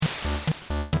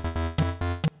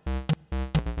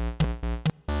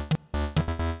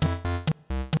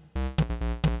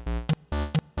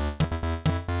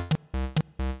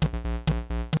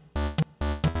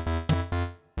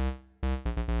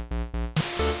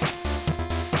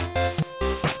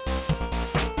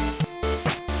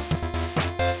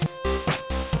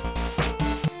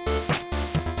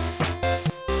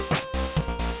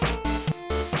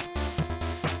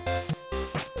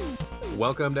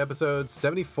Welcome to episode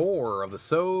 74 of the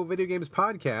So Video Games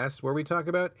Podcast, where we talk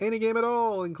about any game at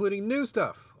all, including new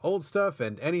stuff, old stuff,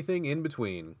 and anything in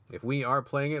between. If we are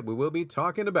playing it, we will be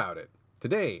talking about it.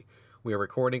 Today, we are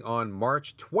recording on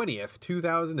March 20th,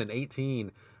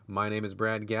 2018. My name is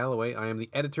Brad Galloway. I am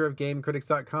the editor of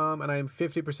GameCritics.com, and I am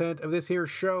 50% of this here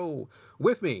show.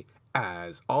 With me,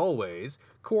 as always,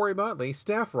 Corey Motley,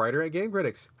 staff writer at Game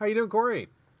Critics. How you doing, Corey?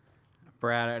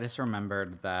 Brad, I just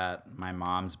remembered that my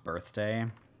mom's birthday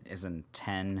is in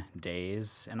 10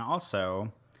 days. And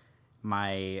also,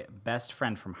 my best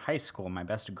friend from high school, my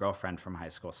best girlfriend from high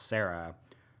school, Sarah,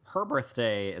 her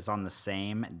birthday is on the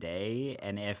same day.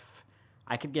 And if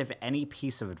I could give any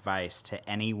piece of advice to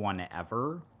anyone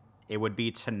ever, it would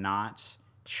be to not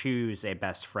choose a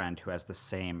best friend who has the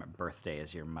same birthday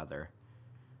as your mother.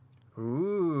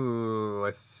 Ooh,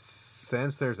 I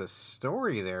sense there's a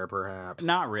story there, perhaps.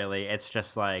 Not really. It's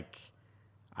just like,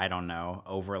 I don't know,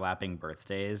 overlapping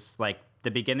birthdays. Like,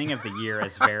 the beginning of the year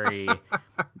is very...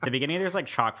 the beginning there's like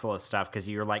chock full of stuff because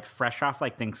you're like fresh off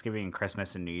like Thanksgiving and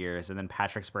Christmas and New Year's, and then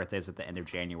Patrick's birthday is at the end of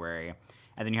January,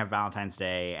 and then you have Valentine's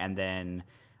Day, and then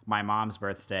my mom's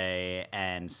birthday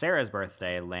and Sarah's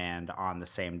birthday land on the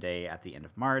same day at the end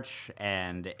of March,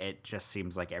 and it just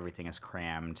seems like everything is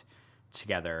crammed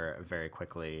together very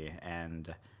quickly.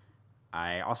 And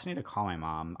I also need to call my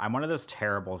mom. I'm one of those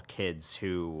terrible kids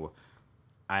who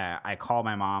I call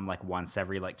my mom like once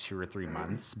every like 2 or 3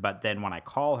 months, but then when I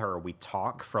call her, we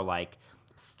talk for like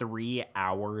 3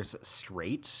 hours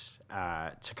straight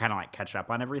to kind of like catch up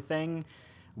on everything.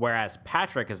 Whereas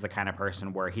Patrick is the kind of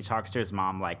person where he talks to his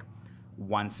mom like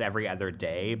once every other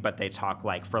day, but they talk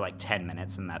like for like 10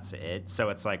 minutes and that's it. So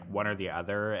it's like one or the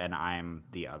other, and I'm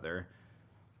the other.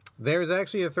 There's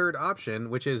actually a third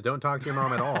option, which is don't talk to your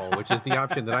mom at all, which is the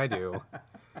option that I do.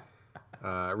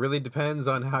 It really depends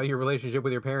on how your relationship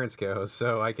with your parents goes,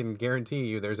 so I can guarantee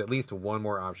you there's at least one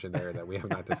more option there that we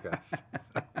have not discussed.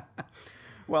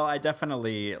 Well, I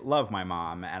definitely love my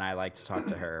mom, and I like to talk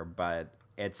to her, but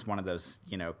it's one of those,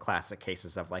 you know, classic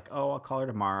cases of like, oh, I'll call her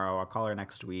tomorrow, I'll call her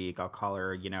next week, I'll call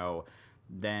her, you know,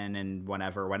 then and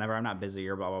whenever I'm not busy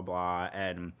or blah, blah, blah.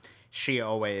 And she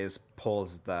always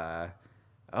pulls the,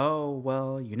 oh,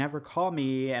 well, you never call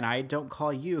me, and I don't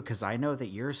call you because I know that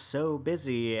you're so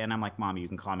busy. And I'm like, Mom, you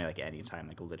can call me like anytime,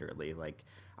 like literally. Like,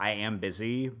 I am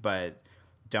busy, but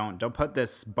don't put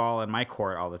this ball in my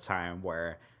court all the time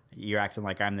where you're acting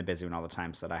like I'm the busy one all the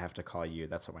time so that I have to call you.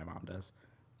 That's what my mom does.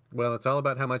 Well, it's all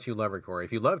about how much you love her, Corey.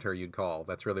 If you loved her, you'd call.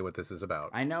 That's really what this is about.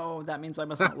 I know that means I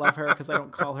must not love her because I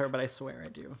don't call her, but I swear I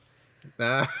do.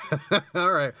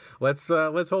 All right, let's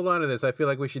hold on to this. I feel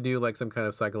like we should do like some kind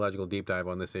of psychological deep dive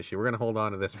on this issue. We're gonna hold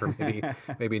on to this for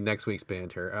maybe next week's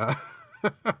banter.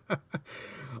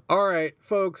 All right,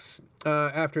 folks.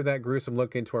 After that gruesome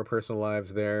look into our personal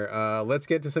lives, there, let's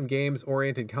get to some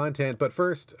games-oriented content. But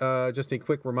first, just a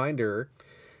quick reminder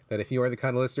that if you are the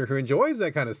kind of listener who enjoys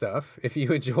that kind of stuff, if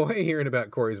you enjoy hearing about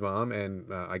Corey's mom,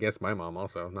 and I guess my mom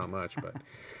also, not much, but.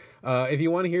 If you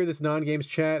want to hear this non-games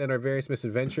chat and our various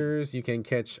misadventures, you can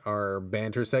catch our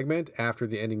banter segment after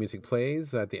the ending music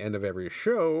plays at the end of every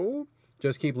show.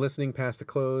 Just keep listening past the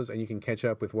close, and you can catch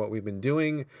up with what we've been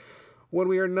doing when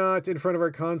we are not in front of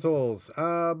our consoles.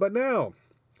 But now,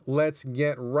 let's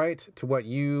get right to what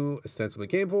you ostensibly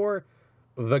came for,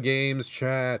 the games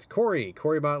chat. Corey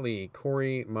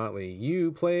Motley,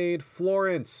 you played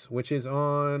Florence, which is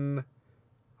on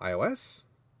iOS?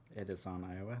 It is on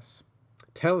iOS.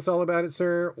 Tell us all about it,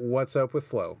 sir. What's up with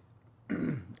Flow?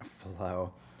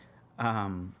 Flow.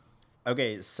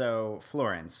 Okay, so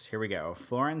Florence. Here we go.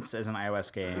 Florence is an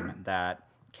iOS game that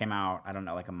came out, I don't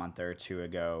know, like a month or two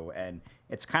ago. And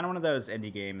it's kind of one of those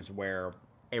indie games where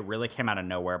it really came out of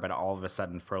nowhere, but all of a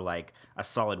sudden for like a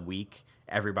solid week,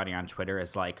 everybody on Twitter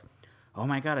is like, oh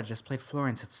my God, I just played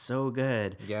Florence. It's so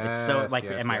good. Yes, it's so like,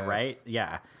 yes, am I right?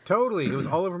 Yeah. Totally. It was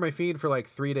all over my feed for like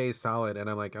 3 days solid. And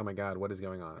I'm like, oh my God, what is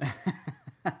going on?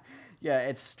 Yeah,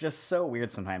 it's just so weird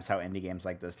sometimes how indie games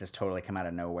like this just totally come out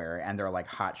of nowhere and they're like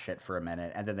hot shit for a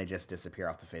minute and then they just disappear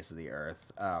off the face of the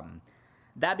earth.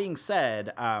 That being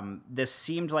said, this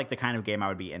seemed like the kind of game I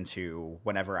would be into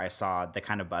whenever I saw the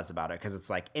kind of buzz about it, because it's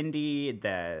like indie,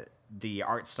 the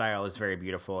art style is very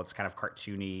beautiful, it's kind of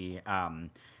cartoony,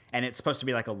 and it's supposed to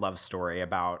be like a love story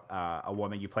about a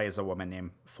woman. You play as a woman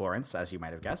named Florence, as you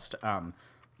might have guessed,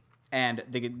 and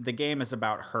the game is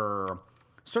about her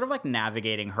sort of like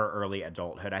navigating her early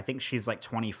adulthood. I think she's like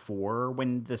 24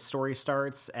 when the story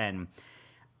starts, and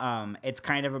it's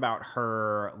kind of about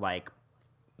her like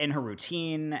in her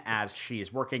routine as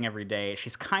she's working every day.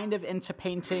 She's kind of into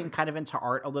painting, kind of into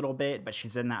art a little bit, but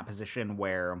she's in that position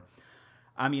where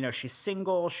She's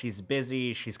single, she's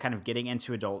busy, she's kind of getting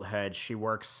into adulthood. She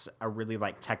works a really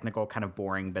like technical, kind of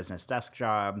boring business desk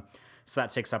job. So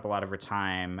that takes up a lot of her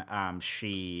time.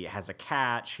 She has a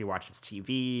cat, she watches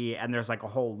TV, and there's like a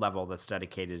whole level that's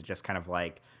dedicated to just kind of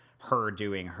like her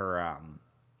doing her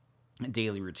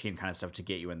daily routine kind of stuff to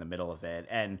get you in the middle of it.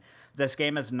 And this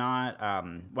game is not,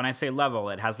 when I say level,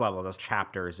 it has levels, as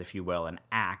chapters, if you will, and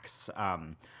acts.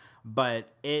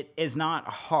 But it is not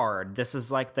hard. This is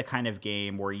like the kind of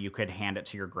game where you could hand it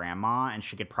to your grandma and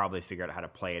she could probably figure out how to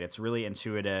play it. It's really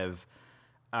intuitive.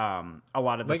 A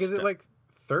lot of the is it like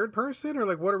third person, or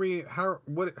like what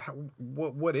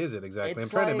is it exactly? I'm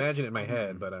trying to imagine it in my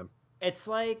head, but it's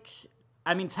like,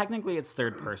 technically it's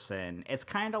third person. It's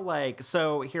kind of like,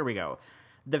 so here we go.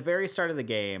 The very start of the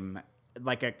game,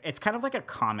 it's kind of like a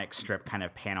comic strip kind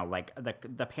of panel. Like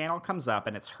the panel comes up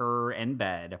and it's her in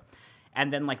bed.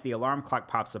 And then, like, the alarm clock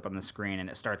pops up on the screen and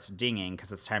it starts dinging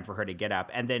because it's time for her to get up.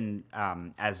 And then,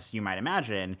 as you might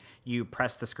imagine, you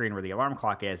press the screen where the alarm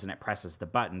clock is and it presses the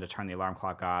button to turn the alarm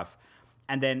clock off.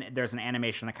 And then there's an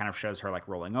animation that kind of shows her, like,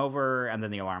 rolling over. And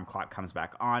then the alarm clock comes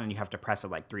back on and you have to press it,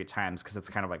 like, 3 times because it's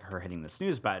kind of like her hitting the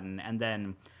snooze button. And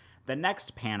then the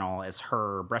next panel is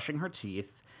her brushing her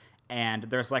teeth. And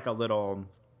there's, like, a little...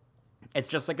 It's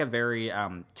just like a very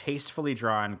tastefully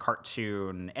drawn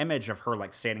cartoon image of her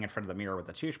like standing in front of the mirror with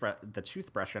the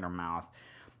toothbrush in her mouth.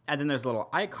 And then there's a little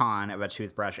icon of a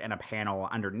toothbrush and a panel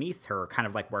underneath her, kind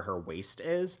of like where her waist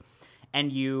is.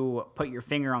 And you put your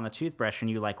finger on the toothbrush and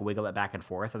you like wiggle it back and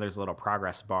forth. And there's a little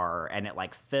progress bar and it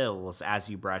like fills as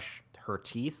you brush her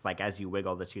teeth, like as you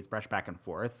wiggle the toothbrush back and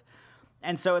forth.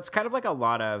 And so it's kind of like a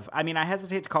lot of, I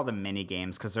hesitate to call them mini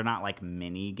games because they're not like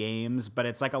mini games, but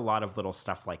it's like a lot of little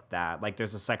stuff like that. Like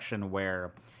there's a section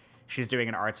where she's doing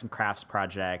an arts and crafts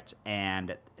project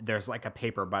and there's like a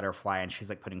paper butterfly and she's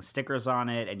like putting stickers on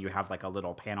it and you have like a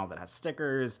little panel that has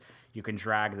stickers. You can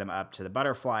drag them up to the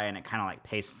butterfly and it kind of like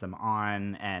pastes them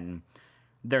on, and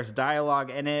there's dialogue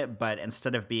in it, but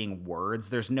instead of being words,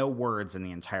 there's no words in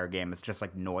the entire game. It's just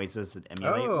like noises that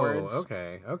emulate words.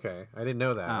 Okay. I didn't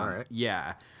know that. All right.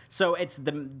 Yeah. So it's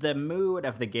the mood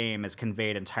of the game is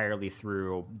conveyed entirely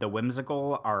through the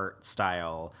whimsical art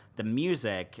style, the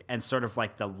music, and sort of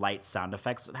like the light sound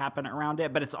effects that happen around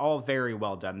it. But it's all very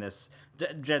well done.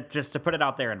 Just to put it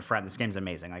out there in front, this game's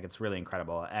amazing. Like it's really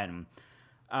incredible. And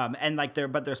like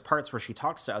but there's parts where she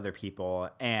talks to other people,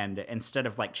 and instead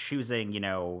of like choosing,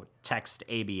 text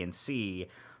A, B, and C,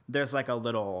 there's like a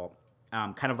little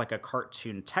kind of like a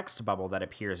cartoon text bubble that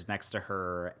appears next to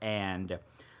her, and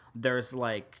there's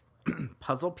like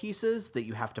puzzle pieces that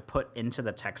you have to put into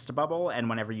the text bubble, and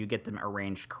whenever you get them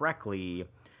arranged correctly,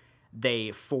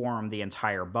 they form the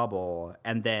entire bubble,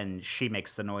 and then she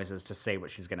makes the noises to say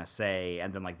what she's going to say,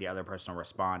 and then like the other person will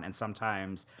respond. And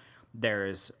sometimes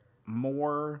there's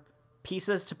more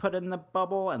pieces to put in the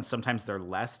bubble and sometimes they're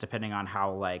less, depending on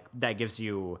how like that gives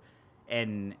you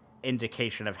an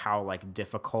indication of how like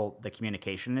difficult the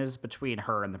communication is between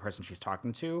her and the person she's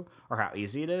talking to, or how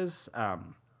easy it is.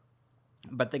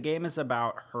 But the game is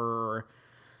about her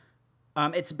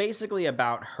it's basically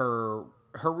about her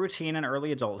routine in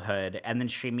early adulthood, and then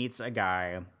she meets a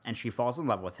guy and she falls in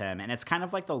love with him, and it's kind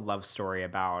of like the love story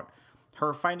about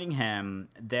her finding him,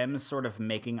 them sort of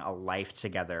making a life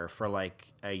together for like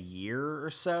a year or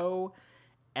so,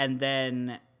 and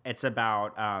then it's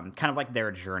about kind of like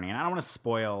their journey. And I don't want to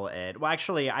spoil it. Well,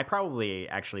 actually, I probably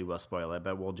actually will spoil it,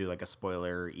 but we'll do like a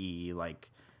spoiler-y, like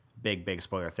big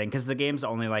spoiler thing, because the game's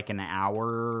only like an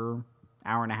hour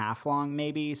and a half long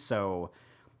maybe, so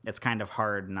it's kind of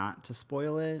hard not to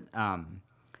spoil it.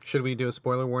 Should we do a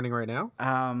spoiler warning right now?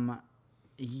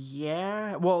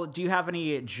 Yeah. Well, do you have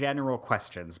any general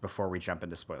questions before we jump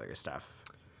into spoiler stuff?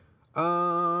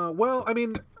 Well, I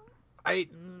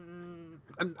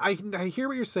hear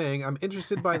what you're saying. I'm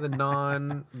interested by the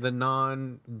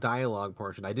non dialogue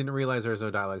portion. I didn't realize there was no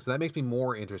dialogue, so that makes me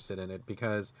more interested in it,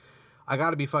 because I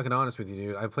got to be fucking honest with you,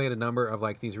 dude. I've played a number of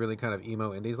like these really kind of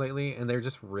emo indies lately, and they're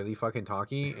just really fucking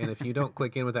talky. And if you don't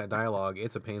click in with that dialogue,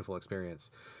 it's a painful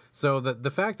experience. So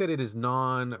the fact that it is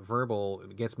non-verbal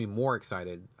gets me more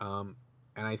excited. And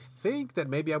I think that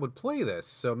maybe I would play this.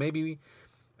 So maybe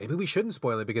we shouldn't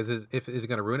spoil it, because is it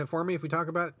going to ruin it for me if we talk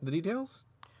about the details?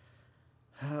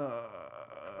 I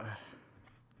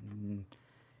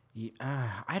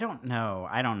don't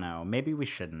know. Maybe we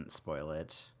shouldn't spoil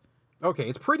it. Okay,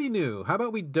 it's pretty new. How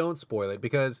about we don't spoil it?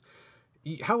 Because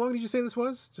how long did you say this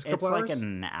was? Just a couple hours? It's like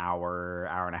an hour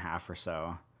and a half or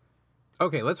so.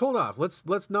 Okay, let's hold off.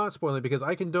 Let's not spoil it, because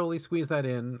I can totally squeeze that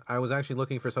in. I was actually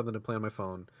looking for something to play on my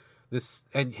phone.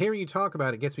 And hearing you talk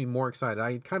about it gets me more excited.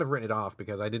 I kind of written it off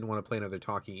because I didn't want to play another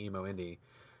talky emo indie.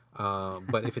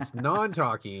 But if it's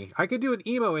non-talky, I could do an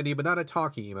emo indie, but not a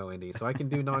talky emo indie. So I can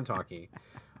do non-talky.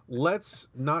 Let's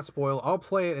not spoil. I'll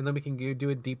play it, and then we can do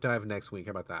a deep dive next week.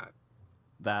 How about that?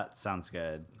 That sounds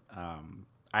good.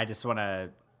 I just want to,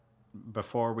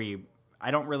 before we,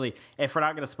 I don't really, if we're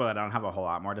not going to spoil it, I don't have a whole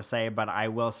lot more to say, but I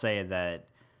will say that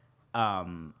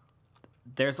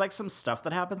there's like some stuff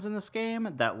that happens in this game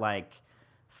that like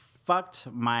fucked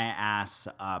my ass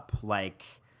up. Like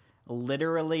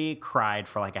literally cried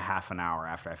for like a half an hour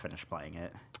after I finished playing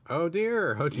it. Oh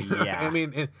dear. Yeah. I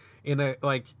mean, in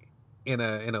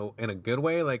a good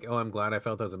way, like, oh, I'm glad I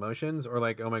felt those emotions, or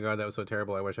like, oh my god, that was so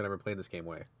terrible, I wish I never played this game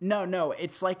way. No,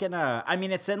 it's like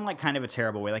it's in like kind of a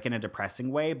terrible way, like in a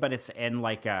depressing way, but it's in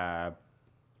like a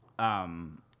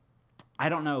I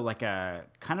don't know, like a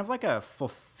kind of like a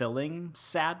fulfilling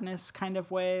sadness kind of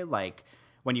way, like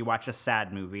when you watch a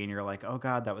sad movie and you're like, oh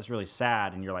god, that was really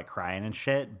sad, and you're like crying and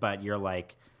shit, but you're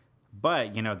like,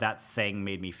 but you know, that thing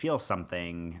made me feel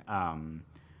something.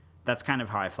 That's kind of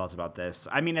how I felt about this.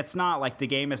 I mean, it's not like the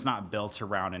game is not built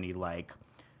around any like,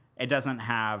 it doesn't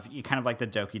have, you kind of like the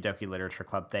Doki Doki Literature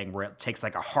Club thing where it takes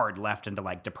like a hard left into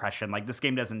like depression. Like this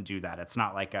game doesn't do that. It's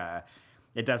not like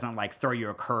it doesn't like throw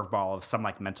you a curveball of some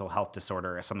like mental health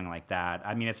disorder or something like that.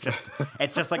 I mean, it's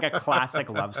just like a classic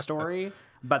love story,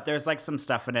 but there's like some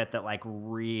stuff in it that like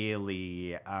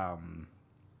really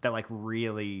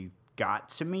got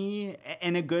to me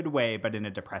in a good way, but in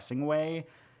a depressing way.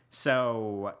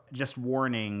 So just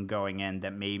warning going in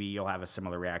that maybe you'll have a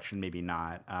similar reaction, maybe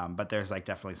not. But there's like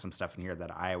definitely some stuff in here that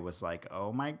I was like,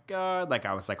 oh my God. Like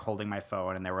I was like holding my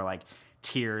phone and there were like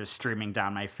tears streaming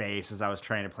down my face as I was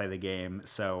trying to play the game.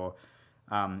 So,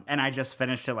 and I just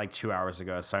finished it like 2 hours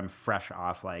ago. So I'm fresh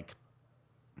off like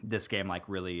this game, like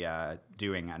really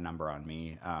doing a number on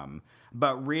me.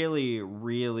 But really,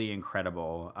 really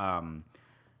incredible.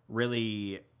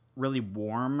 Really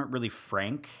warm, really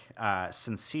frank,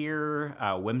 sincere,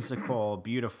 whimsical,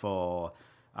 beautiful,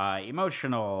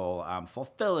 emotional,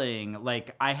 fulfilling.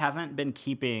 Like, I haven't been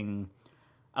keeping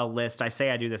a list. I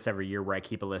say I do this every year where I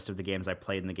keep a list of the games I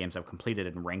played and the games I've completed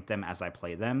and rank them as I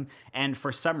play them. And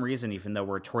for some reason, even though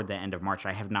we're toward the end of March,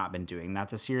 I have not been doing that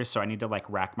this year. So I need to like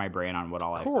rack my brain on what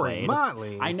all I've played.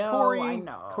 Motley. I know.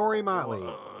 Corey Motley.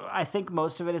 I think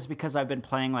most of it is because I've been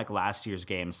playing like last year's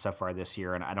games so far this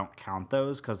year, and I don't count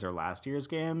those because they're last year's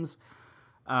games.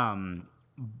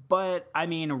 But I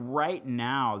mean, right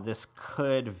now, this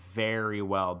could very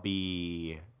well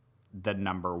be the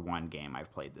number one game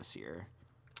I've played this year.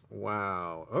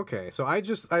 Wow. Okay. So I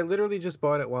literally just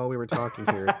bought it while we were talking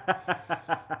here.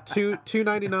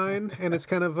 $2.99, and it's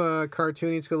kind of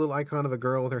cartoony. It's got a little icon of a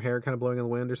girl with her hair kind of blowing in the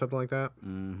wind or something like that.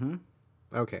 Mm-hmm.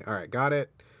 Okay. All right. Got it.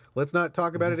 Let's not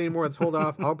talk about it anymore. Let's hold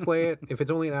off. I'll play it. If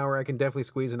it's only an hour, I can definitely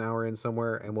squeeze an hour in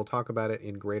somewhere, and we'll talk about it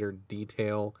in greater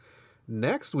detail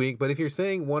next week. But if you're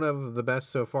saying one of the best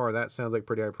so far, that sounds like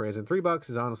pretty high praise. And $3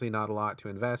 is honestly not a lot to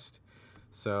invest.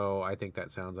 So I think that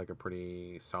sounds like a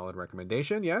pretty solid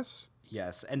recommendation. Yes?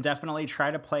 Yes, and definitely try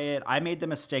to play it. I made the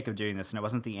mistake of doing this, and it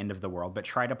wasn't the end of the world, but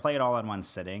try to play it all in one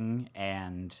sitting.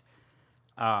 And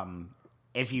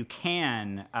if you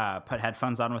can, put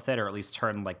headphones on with it, or at least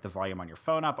turn like the volume on your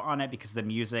phone up on it, because the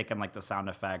music and like the sound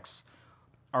effects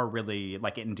are really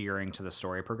like endearing to the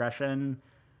story progression.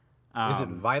 Is it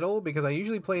vital? Because I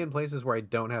usually play in places where I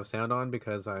don't have sound on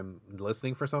because I'm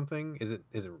listening for something. Is it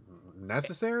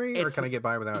necessary, or can I get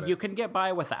by without it? You can get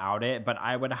by without it, but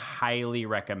I would highly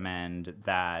recommend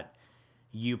that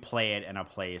you play it in a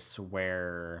place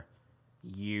where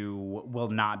you will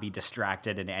not be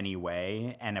distracted in any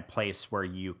way, and a place where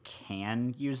you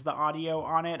can use the audio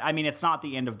on it. I mean, it's not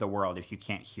the end of the world if you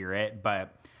can't hear it,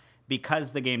 but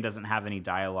because the game doesn't have any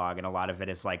dialogue and a lot of it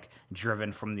is like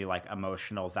driven from the like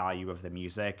emotional value of the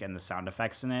music and the sound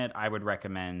effects in it, I would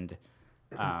recommend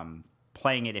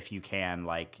playing it if you can,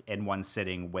 like in one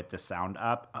sitting with the sound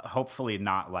up. Hopefully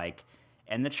not like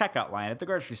in the checkout line at the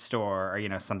grocery store or, you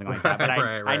know, something like that. But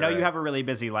I know you have a really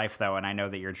busy life though, and I know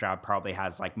that your job probably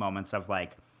has like moments of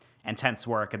like intense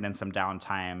work and then some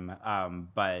downtime.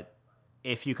 But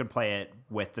if you can play it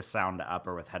with the sound up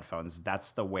or with headphones,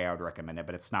 that's the way I would recommend it.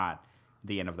 But it's not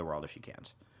the end of the world if you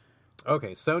can't.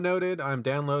 Okay, so noted. I'm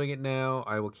downloading it now.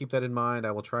 I will keep that in mind.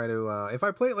 I will try to, if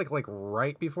I play it like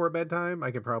right before bedtime,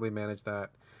 I could probably manage that.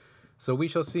 So we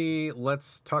shall see.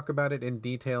 Let's talk about it in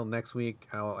detail next week.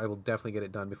 I will definitely get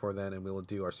it done before then, and we will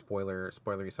do our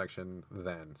spoilery section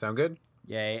then. Sound good?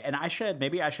 Yay. And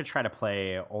maybe I should try to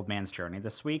play Old Man's Journey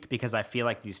this week, because I feel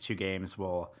like these two games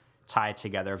will tie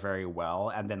together very well,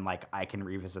 and then like I can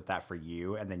revisit that for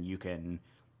you, and then you can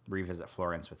revisit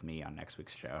Florence with me on next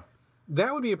week's show.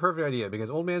 That would be a perfect idea because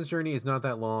Old Man's Journey is not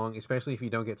that long, especially if you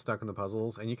don't get stuck in the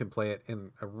puzzles, and you can play it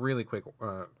in a really quick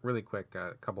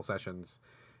couple sessions.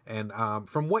 And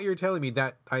from what you're telling me,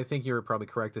 that I think you're probably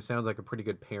correct. This sounds like a pretty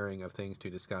good pairing of things to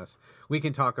discuss. We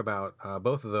can talk about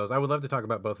both of those. I would love to talk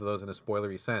about both of those in a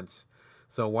spoilery sense.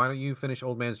 So why don't you finish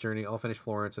Old Man's Journey? I'll finish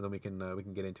Florence, and then we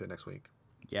can get into it next week.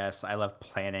 Yes, I love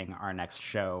planning our next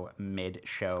show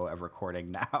mid-show of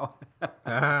recording now.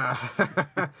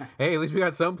 Hey, at least we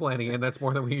got some planning, and that's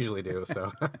more than we usually do.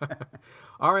 So,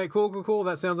 all right, cool.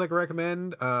 That sounds like a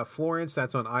recommend. Florence,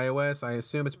 that's on iOS. I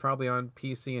assume it's probably on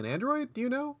PC and Android. Do you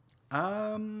know?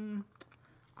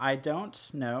 I don't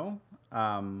know.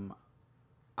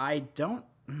 I don't.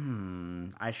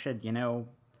 I should.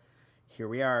 Here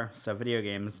we are. So video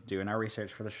games doing our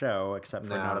research for the show, except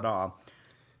for not at all.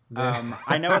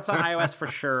 I know it's on iOS for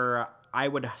sure. I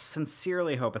would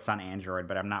sincerely hope it's on Android,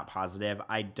 but I'm not positive.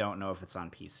 I don't know if it's on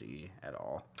PC at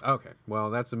all. Okay. Well,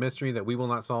 that's a mystery that we will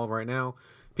not solve right now.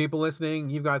 People listening,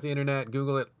 you've got the internet,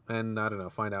 Google it, and I don't know,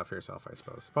 find out for yourself, I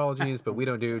suppose. Apologies, but we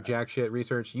don't do jack shit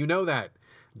research. You know that.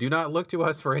 Do not look to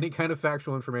us for any kind of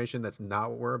factual information. That's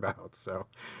not what we're about. So,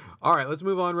 all right, let's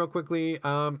move on real quickly.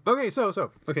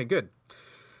 Okay, good.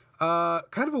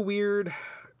 Kind of a weird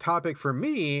topic for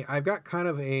me. I've got kind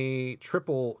of a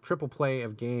triple play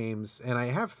of games, and I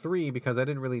have 3 because I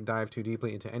didn't really dive too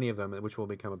deeply into any of them, which will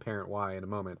become apparent why in a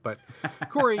moment. But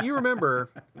Corey, you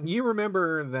remember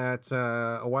that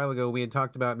a while ago we had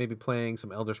talked about maybe playing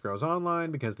some Elder Scrolls Online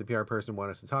because the PR person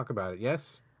wanted us to talk about it.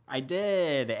 Yes, I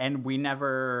did, and we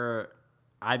never.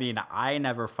 I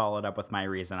never followed up with my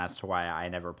reason as to why I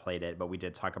never played it, but we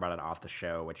did talk about it off the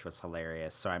show, which was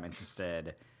hilarious. So I'm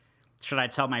interested. Should I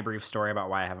tell my brief story about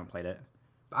why I haven't played it?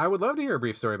 I would love to hear a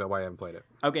brief story about why I haven't played it.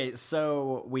 Okay,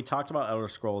 so we talked about Elder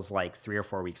Scrolls like 3 or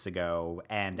 4 weeks ago,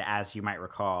 and as you might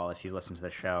recall, if you listened to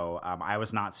the show, I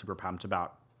was not super pumped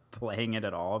about playing it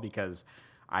at all because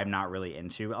I'm not really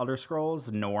into Elder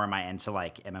Scrolls, nor am I into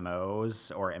like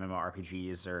MMOs or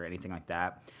MMORPGs or anything like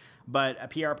that. But a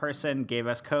PR person gave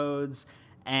us codes,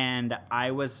 and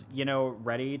I was,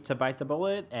 ready to bite the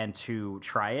bullet and to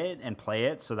try it and play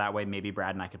it. So that way maybe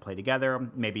Brad and I could play together.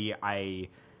 Maybe I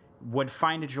would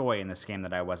find a joy in this game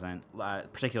that I wasn't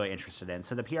particularly interested in.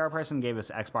 So the PR person gave us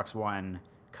Xbox One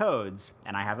codes,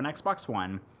 and I have an Xbox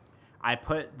One. I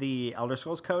put the Elder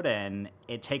Scrolls code in.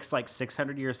 It takes like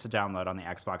 600 years to download on the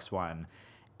Xbox One.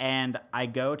 And I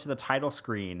go to the title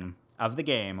screen of the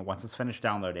game once it's finished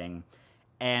downloading,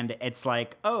 and it's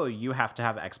like, oh, you have to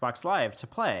have Xbox Live to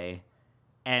play.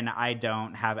 And I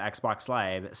don't have Xbox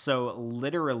Live. So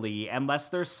literally, unless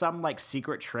there's some like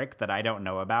secret trick that I don't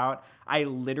know about, I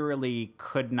literally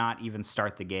could not even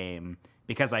start the game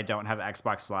because I don't have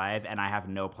Xbox Live and I have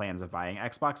no plans of buying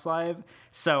Xbox Live.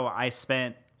 So I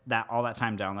spent all that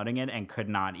time downloading it and could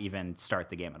not even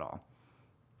start the game at all.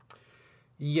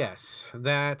 Yes,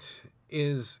 that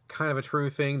is kind of a true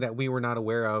thing that we were not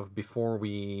aware of before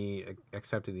we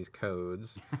accepted these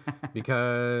codes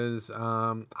because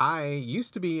I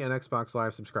used to be an Xbox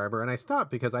Live subscriber and I stopped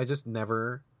because I just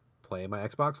never play my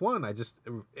Xbox One.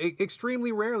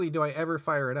 Extremely rarely do I ever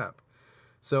fire it up.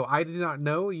 So I did not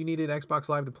know you needed Xbox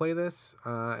Live to play this.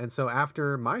 And so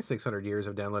after my 600 years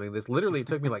of downloading this, literally it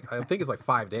took me I think it's like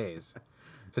 5 days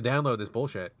to download this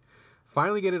bullshit.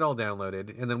 Finally get it all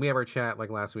downloaded, and then we have our chat like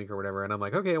last week or whatever, and I'm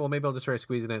like, okay, well, maybe I'll just try to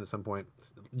squeeze it in at some point.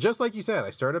 Just like you said,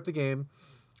 I start up the game.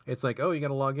 It's like, oh, you got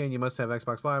to log in. You must have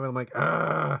Xbox Live. And I'm like,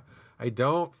 I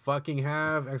don't fucking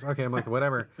have Okay, I'm like,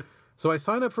 whatever. So I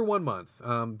signed up for 1 month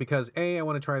because, A, I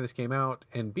want to try this game out,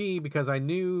 and B, because I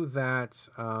knew that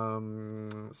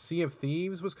Sea of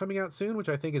Thieves was coming out soon, which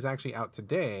I think is actually out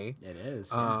today. It is.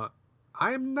 Yeah.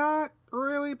 I'm not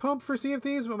really pumped for Sea of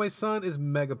Thieves, but my son is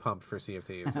mega pumped for Sea of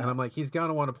Thieves. And I'm like, he's going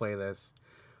to want to play this.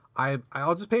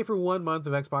 I'll just pay for 1 month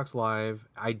of Xbox Live.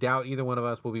 I doubt either one of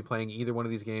us will be playing either one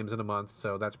of these games in a month,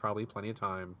 so that's probably plenty of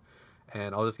time.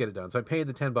 And I'll just get it done. So I paid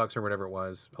the $10 or whatever it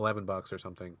was, $11 or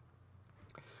something.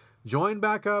 Joined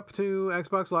back up to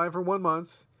Xbox Live for 1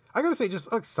 month. I got to say, just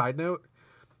a side note,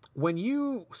 when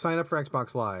you sign up for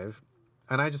Xbox Live,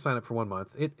 and I just signed up for 1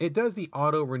 month, it does the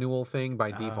auto renewal thing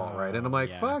by default, right? And I'm like,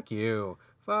 yeah. Fuck you.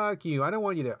 I don't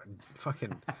want you to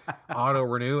fucking auto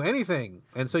renew anything.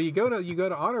 And so you go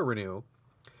to auto renew,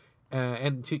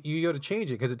 you go to change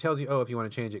it because it tells you, oh, if you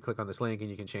want to change it, click on this link and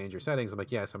you can change your settings. I'm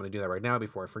like, yes, I'm going to do that right now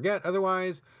before I forget.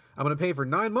 Otherwise, I'm going to pay for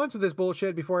 9 months of this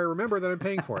bullshit before I remember that I'm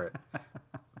paying for it.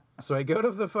 So I go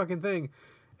to the fucking thing,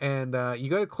 and you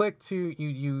go to click to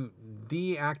you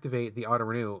deactivate the auto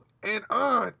renew, and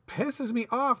it pisses me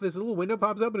off. This little window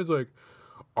pops up and it's like,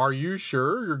 are you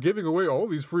sure you're giving away all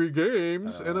these free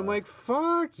games? And I'm like,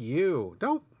 fuck you.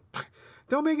 Don't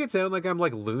don't make it sound like I'm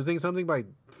like losing something by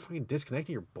fucking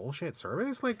disconnecting your bullshit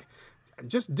service. Like,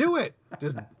 just do it.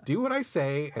 Just do what I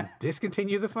say and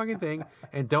discontinue the fucking thing,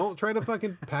 and don't try to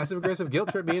fucking passive aggressive guilt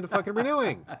trip me into fucking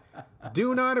renewing.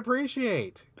 Do not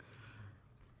appreciate.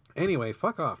 Anyway,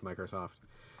 fuck off, Microsoft.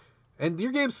 And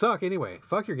your games suck anyway.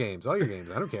 Fuck your games. All your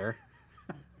games. I don't care.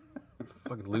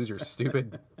 Fucking lose your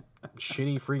stupid,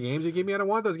 shitty free games you give me. I don't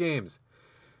want those games.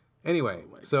 Anyway,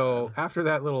 so after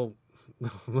that little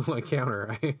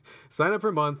encounter, I sign up for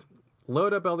a month,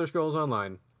 load up Elder Scrolls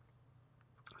Online.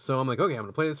 So I'm like, okay, I'm going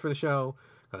to play this for the show.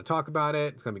 Going to talk about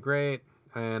it. It's going to be great.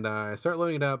 And I start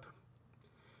loading it up.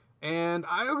 And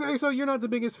okay, so you're not the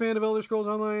biggest fan of Elder Scrolls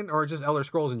Online, or just Elder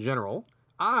Scrolls in general.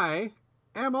 I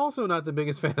am also not the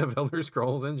biggest fan of Elder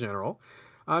Scrolls in general.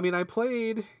 I mean, I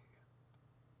played...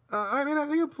 I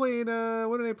think I played...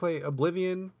 what did I play?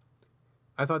 Oblivion.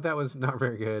 I thought that was not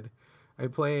very good. I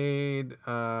played...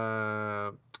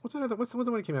 what's the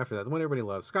one that came after that? The one everybody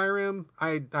loves. Skyrim.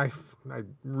 I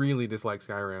really dislike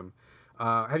Skyrim.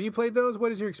 Have you played those?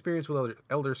 What is your experience with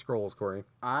Elder Scrolls, Corey?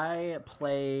 I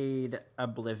played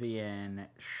Oblivion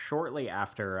shortly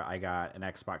after I got an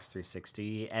Xbox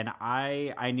 360, and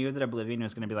I knew that Oblivion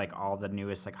was going to be like all the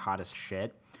newest, like hottest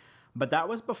shit. But that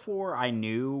was before I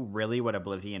knew really what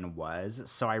Oblivion was.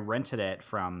 So I rented it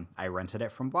from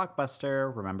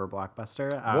Blockbuster. Remember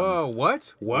Blockbuster? Whoa,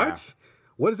 what? What? Yeah.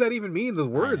 What does that even mean? The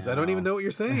words. I don't even know what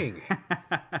you're saying.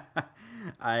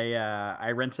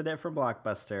 I rented it from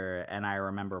Blockbuster, and I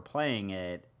remember playing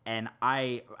it. And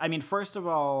I mean, first of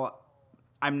all,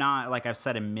 I'm not, like I've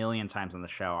said a million times on the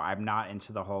show, I'm not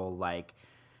into the whole like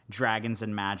dragons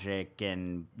and magic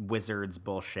and wizards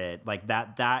bullshit. Like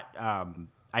that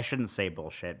I shouldn't say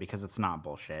bullshit because it's not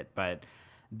bullshit, but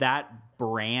that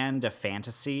brand of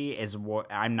fantasy is what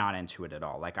I'm not into it at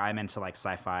all. Like I'm into like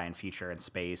sci-fi and future and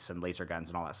space and laser guns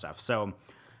and all that stuff. So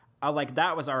like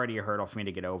that was already a hurdle for me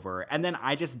to get over. And then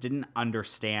I just didn't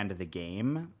understand the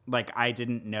game. Like I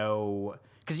didn't know,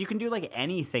 because you can do like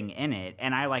anything in it,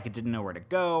 and I like didn't know where to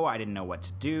go. I didn't know what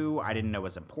to do. I didn't know what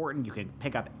was important. You could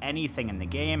pick up anything in the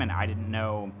game, and I didn't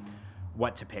know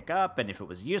what to pick up and if it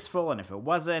was useful and if it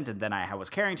wasn't. And then I was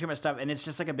carrying too much stuff, and it's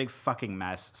just like a big fucking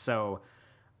mess. So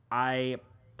I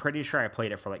pretty sure I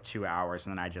played it for like 2 hours,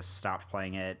 and then I just stopped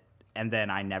playing it. And then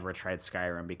I never tried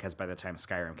Skyrim, because by the time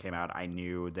Skyrim came out, I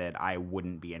knew that I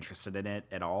wouldn't be interested in it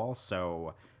at all.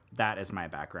 So that is my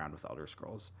background with Elder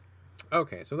Scrolls.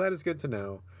 Okay, so that is good to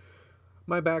know.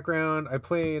 My background, I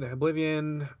played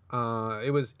Oblivion.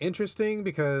 It was interesting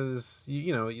because,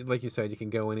 you know, like you said, you can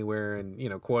go anywhere and, you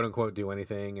know, quote unquote do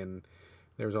anything. And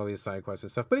there was all these side quests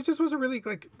and stuff. But it just was a really,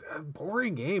 like, a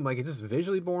boring game. Like, it's just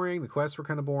visually boring. The quests were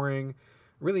kind of boring.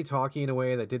 Really talky in a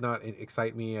way that did not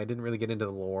excite me. I didn't really get into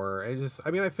the lore.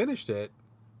 I finished it,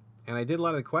 and I did a lot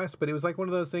of the quests, but it was like one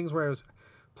of those things where I was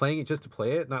playing it just to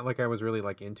play it, not like I was really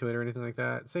like into it or anything like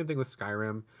that. Same thing with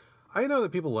Skyrim. I know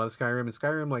that people love Skyrim, and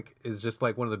Skyrim like is just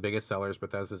like one of the biggest sellers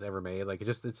Bethesda's ever made. Like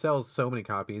it sells so many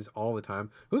copies all the time.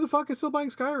 Who the fuck is still buying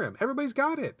Skyrim? Everybody's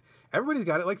got it. Everybody's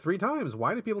got it like 3 times.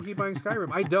 Why do people keep buying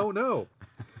Skyrim? I don't know.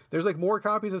 There's like more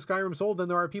copies of Skyrim sold than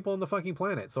there are people on the fucking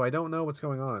planet, so I don't know what's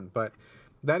going on, but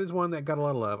that is one that got a lot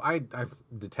of love. I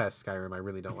detest Skyrim. I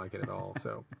really don't like it at all.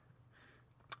 So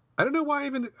I don't know why I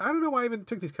even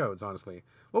took these codes, honestly.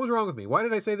 What was wrong with me? Why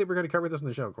did I say that we're going to cover this in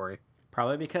the show, Corey?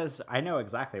 Probably because I know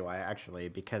exactly why, actually,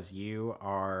 because you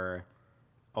are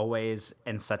always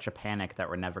in such a panic that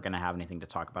we're never going to have anything to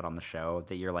talk about on the show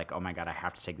that you're like, oh my God, I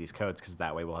have to take these codes because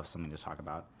that way we'll have something to talk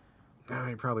about. Oh,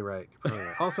 you're probably right.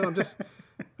 Also, I'm just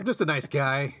a nice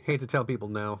guy. Hate to tell people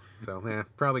no. So,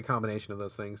 probably a combination of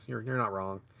those things. You're not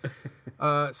wrong.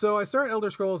 So I start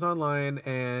Elder Scrolls Online,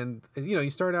 and you know, you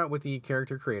start out with the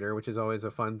character creator, which is always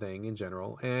a fun thing in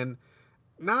general, and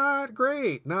not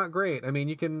great. I mean,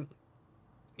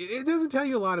 it doesn't tell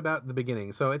you a lot about the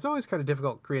beginning, so it's always kind of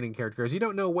difficult creating characters. You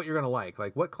don't know what you're going to like.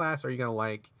 Like, what class are you going to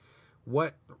like?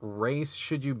 What race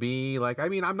should you be? Like, I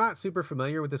mean, I'm not super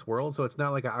familiar with this world, so it's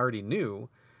not like I already knew.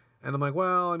 And I'm like,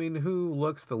 well, I mean, who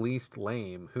looks the least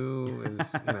lame? Who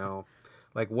is, you know,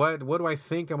 like, what do I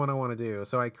think I'm going to want to do?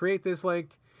 So I create this,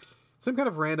 like, some kind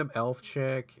of random elf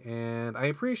chick, and I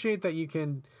appreciate that you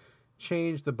can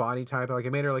change the body type. Like, I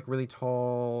made her, like, really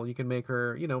tall. You can make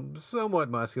her, you know, somewhat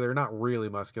muscular. Not really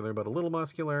muscular, but a little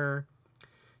muscular.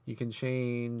 You can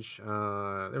change, there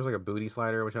was like a booty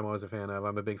slider, which I'm always a fan of.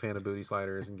 I'm a big fan of booty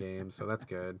sliders in games, so that's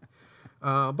good.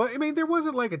 But I mean, there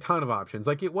wasn't like a ton of options.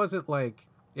 Like it wasn't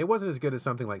as good as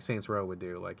something like Saints Row would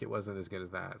do. Like it wasn't as good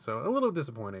as that. So a little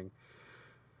disappointing.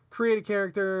 Create a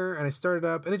character, and I started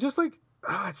up, and it just like,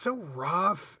 it's so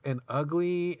rough and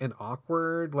ugly and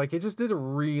awkward. Like, it just did a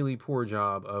really poor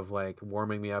job of like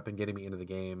warming me up and getting me into the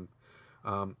game.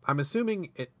 I'm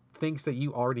assuming it thinks that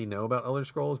you already know about Elder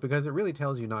Scrolls because it really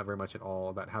tells you not very much at all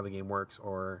about how the game works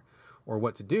or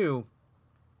what to do.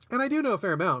 And I do know a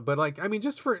fair amount, but like, I mean,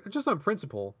 just on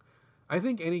principle, I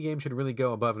think any game should really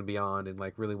go above and beyond and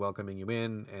like really welcoming you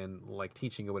in and like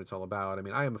teaching you what it's all about. I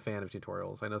mean, I am a fan of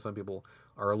tutorials. I know some people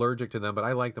are allergic to them, but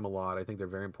I like them a lot. I think they're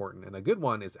very important, and a good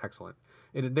one is excellent.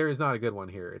 There is not a good one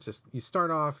here. It's just you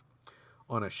start off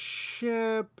on a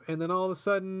ship, and then all of a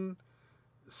sudden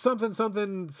something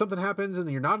happens,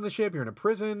 and you're not in the ship. You're in a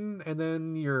prison, and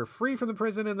then you're free from the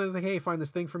prison, and then it's like, hey, find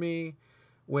this thing for me.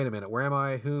 Wait a minute, where am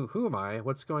I? Who am I?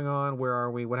 What's going on? Where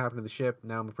are we? What happened to the ship?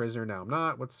 Now I'm a prisoner. Now I'm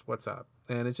not. What's up?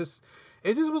 And it just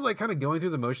was like kind of going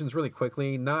through the motions really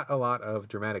quickly. Not a lot of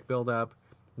dramatic build-up.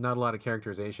 Not a lot of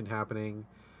characterization happening.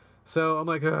 So I'm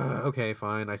like, okay,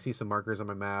 fine. I see some markers on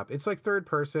my map. It's like third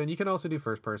person. You can also do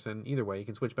first person. Either way, you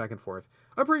can switch back and forth.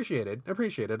 Appreciated.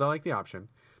 I like the option.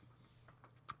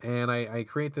 And I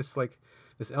create this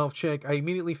elf chick. I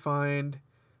immediately find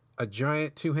a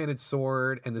giant two-handed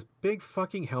sword and this big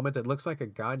fucking helmet that looks like a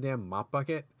goddamn mop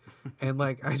bucket. And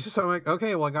like, I'm like,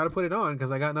 okay, well, I got to put it on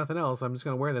because I got nothing else. I'm just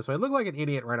going to wear this. So I look like an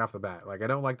idiot right off the bat. Like, I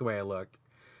don't like the way I look,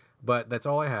 but that's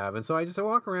all I have. And so I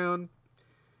walk around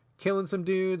killing some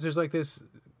dudes. There's like this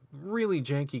really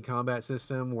janky combat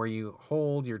system where you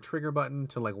hold your trigger button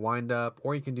to like wind up,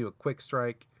 or you can do a quick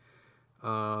strike.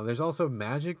 There's also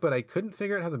magic, but I couldn't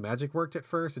figure out how the magic worked at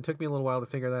first. It took me a little while to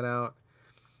figure that out.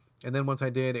 And then once I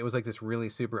did, it was like this really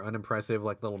super unimpressive,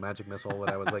 like little magic missile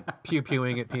that I was like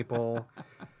pew-pewing at people.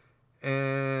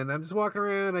 And I'm just walking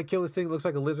around. I kill this thing that looks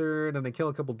like a lizard, and I kill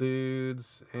a couple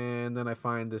dudes. And then I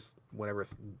find this whatever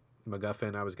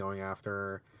MacGuffin I was going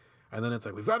after. And then it's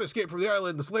like, we've got to escape from the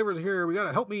island. The slavers are here. We got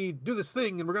to help me do this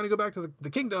thing, and we're going to go back to the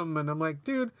kingdom. And I'm like,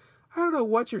 dude, I don't know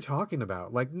what you're talking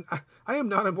about. Like, I am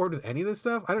not on board with any of this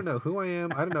stuff. I don't know who I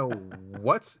am. I don't know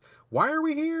why are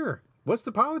we here? What's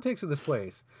the politics of this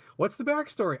place? What's the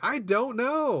backstory? I don't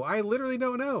know. I literally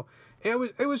don't know.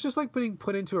 It was just like being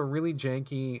put into a really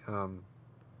janky,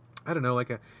 I don't know,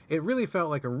 it really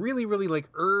felt like a really, really like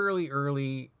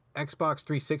early Xbox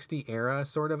 360 era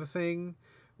sort of a thing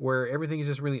where everything is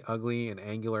just really ugly and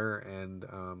angular, and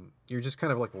you're just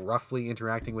kind of like roughly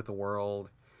interacting with the world.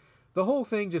 The whole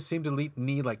thing just seemed to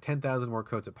need like 10,000 more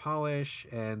coats of polish,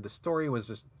 and the story was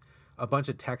just a bunch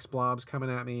of text blobs coming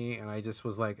at me, and I just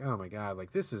was like, oh my god,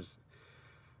 like this is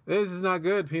not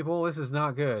good, people. This is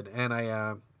not good. And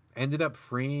I ended up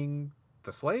freeing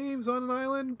the slaves on an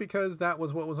island because that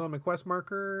was what was on my quest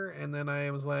marker, and then I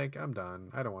was like, I'm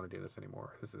done. I don't want to do this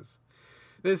anymore.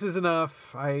 This is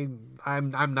enough. I'm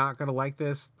not gonna like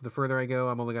this. The further I go,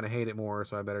 I'm only gonna hate it more,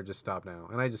 so I better just stop now.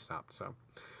 And I just stopped. So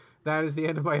that is the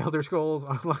end of my Elder Scrolls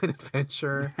Online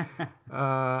adventure.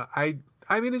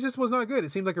 I mean, it just was not good.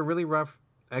 It seemed like a really rough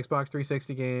Xbox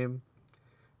 360 game,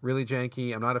 really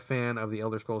janky. I'm not a fan of the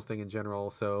Elder Scrolls thing in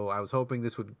general, so I was hoping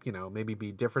this would, maybe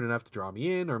be different enough to draw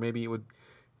me in, or maybe it would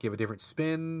give a different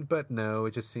spin, but no,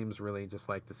 it just seems really just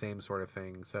like the same sort of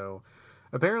thing. So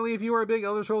apparently, if you are a big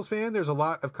Elder Scrolls fan, there's a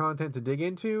lot of content to dig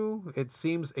into. It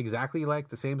seems exactly like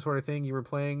the same sort of thing you were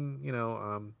playing,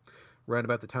 right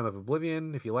about the time of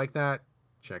Oblivion. If you like that,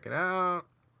 check it out.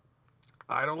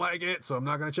 I don't like it, so I'm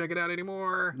not going to check it out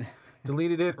anymore.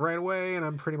 Deleted it right away, and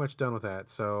I'm pretty much done with that.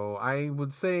 So I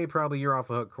would say probably you're off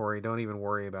the hook, Corey. Don't even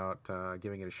worry about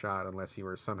giving it a shot unless you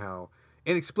were somehow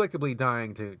inexplicably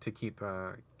dying to keep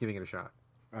giving it a shot.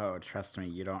 Oh, trust me,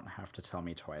 you don't have to tell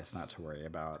me twice not to worry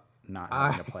about not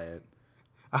having to play it.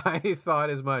 I thought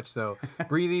as much. So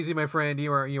breathe easy, my friend.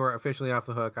 You are officially off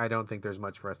the hook. I don't think there's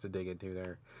much for us to dig into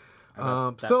there.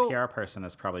 That PR person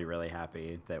is probably really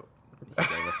happy that he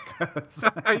gave us codes.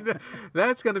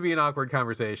 That's going to be an awkward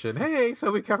conversation. Hey,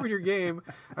 so we covered your game.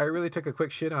 I really took a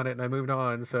quick shit on it and I moved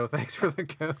on. So thanks for the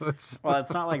codes. Well,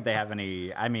 it's not like they have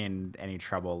any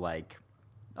trouble like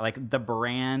the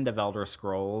brand of Elder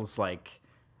Scrolls. Like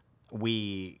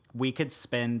we could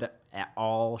spend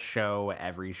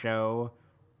every show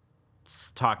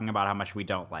talking about how much we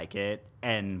don't like it,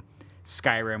 and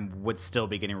Skyrim would still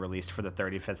be getting released for the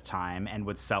 35th time and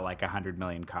would sell like 100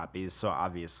 million copies. So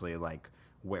obviously, like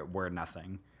we're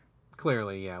nothing.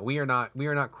 Clearly, yeah, we are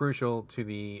not crucial to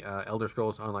the Elder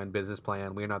Scrolls Online business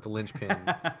plan. We are not the linchpin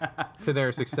to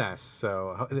their success.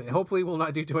 So hopefully, we'll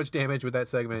not do too much damage with that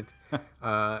segment.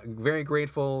 Very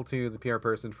grateful to the PR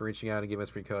person for reaching out and giving us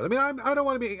free codes. I mean, I don't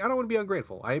want to be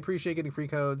ungrateful. I appreciate getting free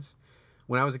codes.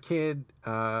 When I was a kid,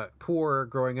 poor,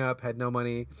 growing up, had no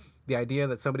money, the idea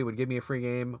that somebody would give me a free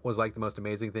game was like the most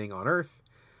amazing thing on earth.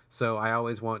 So I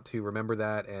always want to remember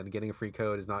that, and getting a free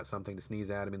code is not something to sneeze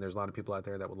at. I mean, there's a lot of people out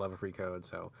there that would love a free code,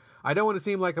 so I don't want to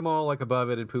seem like I'm all like above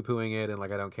it and poo-pooing it and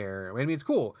like I don't care. I mean, it's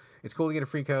cool. It's cool to get a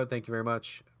free code. Thank you very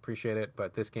much. Appreciate it.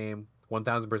 But this game,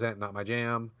 1000% not my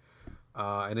jam.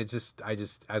 And it just,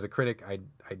 as a critic, I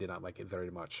did not like it very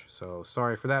much. So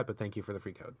sorry for that, but thank you for the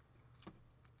free code.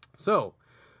 So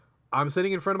I'm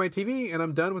sitting in front of my TV and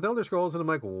I'm done with Elder Scrolls, and I'm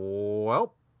like,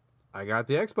 well, I got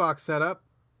the Xbox set up.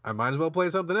 I might as well play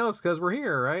something else because we're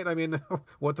here, right? I mean,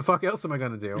 what the fuck else am I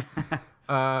going to do?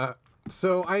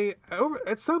 So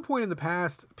at some point in the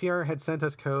past, PR had sent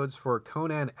us codes for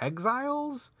Conan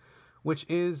Exiles, which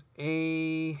is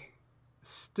a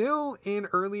still in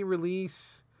early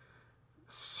release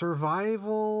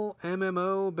survival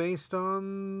MMO based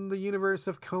on the universe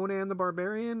of Conan the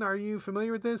Barbarian. Are you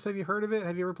familiar with this? Have you heard of it?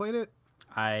 Have you ever played it?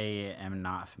 I am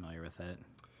not familiar with it.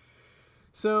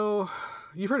 So,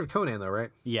 you've heard of Conan, though, right?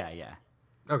 Yeah.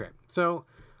 Okay, so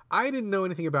I didn't know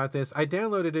anything about this. I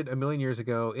downloaded it a million years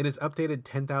ago. It is updated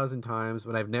 10,000 times,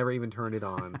 but I've never even turned it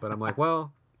on. But I'm like,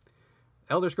 well,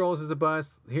 Elder Scrolls is a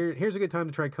bust. Here's a good time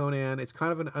to try Conan. It's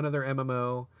kind of another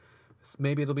MMO.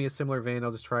 Maybe it'll be a similar vein.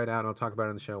 I'll just try it out and I'll talk about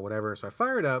it on the show, whatever. So I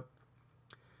fire it up.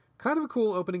 Kind of a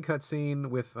cool opening cutscene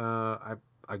with a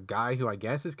guy who I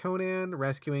guess is Conan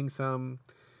rescuing some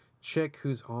chick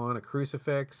who's on a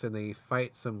crucifix, and they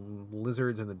fight some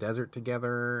lizards in the desert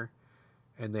together,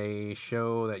 and they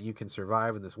show that you can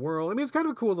survive in this world. I mean, it's kind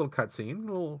of a cool little cutscene,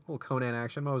 little Conan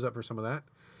action. I'm always up for some of that.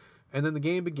 And then the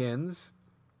game begins.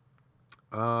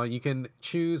 You can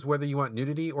choose whether you want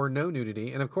nudity or no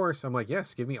nudity, and of course, I'm like,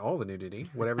 yes, give me all the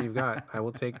nudity, whatever you've got. I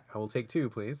will take 2,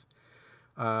 please.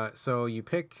 So you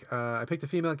pick. I picked a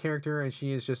female character, and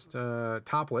she is just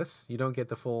topless. You don't get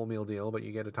the full meal deal, but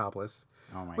you get a topless.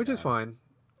 Oh my which God. is fine.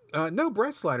 No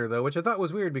breast slider, though, which I thought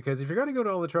was weird, because if you're going to go to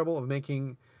all the trouble of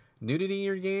making nudity in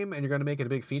your game and you're going to make it a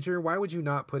big feature, why would you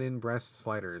not put in breast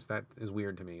sliders? That is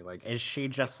weird to me. Like, Is she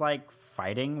just like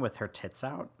fighting with her tits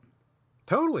out?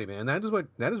 totally, man. That is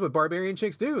what barbarian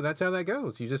chicks do. That's how that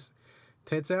goes. You just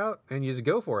tits out and you just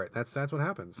go for it. That's what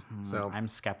happens. So I'm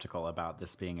skeptical about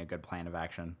this being a good plan of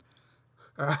action.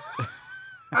 oh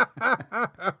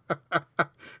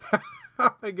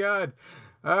my God.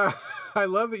 I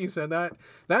love that you said that.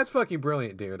 That's fucking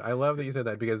brilliant, dude. I love that you said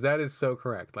that, because that is so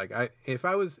correct. Like, if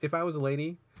I was a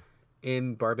lady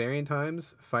in barbarian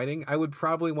times fighting, I would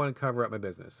probably want to cover up my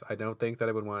business. I don't think that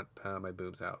I would want my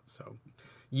boobs out. So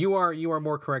you are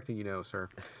more correct than you know, sir.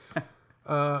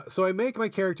 So I make my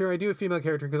character. I do a female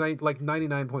character because I like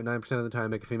 99.9% of the time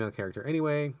make a female character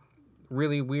anyway.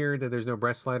 Really weird that there's no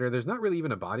breast slider. There's not really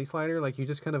even a body slider. Like, you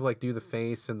just kind of like do the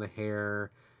face and the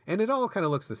hair. And it all kind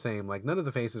of looks the same. Like, none of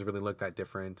the faces really look that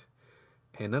different.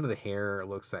 And none of the hair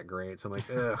looks that great. So I'm like,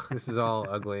 ugh, this is all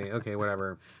ugly. Okay,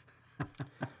 whatever.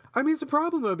 I mean, it's a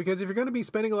problem, though, because if you're going to be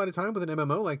spending a lot of time with an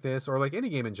MMO like this, or like any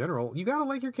game in general, you got to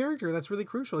like your character. That's really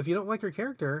crucial. If you don't like your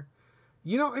character,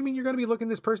 you're going to be looking at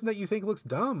this person that you think looks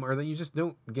dumb or that you just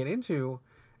don't get into.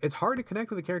 It's hard to connect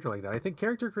with a character like that. I think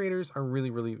character creators are really,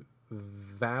 really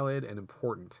valid and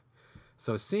important.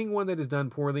 So seeing one that is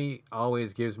done poorly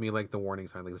always gives me like the warning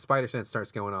sign, like the spider sense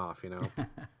starts going off,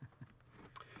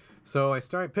 So I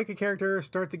pick a character,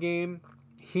 start the game.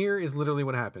 Here is literally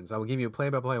what happens. I will give you a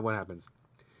play-by-play of what happens.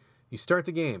 You start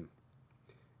the game.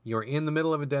 You're in the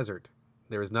middle of a desert.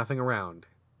 There is nothing around.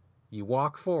 You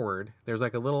walk forward. There's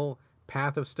like a little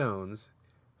path of stones.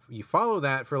 You follow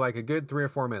that for like a good 3 or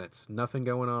 4 minutes. Nothing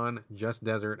going on, just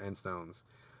desert and stones.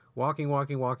 Walking.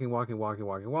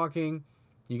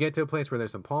 You get to a place where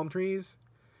there's some palm trees.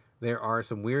 There are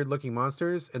some weird looking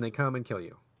monsters, and they come and kill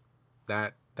you.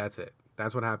 That's it.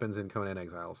 That's what happens in Conan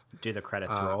Exiles. Do the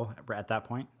credits roll at that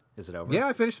point? Is it over? Yeah,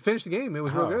 I finished the game. It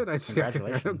was real good.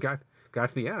 Congratulations. got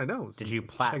to the end. I know. Did you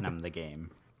platinum the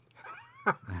game?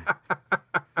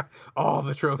 All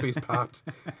the trophies popped.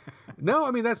 No,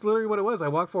 I mean, that's literally what it was. I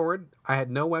walked forward. I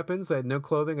had no weapons. I had no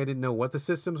clothing. I didn't know what the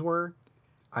systems were.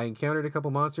 I encountered a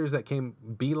couple monsters that came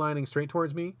beelining straight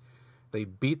towards me. They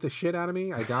beat the shit out of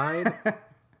me. I died.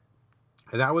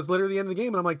 And that was literally the end of the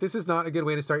game. And I'm like, this is not a good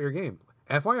way to start your game.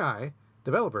 FYI,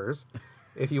 developers,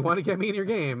 if you want to get me in your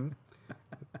game,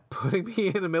 putting me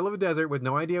in the middle of a desert with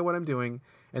no idea what I'm doing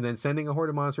and then sending a horde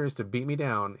of monsters to beat me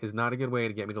down is not a good way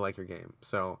to get me to like your game.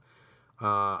 So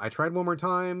I tried one more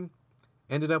time,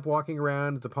 ended up walking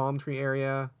around the palm tree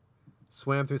area,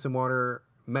 swam through some water,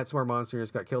 met some more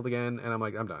monsters, got killed again, and I'm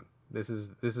like, I'm done. This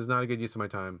is not a good use of my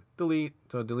time. Delete.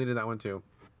 So deleted that one too.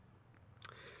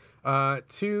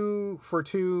 2 for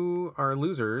 2 are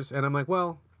losers, and I'm like,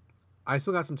 well, I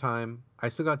still got some time. I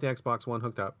still got the Xbox One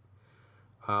hooked up.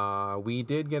 We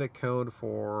did get a code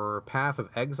for Path of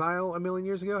Exile a million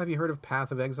years ago. Have you heard of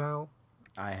Path of Exile?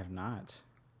 I have not.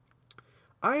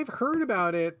 I've heard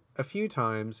about it a few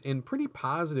times in pretty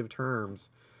positive terms.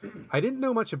 I didn't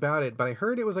know much about it, but I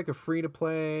heard it was like a free to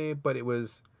play, but it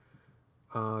was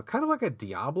kind of like a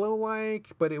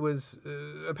Diablo-like, but it was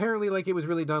apparently like it was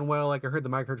really done well. Like I heard the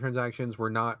microtransactions were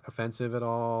not offensive at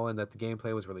all, and that the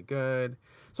gameplay was really good.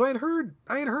 So I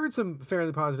had heard some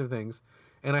fairly positive things,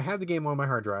 and I had the game on my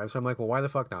hard drive. So I'm like, well, why the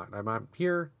fuck not? I'm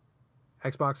here,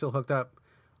 Xbox still hooked up.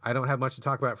 I don't have much to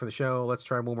talk about for the show. Let's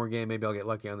try one more game. Maybe I'll get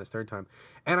lucky on this third time.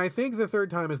 And I think the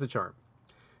third time is the charm,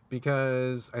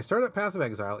 because I start up Path of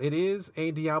Exile. It is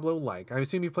a Diablo-like. I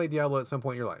assume you've played Diablo at some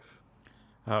point in your life.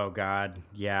 Oh God,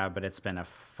 yeah, but it's been a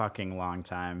fucking long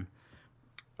time.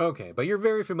 Okay, but you're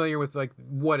very familiar with like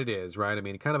what it is, right? I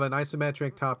mean, kind of an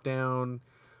isometric top-down,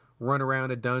 run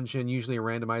around a dungeon, usually a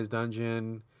randomized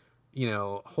dungeon. You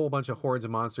know, a whole bunch of hordes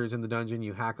of monsters in the dungeon.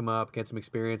 You hack them up, get some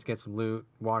experience, get some loot,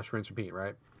 wash, rinse, repeat,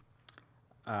 right?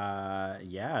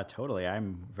 Yeah, totally.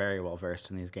 I'm very well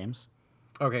versed in these games.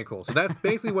 Okay, cool. So that's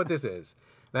basically what this is.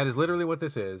 That is literally what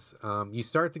this is. You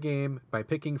start the game by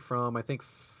picking from, I think,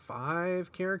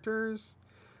 5 characters.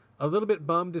 A little bit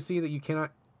bummed to see that you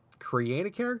cannot create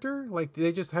a character. Like,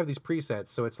 they just have these presets.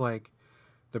 So it's like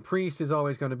the priest is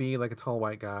always going to be like a tall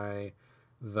white guy.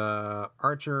 The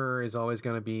archer is always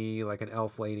going to be like an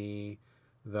elf lady.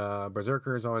 The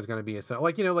berserker is always going to be a...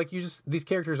 Like, you know, like you just... These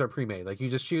characters are pre-made. Like, you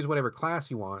just choose whatever class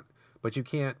you want, but you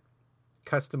can't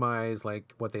customize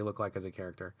like what they look like as a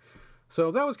character.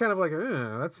 So that was kind of like,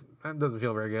 that doesn't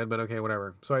feel very good, but okay,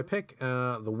 whatever. So I pick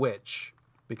the witch,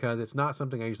 because it's not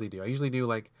something I usually do. I usually do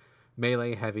like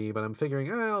melee heavy, but I'm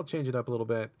figuring I'll change it up a little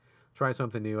bit, try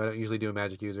something new. I don't usually do a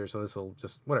magic user, so this will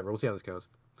just whatever. We'll see how this goes.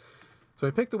 So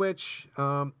I pick the witch.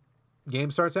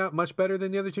 Game starts out much better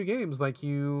than the other 2 games. Like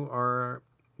you are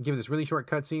given this really short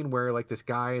cutscene where like this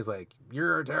guy is like,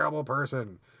 "You're a terrible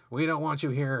person. We don't want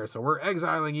you here, so we're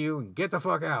exiling you and get the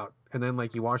fuck out." And then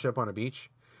like you wash up on a beach.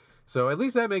 So at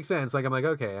least that makes sense. Like I'm like,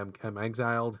 okay, I'm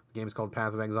exiled. The game's called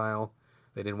Path of Exile.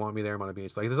 They didn't want me there. I'm on a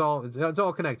beach. Like it's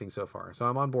all connecting so far. So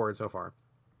I'm on board so far.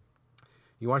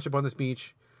 You wash up on this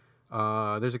beach.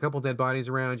 There's a couple dead bodies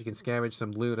around. You can scavenge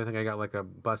some loot. I think I got like a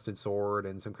busted sword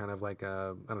and some kind of like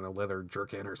a, I don't know, leather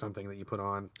jerkin or something that you put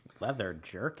on. Leather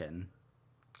jerkin?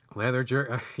 Leather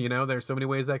jerkin. You know, there's so many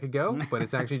ways that could go, but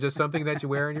it's actually just something that you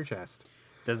wear on your chest.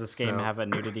 Does this game have a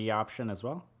nudity option as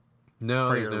well? No,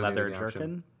 for there's your no leather nudity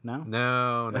jerkin? option.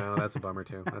 No, that's a bummer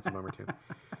too.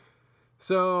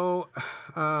 So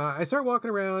I start walking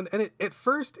around, and at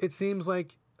first it seems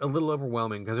like a little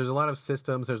overwhelming because there's a lot of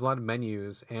systems, there's a lot of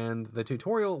menus, and the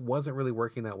tutorial wasn't really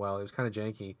working that well. It was kind of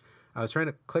janky. I was trying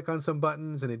to click on some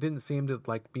buttons, and it didn't seem to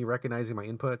like be recognizing my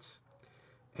inputs.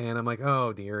 And I'm like,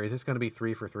 oh dear, is this going to be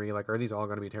 3 for 3? Like, are these all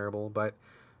going to be terrible? But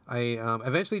I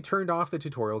eventually turned off the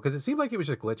tutorial because it seemed like it was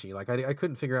just glitchy. Like I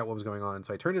couldn't figure out what was going on,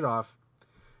 so I turned it off.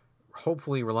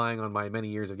 Hopefully, relying on my many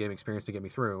years of game experience to get me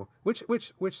through, which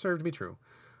served me true.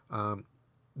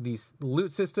 The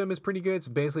loot system is pretty good. It's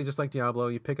basically just like Diablo.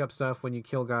 You pick up stuff when you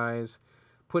kill guys,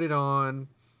 put it on.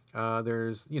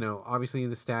 There's, you know, obviously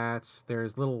the stats.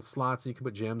 There's little slots that you can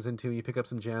put gems into. You pick up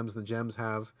some gems. The gems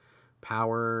have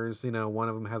powers. You know, one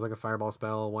of them has like a fireball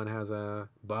spell. One has a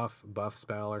buff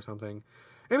spell or something.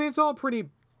 I mean, it's all pretty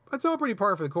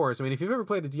par for the course. I mean, if you've ever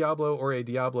played a Diablo or a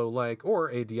Diablo-like or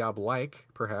a Diablo-like,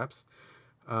 perhaps,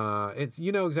 it's,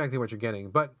 you know exactly what you're getting.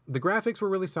 But the graphics were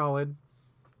really solid.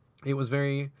 It was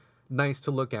very nice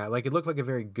to look at. Like, it looked like a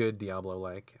very good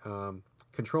Diablo-like.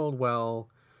 Controlled well.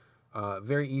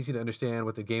 Very easy to understand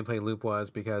what the gameplay loop was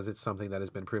because it's something that has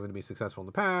been proven to be successful in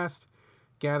the past.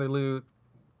 Gather loot,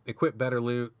 equip better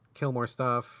loot, kill more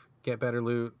stuff, get better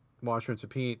loot, wash, rinse,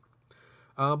 repeat.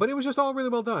 But it was just all really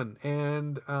well done.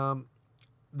 And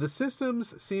the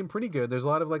systems seem pretty good. There's a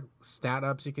lot of like stat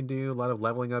ups you can do, a lot of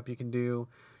leveling up you can do.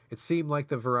 It seemed like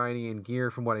the variety in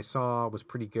gear from what I saw was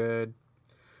pretty good.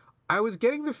 I was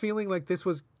getting the feeling like this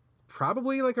was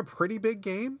probably like a pretty big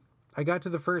game. I got to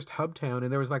the first hub town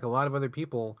and there was like a lot of other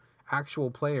people, actual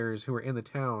players who were in the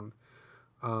town,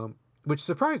 which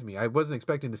surprised me. I wasn't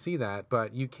expecting to see that,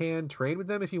 but you can trade with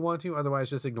them if you want to. Otherwise,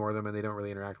 just ignore them and they don't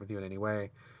really interact with you in any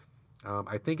way.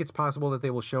 I think it's possible that they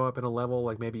will show up in a level,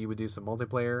 like maybe you would do some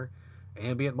multiplayer,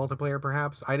 ambient multiplayer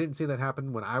perhaps. I didn't see that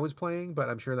happen when I was playing, but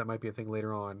I'm sure that might be a thing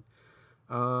later on.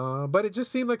 But it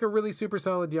just seemed like a really super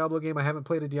solid Diablo game. I haven't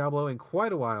played a Diablo in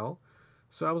quite a while.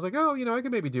 So I was like, oh, you know, I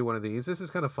could maybe do one of these. This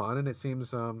is kind of fun, and it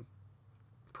seems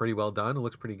pretty well done. It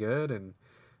looks pretty good, and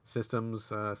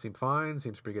systems seem fine.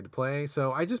 Seems pretty good to play.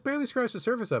 So I just barely scratched the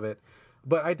surface of it.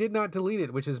 But I did not delete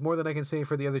it, which is more than I can say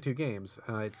for the other two games.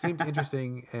 It seemed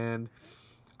interesting, and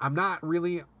I'm not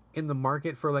really in the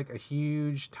market for like a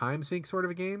huge time sink sort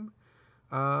of a game.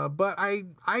 But I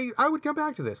would come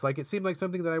back to this. Like, it seemed like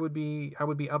something that I would be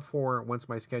up for once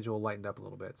my schedule lightened up a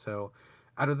little bit. So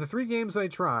out of the 3 games that I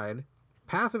tried,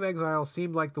 Path of Exile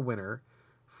seemed like the winner.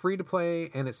 Free to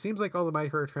play, and it seems like all the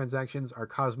microtransactions are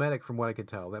cosmetic from what I could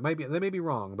tell. That may be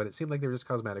wrong, but it seemed like they were just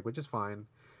cosmetic, which is fine.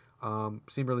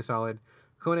 Seemed really solid.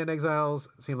 Conan Exiles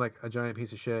seemed like a giant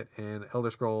piece of shit, and Elder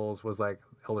Scrolls was like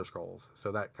Elder Scrolls.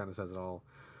 So that kind of says it all.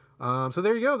 So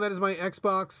there you go. That is my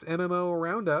Xbox MMO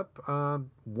roundup.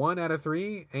 1 out of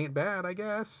 3 ain't bad, I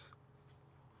guess.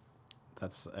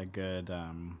 That's a good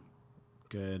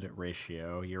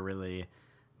ratio. You're really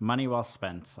money well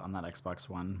spent on that Xbox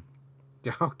One.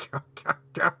 Oh,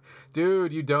 God.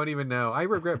 Dude, you don't even know. I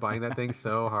regret buying that thing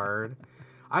so hard.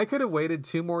 I could have waited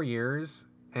 2 more years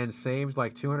and saved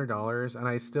like $200, and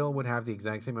I still would have the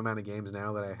exact same amount of games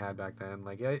now that I had back then.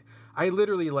 Like, I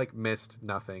literally like missed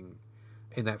nothing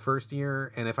in that first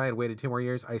year, and if I had waited 2 more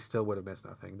years, I still would have missed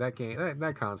nothing. That game,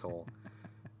 that console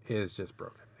is just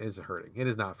broken. It is hurting. It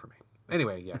is not for me.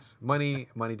 Anyway, yes, money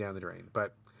down the drain.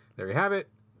 But there you have it.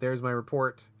 There's my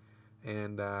report,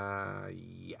 and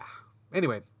yeah.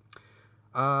 Anyway,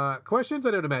 questions?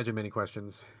 I don't imagine many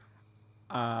questions.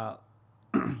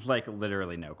 Like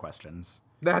literally no questions.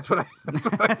 That's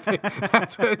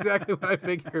exactly what I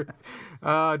figured.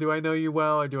 Do I know you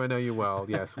well, or do I know you well?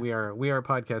 Yes, we are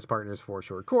podcast partners for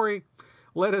sure. Corey,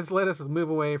 let us move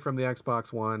away from the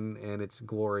Xbox One and its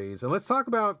glories, and let's talk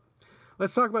about a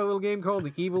little game called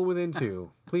The Evil Within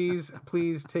 2. Please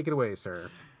take it away, sir.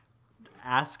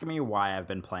 Ask me why I've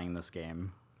been playing this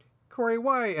game. Corey,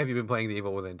 why have you been playing The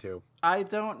Evil Within 2? I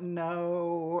don't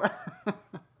know.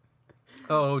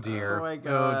 Oh dear. Oh my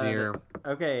god. Oh dear.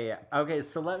 Okay,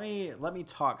 so let me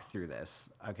talk through this.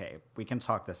 Okay, we can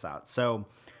talk this out. So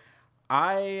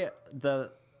the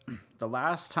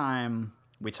last time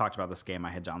we talked about this game,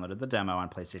 I had downloaded the demo on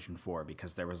PlayStation 4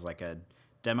 because there was like a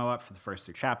demo up for the first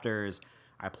 3 chapters.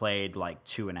 I played like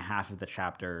 2.5 of the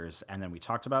chapters, and then we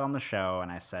talked about it on the show,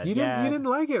 and I said, you didn't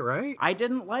like it, right? I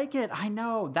didn't like it. I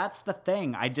know. That's the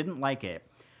thing. I didn't like it.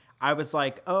 I was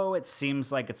like, oh, it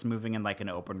seems like it's moving in like an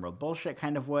open world bullshit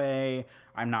kind of way.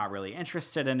 I'm not really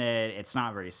interested in it. It's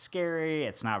not very scary.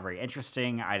 It's not very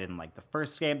interesting. I didn't like the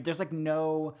first game. There's like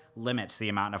no limit to the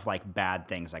amount of like bad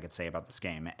things I could say about this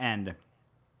game. And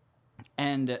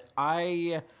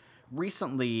I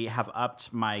recently have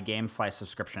upped my GameFly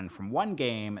subscription from 1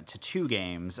 game to 2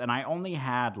 games, and I only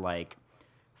had like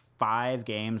 5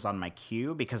 games on my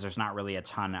queue because there's not really a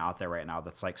ton out there right now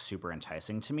that's like super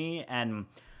enticing to me. And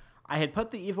I had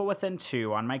put The Evil Within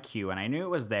 2 on my queue, and I knew it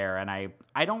was there, and I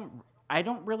don't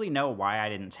really know why I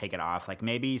didn't take it off. Like,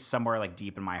 maybe somewhere like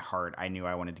deep in my heart, I knew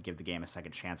I wanted to give the game a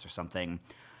second chance or something.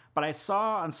 But I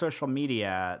saw on social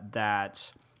media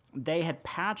that Bethesda had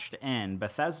patched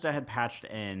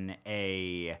in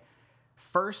a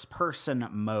first-person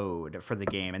mode for the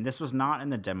game, and this was not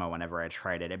in the demo whenever I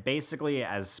tried it. It basically,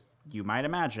 as you might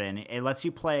imagine, it lets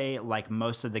you play like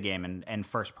most of the game in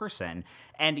first person,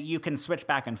 and you can switch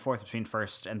back and forth between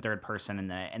first and third person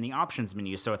in the options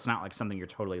menu, so it's not like something you're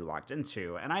totally locked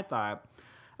into. And I thought,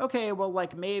 okay, well,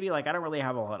 like maybe like I don't really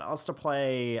have a lot else to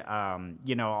play.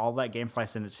 I'll let GameFly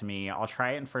send it to me. I'll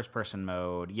try it in first person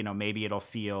mode. Maybe it'll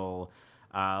feel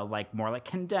like more like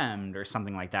Condemned or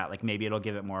something like that. Like maybe it'll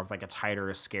give it more of like a tighter,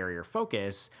 scarier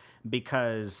focus,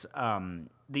 because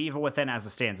The Evil Within as it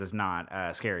stands is not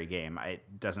a scary game. It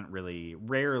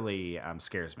rarely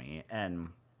scares me. And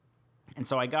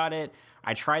so I got it.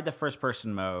 I tried the first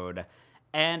person mode,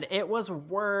 and it was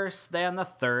worse than the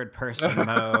third person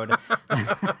mode.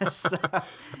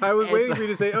 I was waiting for you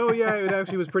to say, oh yeah, it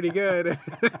actually was pretty good.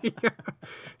 Yeah.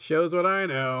 Shows what I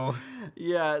know.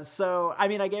 Yeah, so I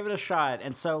mean, I gave it a shot,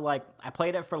 and so like I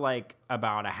played it for like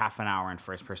about a half an hour in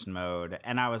first person mode,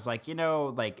 and I was like,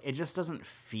 like it just doesn't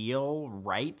feel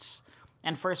right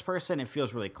in first person. It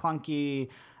feels really clunky.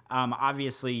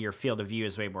 Obviously, your field of view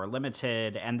is way more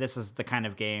limited, and this is the kind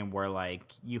of game where,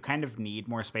 like, you kind of need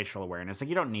more spatial awareness. Like,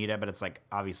 you don't need it, but it's, like,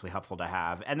 obviously helpful to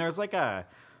have. And there's, like,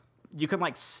 you can,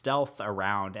 like, stealth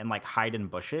around and, like, hide in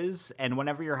bushes, and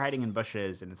whenever you're hiding in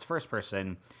bushes and it's first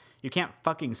person, you can't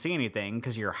fucking see anything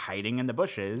because you're hiding in the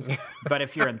bushes. But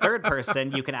if you're in third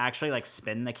person, you can actually, like,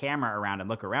 spin the camera around and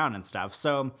look around and stuff.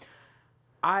 So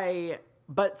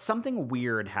But something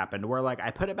weird happened where, like,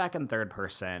 I put it back in third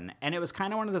person, and it was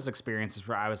kind of one of those experiences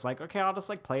where I was like, okay, I'll just,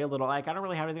 like, play a little. Like, I don't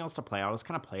really have anything else to play. I'll just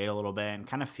kind of play it a little bit and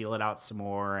kind of feel it out some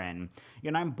more. And,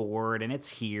 I'm bored, and it's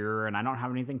here, and I don't have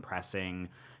anything pressing.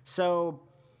 So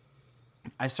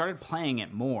I started playing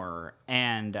it more,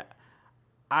 and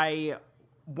I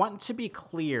want to be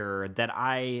clear that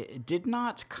I did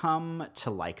not come to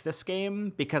like this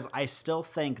game because I still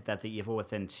think that The Evil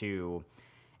Within 2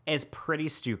 is pretty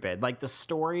stupid. Like, the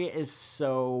story is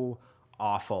so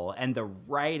awful, and the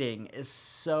writing is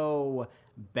so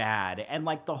bad, and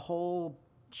like the whole,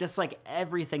 just like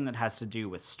everything that has to do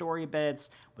with story bits,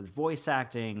 with voice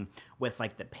acting, with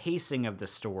like the pacing of the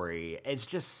story, it's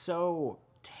just so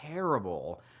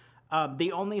terrible.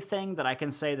 The only thing that I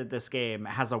can say that this game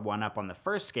has a one-up on the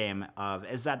first game of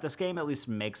is that this game at least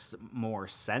makes more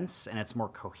sense and it's more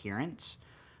coherent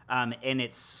in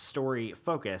its story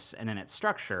focus and in its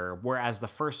structure, whereas the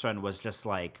first one was just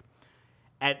like,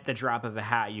 at the drop of a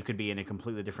hat, you could be in a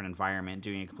completely different environment,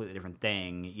 doing a completely different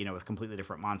thing, you know, with completely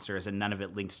different monsters, and none of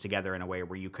it linked together in a way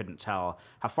where you couldn't tell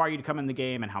how far you'd come in the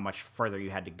game and how much further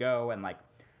you had to go, and like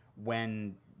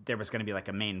when there was going to be like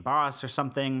a main boss or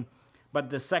something. But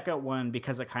the second one,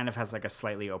 because it kind of has like a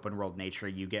slightly open world nature,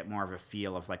 you get more of a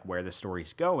feel of like where the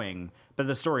story's going, but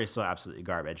the story is still absolutely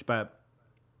garbage. But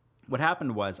what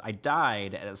happened was I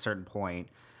died at a certain point,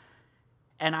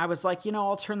 and I was like, you know,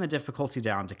 I'll turn the difficulty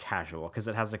down to casual because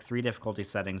it has like 3 difficulty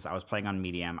settings. I was playing on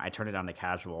medium. I turned it down to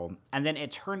casual. And then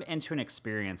it turned into an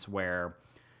experience where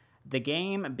the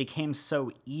game became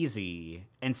so easy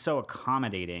and so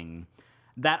accommodating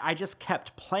that I just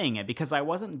kept playing it because I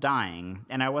wasn't dying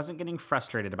and I wasn't getting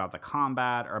frustrated about the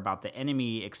combat or about the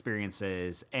enemy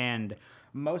experiences. And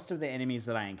most of the enemies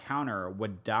that I encounter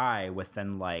would die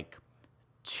within like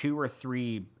 2 or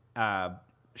 3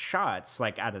 shots,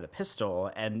 like out of the pistol,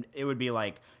 and it would be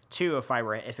like 2 if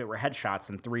it were headshots,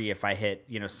 and 3 if I hit,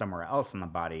 you know, somewhere else in the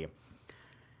body.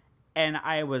 And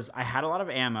I had a lot of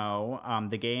ammo.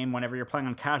 The game, whenever you're playing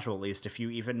on casual, at least, if you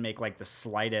even make like the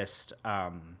slightest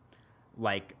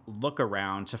like look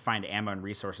around to find ammo and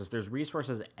resources, there's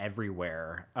resources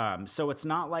everywhere. So it's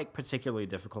not like particularly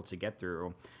difficult to get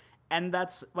through. And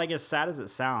that's, like, as sad as it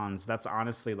sounds, that's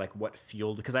honestly, like, what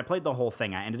fueled... Because I played the whole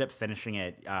thing. I ended up finishing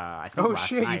it, I think,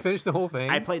 last night. You finished the whole thing?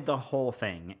 I played the whole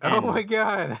thing. Oh, my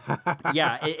God.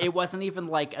 Yeah, it wasn't even,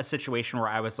 like, a situation where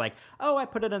I was like, oh, I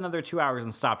put in another 2 hours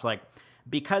and stopped. Like,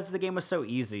 because the game was so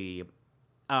easy,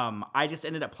 I just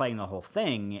ended up playing the whole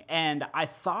thing. And I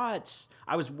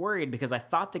was worried because I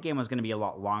thought the game was going to be a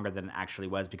lot longer than it actually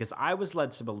was, because I was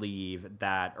led to believe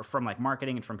that, or from, like,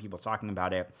 marketing and from people talking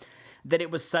about it, that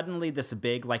it was suddenly this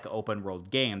big, like, open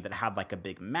world game that had, like, a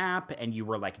big map, and you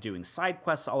were, like, doing side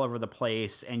quests all over the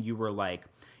place, and you were, like,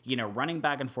 you know, running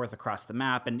back and forth across the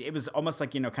map, and it was almost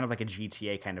like, you know, kind of like a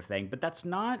GTA kind of thing, but that's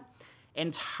not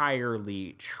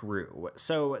entirely true.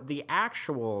 So the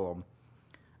actual,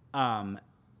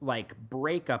 like,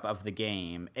 breakup of the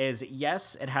game is,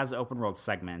 yes, it has open world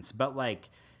segments, but, like,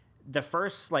 the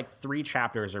first, like, 3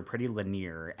 chapters are pretty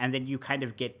linear, and then you kind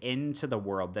of get into the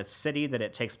world. The city that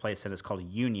it takes place in is called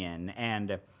Union,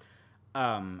 and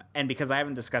because I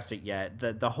haven't discussed it yet,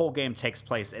 the whole game takes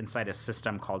place inside a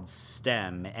system called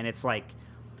STEM, and it's like,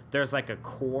 there's like a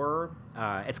core,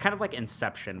 it's kind of like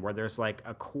Inception, where there's like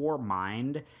a core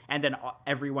mind, and then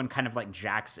everyone kind of like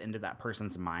jacks into that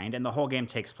person's mind, and the whole game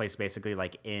takes place basically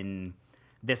like in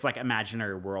this like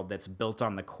imaginary world that's built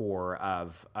on the core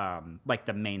of like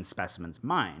the main specimen's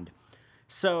mind.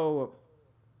 So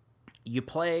you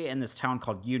play in this town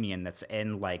called Union that's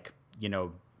in, like, you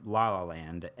know, La La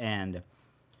Land, and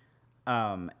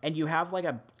you have like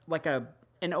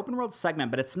an open world segment,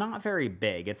 but it's not very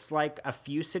big. It's like a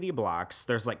few city blocks.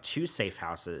 There's like 2 safe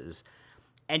houses,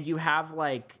 and you have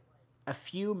like a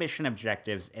few mission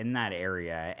objectives in that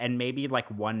area, and maybe like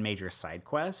 1 major side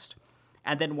quest.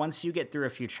 And then once you get through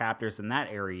a few chapters in that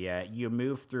area, you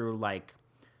move through, like,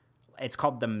 it's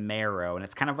called the Marrow, and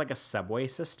it's kind of like a subway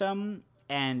system.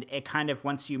 And it kind of,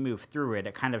 once you move through it,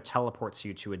 it kind of teleports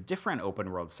you to a different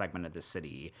open world segment of the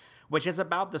city, which is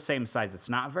about the same size. It's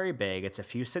not very big. It's a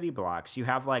few city blocks. You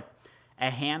have, like, a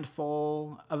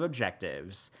handful of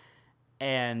objectives,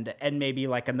 and maybe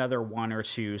like another 1 or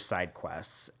 2 side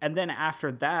quests. And then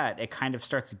after that, it kind of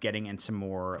starts getting into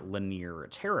more linear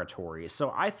territory.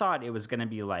 So I thought it was going to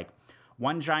be like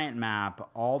one giant map,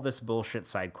 all this bullshit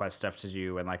side quest stuff to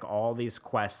do, and like all these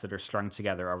quests that are strung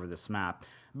together over this map.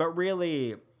 But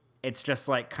really, it's just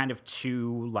like kind of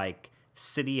 2 like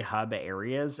city hub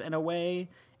areas in a way.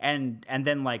 And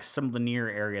then like some linear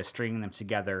areas stringing them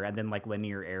together, and then like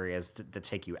linear areas that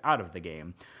take you out of the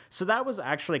game. So that was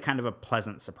actually kind of a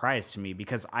pleasant surprise to me,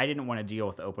 because I didn't want to deal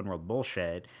with open world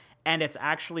bullshit. And it's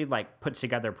actually like put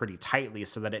together pretty tightly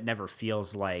so that it never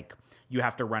feels like you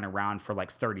have to run around for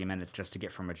like 30 minutes just to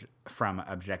get from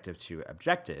objective to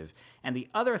objective. And the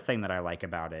other thing that I like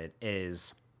about it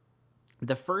is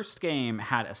the first game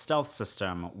had a stealth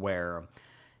system where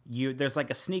there's like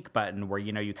a sneak button where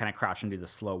you kind of crouch and do the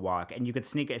slow walk, and you could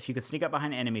sneak if you could sneak up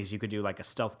behind enemies, you could do like a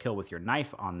stealth kill with your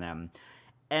knife on them.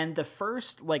 And in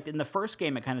the first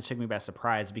game, it kind of took me by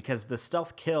surprise because the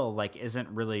stealth kill like isn't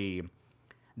really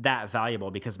that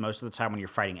valuable, because most of the time when you're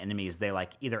fighting enemies, they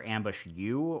like either ambush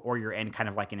you or you're in kind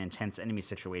of like an intense enemy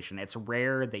situation. It's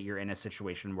rare that you're in a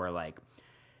situation where like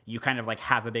you kind of like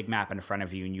have a big map in front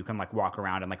of you and you can like walk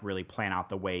around and like really plan out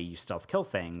the way you stealth kill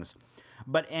things.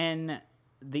 But in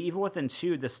The Evil Within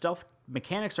 2, the stealth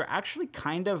mechanics are actually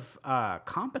kind of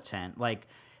competent. Like,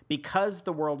 because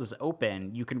the world is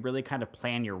open, you can really kind of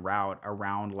plan your route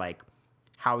around like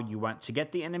how you want to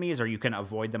get the enemies, or you can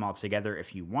avoid them altogether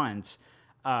if you want.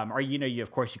 Or you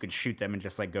of course you could shoot them and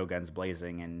just like go guns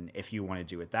blazing, and if you want to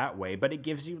do it that way. But it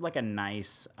gives you like a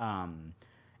nice,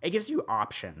 it gives you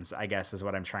options, I guess is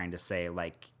what I'm trying to say.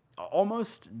 Like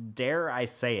almost, dare I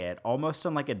say it, almost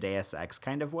in like a Deus Ex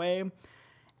kind of way.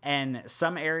 And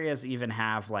some areas even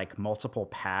have like multiple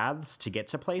paths to get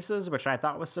to places, which I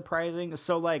thought was surprising.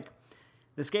 So like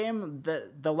this game,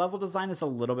 the level design is a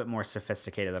little bit more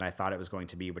sophisticated than I thought it was going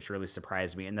to be, which really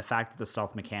surprised me. And the fact that the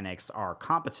stealth mechanics are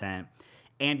competent,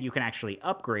 and you can actually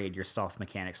upgrade your stealth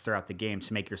mechanics throughout the game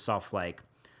to make yourself like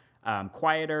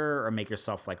quieter, or make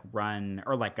yourself like run,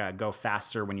 or like go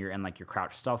faster when you're in like your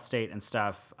crouch stealth state and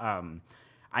stuff.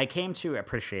 I came to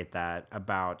appreciate that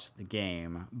about the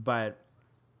game. But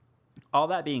all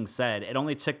that being said, it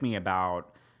only took me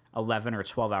about 11 or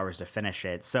 12 hours to finish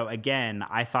it. So again,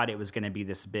 I thought it was going to be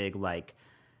this big like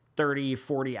 30,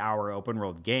 40 hour open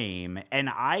world game. And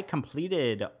I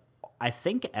completed, I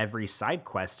think, every side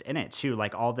quest in it too.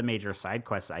 Like all the major side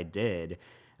quests I did,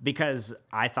 because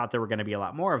I thought there were going to be a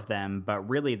lot more of them, but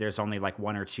really there's only like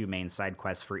one or two main side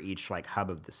quests for each like hub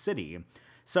of the city.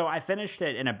 So I finished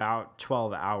it in about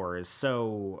 12 hours.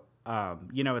 So,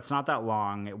 it's not that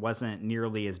long. It wasn't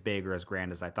nearly as big or as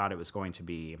grand as I thought it was going to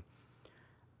be.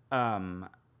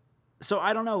 So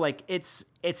I don't know, like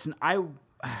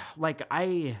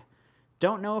I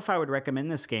don't know if I would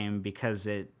recommend this game, because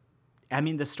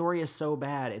the story is so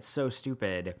bad. It's so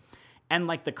stupid. And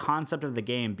like the concept of the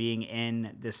game being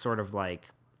in this sort of like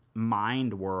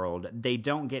mind world, they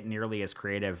don't get nearly as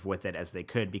creative with it as they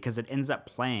could, because it ends up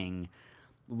playing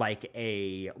like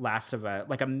a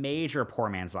major poor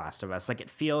man's Last of Us. Like it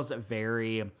feels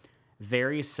very,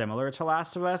 very similar to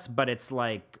Last of Us, but it's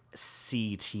like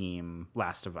C-team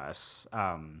Last of Us.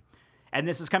 And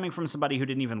this is coming from somebody who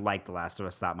didn't even like The Last of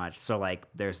Us that much. So like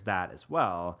there's that as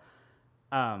well.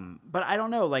 But I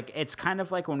don't know, like it's kind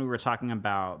of like when we were talking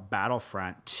about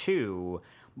Battlefront 2,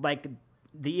 like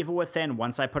The Evil Within,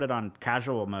 once I put it on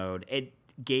casual mode, it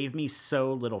gave me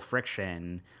so little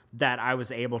friction that I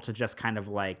was able to just kind of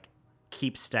like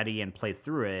keep steady and play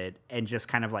through it, and just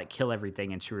kind of like kill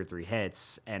everything in 2 or 3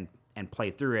 hits and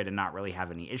play through it and not really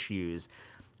have any issues.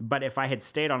 But if I had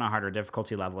stayed on a harder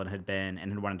difficulty level and had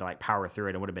wanted to like power through it,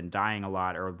 and would have been dying a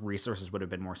lot, or resources would have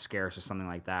been more scarce or something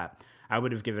like that, I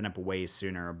would have given up way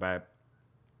sooner. But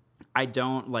I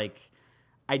don't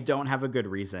have a good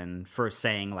reason for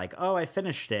saying like, oh, I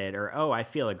finished it, or oh, I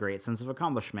feel a great sense of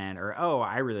accomplishment, or oh,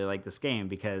 I really like this game,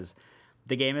 because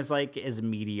the game is like as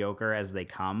mediocre as they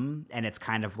come, and it's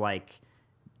kind of like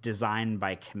designed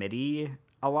by committee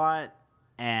a lot,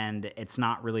 and it's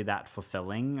not really that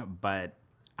fulfilling. But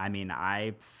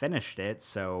I finished it,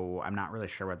 so I'm not really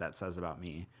sure what that says about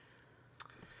me.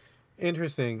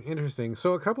 Interesting.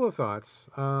 So a couple of thoughts.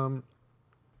 I'm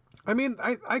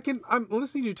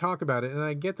listening to you talk about it, and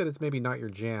I get that it's maybe not your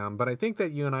jam, but I think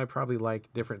that you and I probably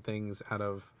like different things out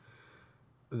of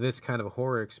this kind of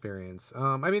horror experience.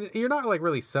 You're not like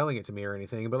really selling it to me or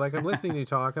anything, but like I'm listening to you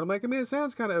talk, and I'm like, it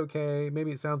sounds kind of okay.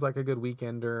 Maybe it sounds like a good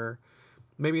weekender.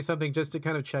 Maybe something just to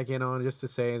kind of check in on, just to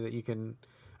say that you can,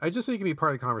 just so you can be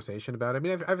part of the conversation about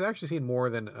it. I've actually seen more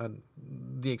than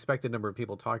the expected number of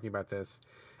people talking about this,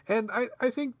 and I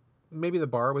think maybe the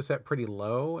bar was set pretty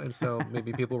low, and so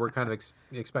maybe people were kind of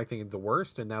expecting the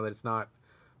worst, and now that it's not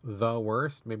the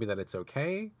worst, maybe that it's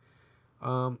okay.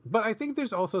 But I think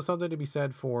there's also something to be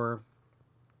said for,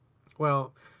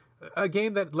 well, a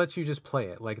game that lets you just play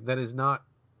it, like that does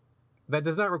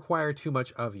not require too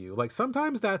much of you. Like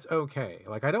sometimes that's okay.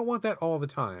 Like I don't want that all the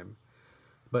time,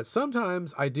 but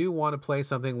sometimes I do want to play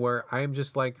something where I'm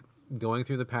just like going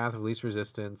through the path of least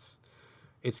resistance.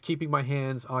 It's keeping my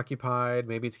hands occupied.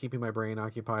 Maybe it's keeping my brain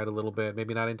occupied a little bit,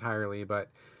 maybe not entirely, but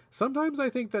sometimes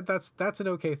I think that that's an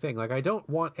okay thing. Like I don't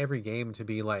want every game to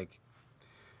be like,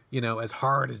 as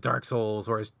hard as Dark Souls,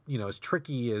 or as, as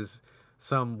tricky as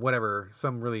some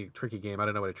really tricky game. I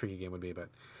don't know what a tricky game would be, but,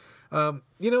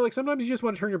 like sometimes you just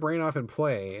want to turn your brain off and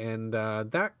play. And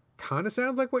that kind of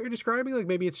sounds like what you're describing. Like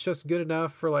maybe it's just good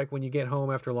enough for like when you get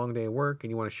home after a long day of work and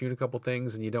you want to shoot a couple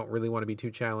things and you don't really want to be too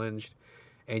challenged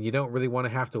and you don't really want to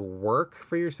have to work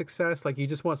for your success. Like you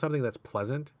just want something that's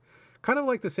pleasant. Kind of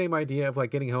like the same idea of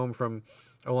like getting home from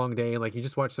a long day and like you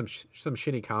just watch some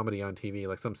shitty comedy on TV,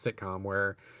 like some sitcom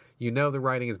where you know the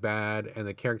writing is bad and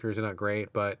the characters are not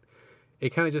great, but it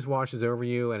kind of just washes over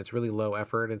you and it's really low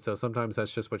effort. And so sometimes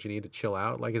that's just what you need to chill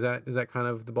out. Like, is that kind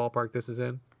of the ballpark this is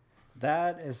in?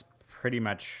 That is pretty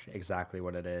much exactly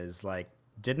what it is. Like,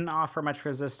 didn't offer much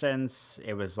resistance.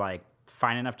 It was like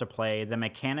fine enough to play. The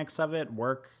mechanics of it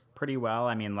work pretty well.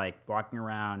 I mean, like walking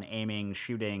around, aiming,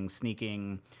 shooting,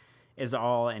 sneaking is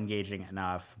all engaging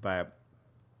enough. But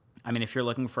I mean, if you're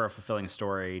looking for a fulfilling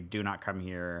story, do not come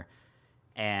here.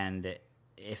 And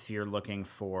if you're looking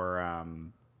for,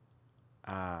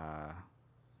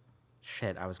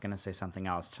 shit, I was going to say something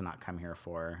else to not come here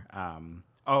for.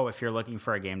 If you're looking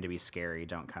for a game to be scary,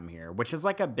 don't come here, which is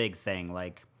like a big thing.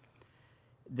 Like,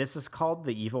 this is called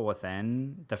The Evil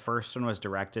Within. The first one was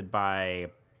directed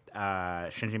by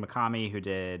Shinji Mikami, who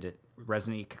did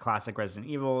classic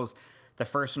Resident Evils. The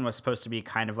first one was supposed to be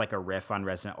kind of like a riff on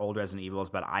old Resident Evils,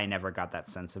 but I never got that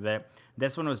sense of it.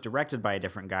 This one was directed by a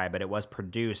different guy, but it was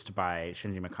produced by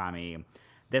Shinji Mikami.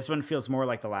 This one feels more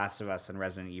like The Last of Us and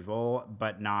Resident Evil,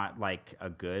 but not like a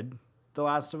good The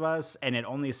Last of Us. And it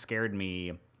only scared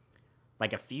me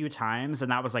like a few times,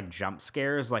 and that was like jump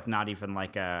scares, like not even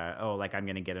like like I'm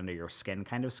gonna get under your skin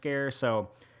kind of scare. So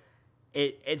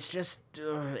it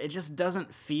just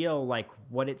doesn't feel like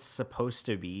what it's supposed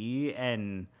to be,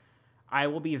 and I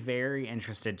will be very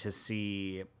interested to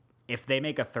see if they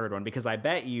make a third one, because I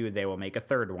bet you they will make a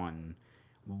third one,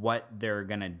 what they're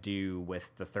going to do with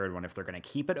the third one. If they're going to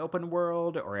keep it open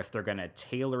world, or if they're going to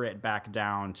tailor it back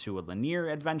down to a linear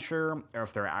adventure, or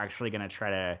if they're actually going to try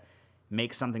to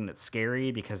make something that's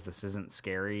scary, because this isn't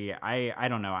scary. I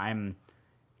don't know. I'm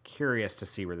curious to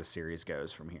see where the series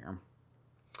goes from here.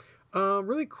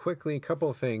 Really quickly, a couple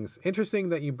of things. Interesting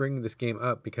that you bring this game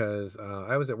up, because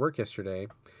I was at work yesterday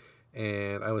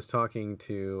and I was talking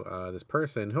to this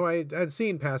person who I had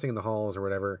seen passing in the halls or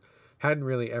whatever. Hadn't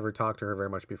really ever talked to her very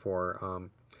much before.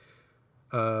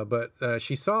 But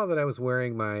she saw that I was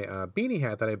wearing my beanie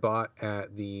hat that I bought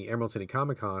at the Emerald City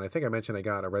Comic Con. I think I mentioned I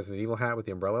got a Resident Evil hat with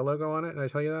the Umbrella logo on it. Did I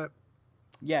tell you that?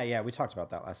 Yeah, we talked about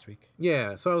that last week.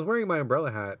 Yeah, so I was wearing my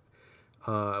Umbrella hat,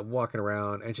 walking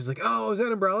around, and she's like, "Oh, is that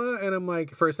Umbrella?" And I'm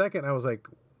like, for a second, I was like,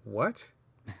 "What?"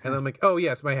 And I'm like, "Oh,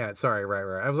 yes, my hat. Sorry, right."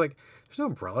 I was like, "There's no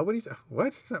umbrella.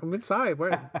 What? I'm inside. Why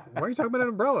are you talking about an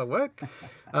umbrella? What?"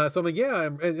 So I'm like, "Yeah,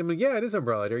 I'm like, yeah, it is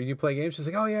Umbrella. Do you play games?" She's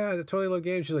like, "Oh yeah, I totally love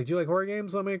games." She's like, "Do you like horror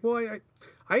games?" I'm like, "Well,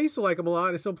 I used to like them a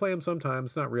lot. I still play them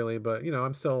sometimes. Not really, but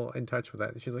I'm still in touch with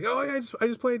that." And she's like, "Oh yeah, I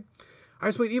just played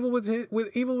Evil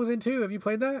Within 2. Have you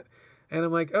played that?" And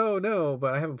I'm like, "Oh no,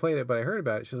 but I haven't played it, but I heard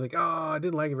about it." She's like, "Oh, I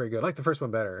didn't like it very good. I like the first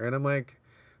one better." And I'm like,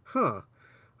 "Huh.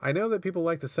 I know that people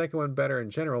like the second one better in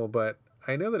general, but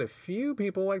I know that a few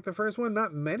people like the first one.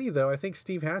 Not many, though. I think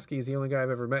Steve Haskey is the only guy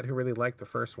I've ever met who really liked the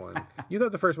first one." You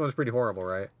thought the first one was pretty horrible,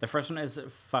 right? The first one is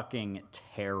fucking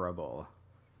terrible.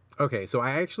 Okay, so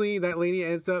that lady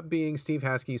ends up being Steve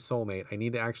Haskey's soulmate. I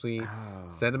need to actually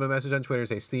send him a message on Twitter and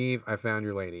say, "Steve, I found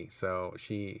your lady." So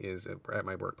she is at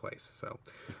my workplace. So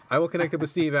I will connect up with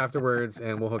Steve afterwards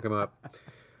and we'll hook him up.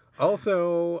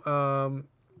 Also,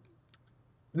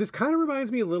 this kind of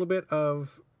reminds me a little bit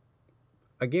of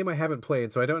a game I haven't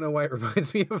played, so I don't know why it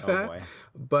reminds me of that. Boy.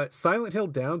 But Silent Hill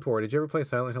Downpour. Did you ever play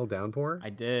Silent Hill Downpour? I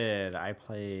did. I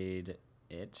played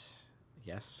it.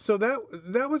 Yes. So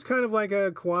that was kind of like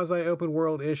a quasi open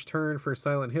world-ish turn for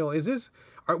Silent Hill.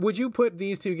 Would you put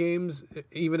these two games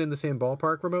even in the same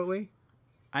ballpark remotely?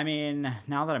 I mean,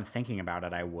 now that I'm thinking about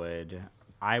it, I would.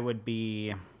 I would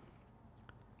be.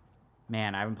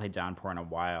 Man, I haven't played Downpour in a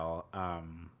while.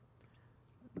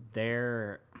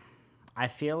 I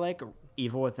feel like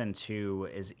Evil Within 2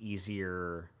 is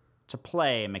easier to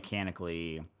play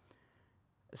mechanically.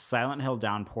 Silent Hill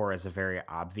Downpour is a very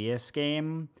obvious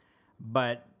game,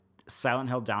 but Silent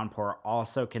Hill Downpour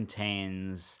also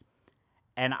contains,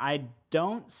 and I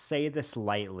don't say this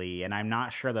lightly, and I'm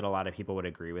not sure that a lot of people would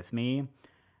agree with me,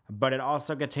 but it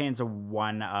also contains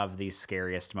one of the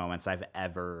scariest moments I've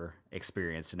ever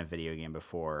experienced in a video game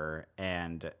before,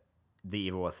 and The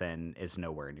Evil Within is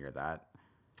nowhere near that.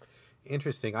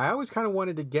 Interesting. I always kind of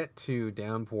wanted to get to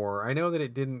Downpour. I know that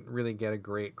it didn't really get a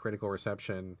great critical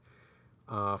reception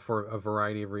for a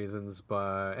variety of reasons,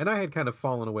 and I had kind of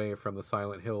fallen away from the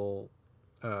Silent Hill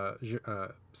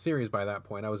series by that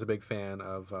point. I was a big fan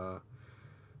of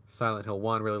Silent Hill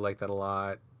 1, really liked that a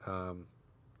lot. And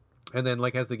then,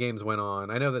 like, as the games went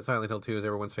on, I know that Silent Hill 2 is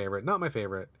everyone's favorite. Not my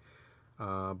favorite.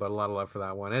 But a lot of love for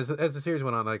that one. As the series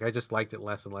went on, like I just liked it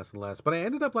less and less and less. But I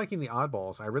ended up liking the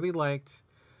oddballs. I really liked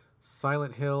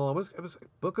Silent Hill. It was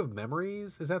Book of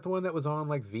Memories. Is that the one that was on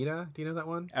like Vita? Do you know that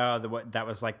one? Oh, that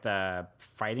was like the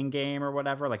fighting game or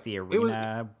whatever, like the It was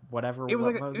arena, whatever. it was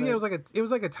What like was yeah, it? it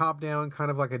was like a top down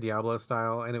kind of like a Diablo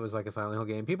style, and it was like a Silent Hill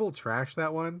game. People trashed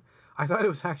that one. I thought it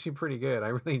was actually pretty good. I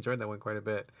really enjoyed that one quite a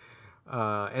bit.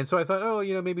 And so I thought, oh,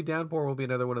 maybe Downpour will be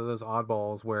another one of those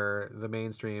oddballs where the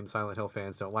mainstream Silent Hill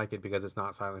fans don't like it because it's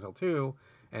not Silent Hill 2.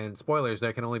 And spoilers,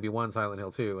 there can only be one Silent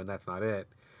Hill 2, and that's not it.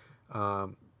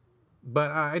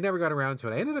 But I never got around to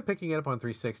it. I ended up picking it up on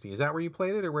 360. Is that where you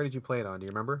played it, or where did you play it on? Do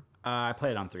you remember? I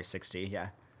played it on 360. Yeah.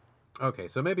 Okay,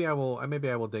 so maybe I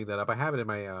will dig that up. I have it in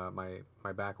my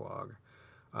my backlog.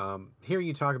 Hearing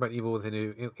you talk about Evil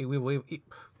Within,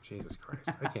 Jesus Christ,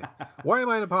 I can't. Why am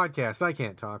I in a podcast? I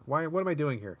can't talk. Why? What am I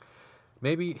doing here?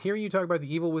 Maybe hearing you talk about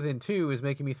the Evil Within 2 is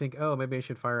making me think, oh, maybe I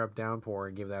should fire up Downpour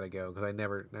and give that a go, because I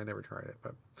never tried it.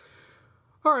 But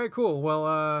all right, cool.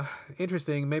 Well,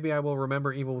 interesting. Maybe I will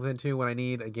remember Evil Within 2 when I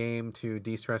need a game to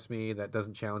de-stress me that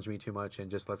doesn't challenge me too much and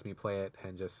just lets me play it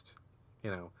and just,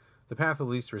 the path of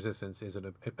least resistance is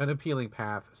an appealing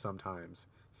path sometimes.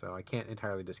 So I can't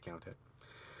entirely discount it.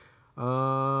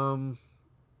 All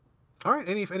right.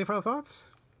 Any final thoughts?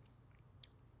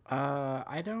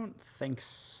 I don't think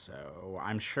so.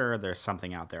 I'm sure there's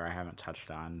something out there I haven't touched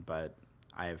on, but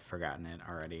I've forgotten it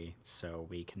already, so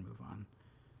we can move on.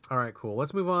 All right, cool.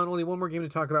 Let's move on. Only one more game to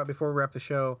talk about before we wrap the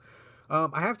show.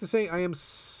 I have to say I am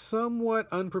somewhat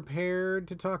unprepared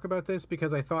to talk about this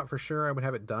because I thought for sure I would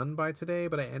have it done by today,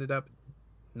 but I ended up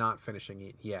not finishing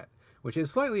it yet, which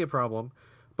is slightly a problem,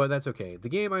 but that's okay. The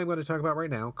game I'm going to talk about right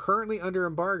now, currently under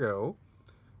embargo,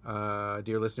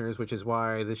 dear listeners, which is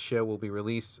why this show will be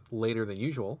released later than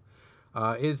usual,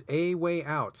 is A Way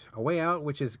Out. A Way Out,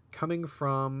 which is coming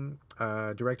from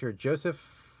director Joseph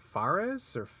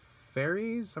Fares or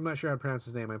Fares. I'm not sure how to pronounce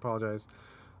his name. I apologize.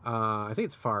 I think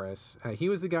it's Fares. He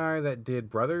was the guy that did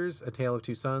Brothers, A Tale of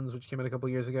Two Sons, which came out a couple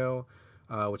years ago,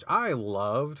 which I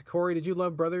loved. Corey, did you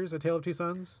love Brothers, A Tale of Two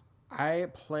Sons? I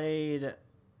played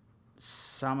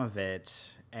some of it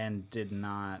and did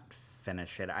not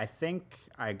finish it. I think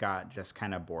I got just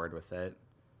kind of bored with it.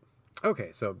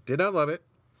 Okay, so did not love it.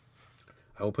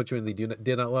 I will put you in the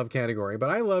did not love category,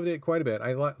 but I loved it quite a bit.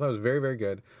 I thought it was very, very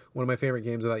good. One of my favorite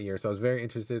games of that year, so I was very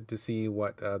interested to see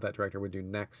what that director would do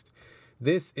next.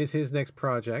 This is his next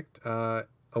project. A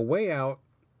Way Out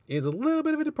is a little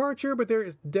bit of a departure, but there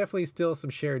is definitely still some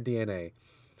shared DNA.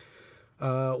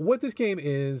 What this game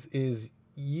is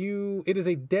it is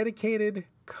a dedicated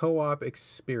co-op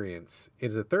experience. It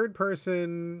is a third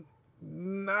person.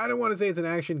 I don't want to say it's an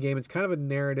action game. It's kind of a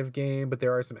narrative game, but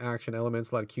there are some action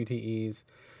elements, a lot of QTEs.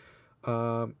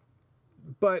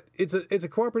 But it's a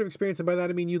cooperative experience, and by that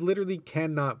I mean you literally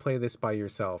cannot play this by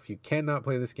yourself. You cannot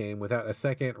play this game without a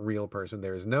second real person.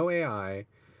 There is no AI.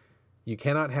 You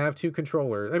cannot have two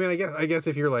controllers. I mean, I guess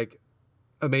if you're like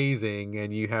amazing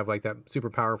and you have like that super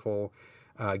powerful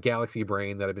galaxy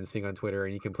brain that I've been seeing on Twitter,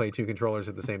 and you can play two controllers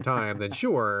at the same time, then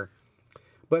sure.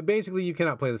 But basically, you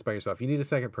cannot play this by yourself. You need a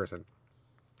second person.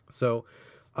 So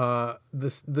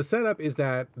the setup is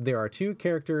that there are two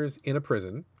characters in a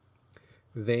prison.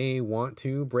 They want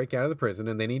to break out of the prison,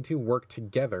 and they need to work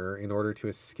together in order to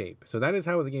escape. So that is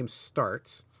how the game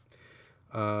starts.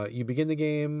 You begin the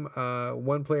game,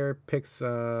 one player picks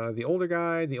the older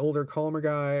guy, the older, calmer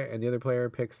guy, and the other player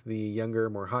picks the younger,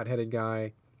 more hot-headed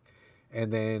guy.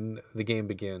 And then the game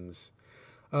begins.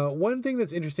 One thing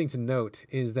that's interesting to note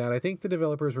is that I think the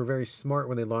developers were very smart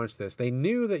when they launched this. They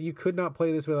knew that you could not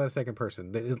play this without a second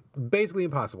person. That is basically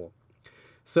impossible.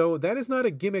 So that is not a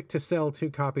gimmick to sell two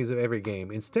copies of every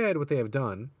game. Instead, what they have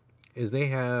done is they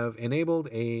have enabled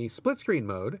a split screen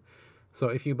mode. So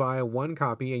if you buy one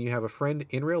copy and you have a friend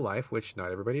in real life, which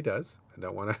not everybody does, I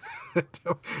don't want to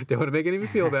don't want to make any of you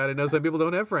feel bad. I know some people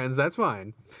don't have friends. That's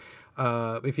fine.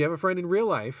 If you have a friend in real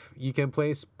life, you can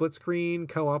play split screen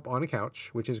co-op on a couch,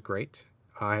 which is great.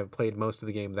 I have played most of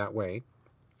the game that way.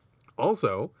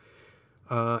 Also,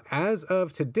 as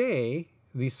of today,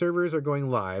 the servers are going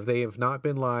live. They have not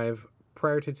been live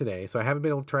prior to today, so I haven't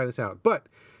been able to try this out. But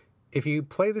if you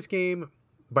play this game,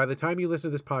 by the time you listen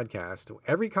to this podcast,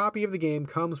 every copy of the game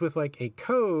comes with like a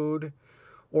code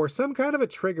or some kind of a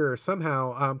trigger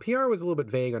somehow. PR was a little bit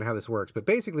vague on how this works, but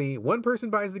basically one person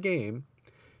buys the game,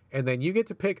 and then you get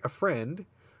to pick a friend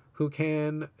who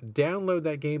can download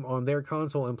that game on their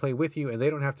console and play with you, and they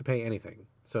don't have to pay anything.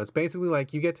 So it's basically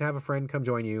like you get to have a friend come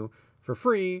join you for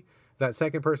free. That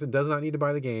second person does not need to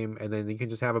buy the game, and then you can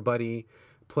just have a buddy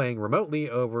playing remotely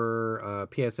over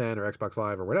PSN or Xbox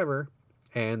Live or whatever,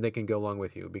 and they can go along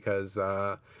with you, because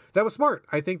that was smart.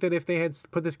 I think that if they had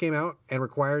put this game out and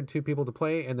required 2 people to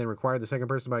play and then required the second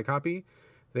person to buy a copy,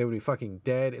 they would be fucking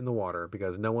dead in the water,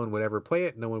 because no one would ever play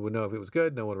it. No one would know if it was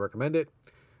good. No one would recommend it.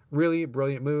 Really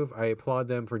brilliant move. I applaud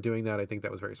them for doing that. I think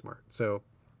that was very smart. So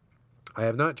I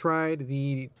have not tried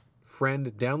the friend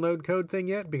download code thing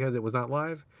yet because it was not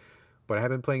live, but I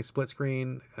have been playing split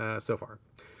screen so far.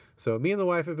 So me and the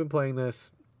wife have been playing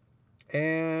this,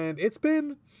 and it's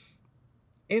been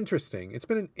interesting. It's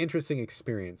been an interesting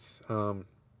experience.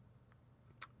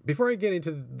 Before I get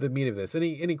into the meat of this,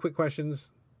 any quick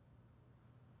questions?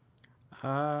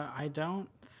 I don't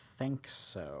think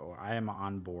so. I am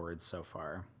on board so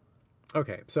far.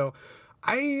 Okay, so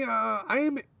I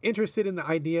am interested in the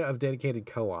idea of dedicated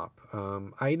co-op.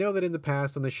 I know that in the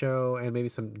past on the show, and maybe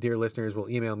some dear listeners will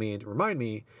email me and remind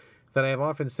me, that I have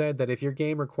often said that if your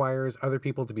game requires other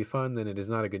people to be fun, then it is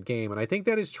not a good game. And I think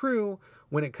that is true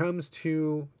when it comes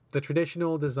to the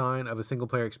traditional design of a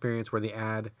single-player experience where they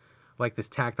add like this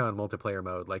tacked-on multiplayer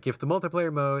mode. Like if the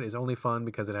multiplayer mode is only fun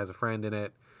because it has a friend in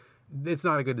it, it's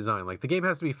not a good design. Like the game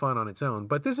has to be fun on its own.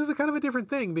 But this is a kind of a different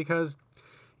thing, because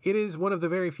it is one of the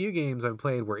very few games I've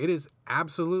played where it is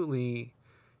absolutely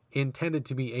intended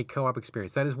to be a co-op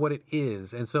experience. That is what it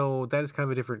is. And so that is kind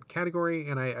of a different category,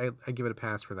 and I give it a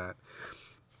pass for that.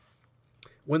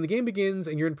 When the game begins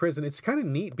and you're in prison, it's kind of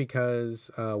neat because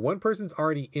one person's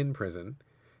already in prison,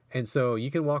 and so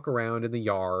you can walk around in the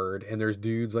yard and there's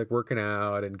dudes like working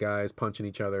out and guys punching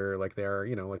each other like they're,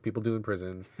 like people do in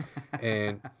prison.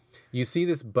 And you see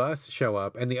this bus show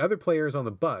up and the other player is on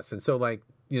the bus. And so like,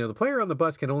 the player on the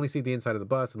bus can only see the inside of the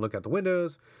bus and look out the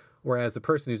windows, whereas the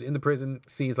person who's in the prison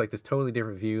sees like this totally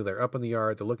different view. They're up in the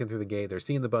yard, they're looking through the gate, they're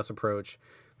seeing the bus approach,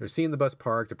 they're seeing the bus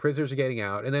park, the prisoners are getting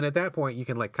out. And then at that point, you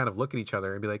can like kind of look at each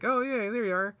other and be like, oh yeah, there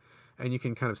you are. And you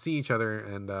can kind of see each other.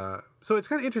 And so it's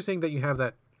kind of interesting that you have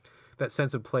that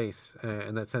sense of place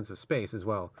and that sense of space as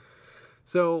well.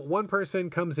 So one person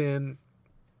comes in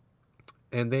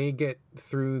and they get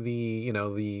through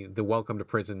the welcome to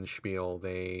prison spiel.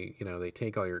 They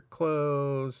take all your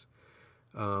clothes,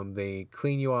 they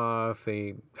clean you off,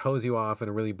 they hose you off in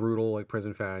a really brutal like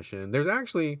prison fashion. There's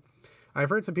actually, I've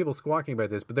heard some people squawking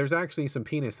about this, but there's actually some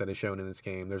penis that is shown in this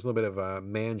game. There's a little bit of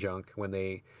man junk when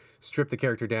they strip the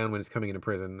character down when it's coming into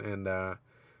prison. And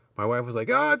my wife was like,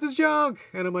 oh, it's his junk.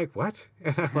 And I'm like, what?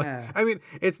 And I'm like, I mean,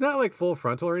 it's not like full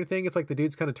frontal or anything. It's like the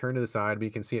dude's kind of turned to the side, but you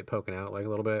can see it poking out like a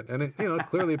little bit. And it's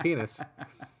clearly a penis.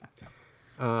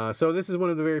 So this is one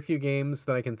of the very few games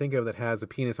that I can think of that has a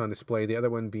penis on display. The other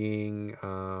one being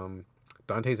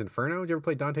Dante's Inferno. Did you ever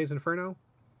play Dante's Inferno?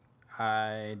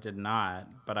 I did not,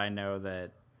 but I know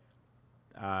that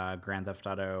Grand Theft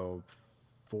Auto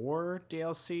 4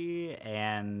 DLC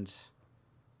and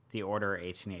The Order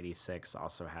 1886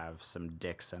 also have some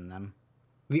dicks in them.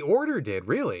 The Order did?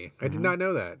 Really? I did not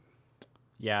know that.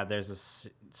 Yeah, there's a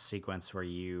sequence where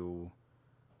you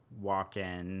walk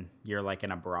in, you're like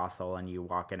in a brothel, and you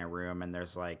walk in a room, and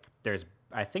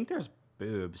I think there's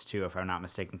boobs too, if I'm not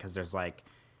mistaken, because there's like,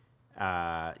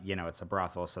 it's a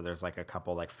brothel, so there's like a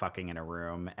couple like fucking in a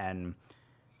room, and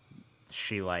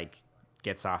she like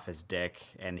gets off his dick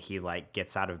and he like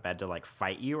gets out of bed to like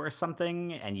fight you or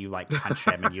something, and you like punch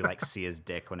him and you like see his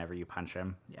dick whenever you punch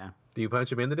him. Yeah. Do you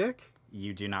punch him in the dick?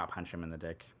 You do not punch him in the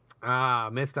dick.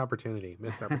 Missed opportunity.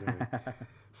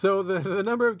 So the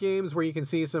number of games where you can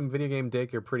see some video game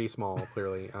dick are pretty small,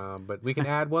 clearly. But we can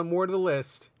add one more to the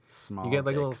list. Small you get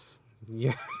like dicks. A little,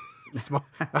 yeah, small.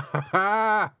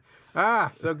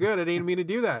 So good. I didn't mean to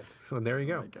do that. Well, there you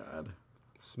go. Oh my God.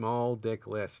 Small dick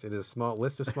list. It is a small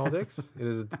list of small dicks. It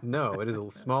is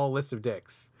a small list of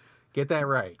dicks. Get that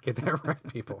right,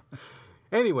 people.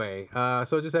 Anyway,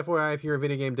 so just FYI, if you're a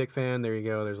video game dick fan, there you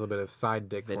go. There's a little bit of side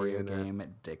dick for you in there. Video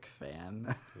game dick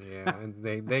fan. Yeah, and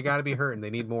they got to be hurting. They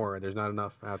need more. There's not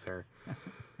enough out there.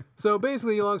 So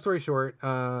basically, long story short,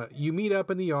 you meet up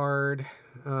in the yard.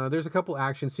 There's a couple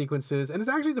action sequences, and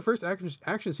it's actually the first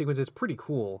action sequence is pretty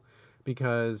cool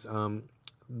because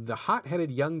the hot-headed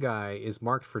young guy is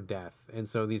marked for death, and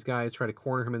so these guys try to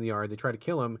corner him in the yard. They try to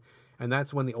kill him. And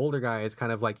that's when the older guy is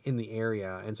kind of like in the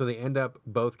area. And so they end up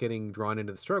both getting drawn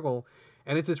into the struggle.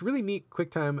 And it's this really neat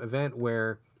quick time event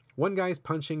where one guy's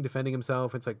punching, defending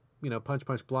himself. It's like, punch,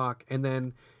 punch, block. And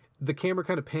then the camera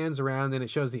kind of pans around and it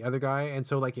shows the other guy. And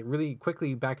so like it really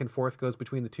quickly back and forth goes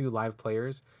between the two live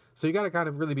players. So you got to kind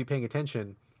of really be paying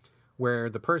attention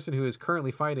where the person who is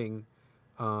currently fighting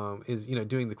is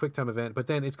doing the quick time event, but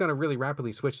then it's going to really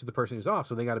rapidly switch to the person who's off,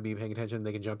 so they got to be paying attention.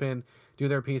 They can jump in, do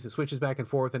their piece, it switches back and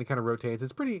forth, and it kind of rotates.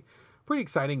 It's pretty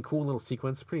exciting, cool little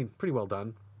sequence, pretty well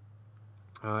done.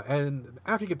 And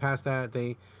after you get past that,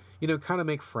 kind of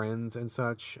make friends and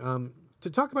such. To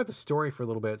talk about the story for a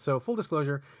little bit. So, full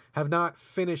disclosure, have not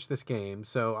finished this game,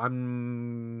 so I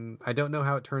don't know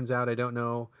how it turns out. I don't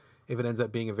know if it ends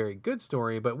up being a very good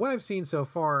story, but what I've seen so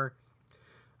far,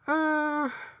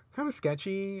 kind of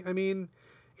sketchy. I mean,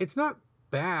 it's not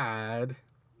bad,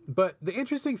 but the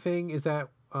interesting thing is that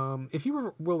if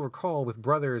you will recall with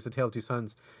Brothers, A Tale of Two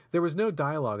Sons, there was no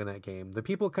dialogue in that game. The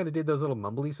people kind of did those little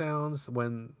mumbly sounds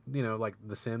when, like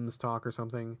the Sims talk or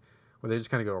something, where they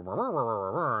just kind of go, "Rah, rah, rah, rah,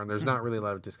 rah," and there's not really a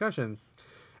lot of discussion.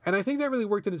 And I think that really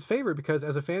worked in its favor because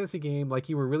as a fantasy game, like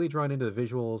you were really drawn into the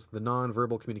visuals. The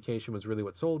non-verbal communication was really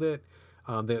what sold it.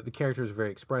 The characters were very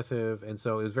expressive, and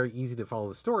so it was very easy to follow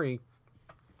the story.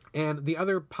 And the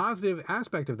other positive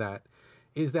aspect of that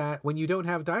is that when you don't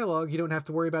have dialogue, you don't have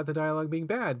to worry about the dialogue being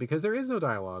bad because there is no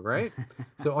dialogue, right?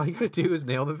 So all you got to do is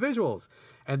nail the visuals.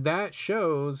 And that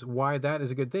shows why that is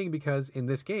a good thing because in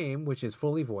this game, which is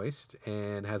fully voiced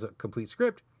and has a complete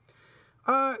script,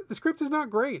 the script is not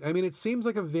great. I mean, it seems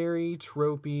like a very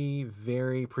tropey,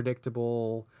 very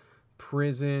predictable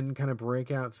prison kind of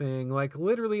breakout thing. Like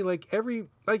literally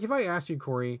if I asked you,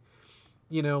 Corey,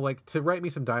 to write me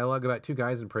some dialogue about two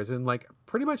guys in prison, like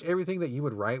pretty much everything that you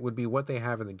would write would be what they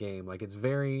have in the game. Like it's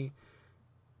very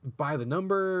by the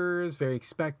numbers, very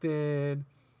expected.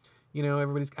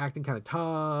 Everybody's acting kind of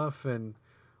tough and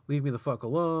leave me the fuck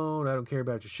alone. I don't care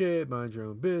about your shit. Mind your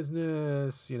own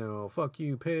business. Fuck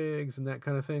you, pigs, and that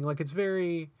kind of thing. Like it's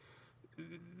very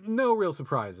no real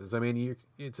surprises. I mean,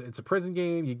 it's a prison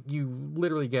game. You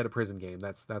literally get a prison game.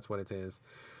 That's what it is.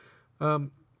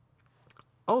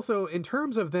 Also, in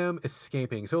terms of them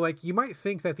escaping, so like you might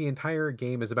think that the entire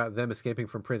game is about them escaping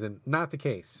from prison. Not the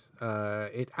case.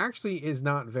 It actually is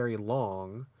not very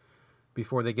long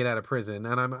before they get out of prison.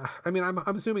 And I'm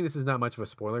assuming this is not much of a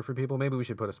spoiler for people. Maybe we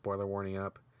should put a spoiler warning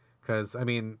up because I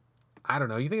don't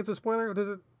know. You think it's a spoiler?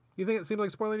 You think it seems like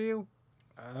a spoiler to you?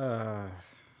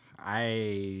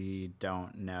 I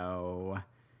don't know.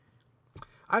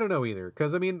 I don't know either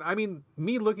because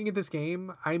me looking at this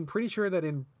game, I'm pretty sure that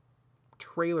in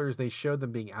trailers they showed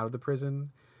them being out of the prison,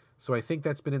 so I think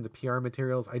that's been in the PR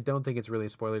materials. I don't think it's really a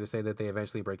spoiler to say that they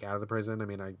eventually break out of the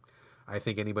prison. I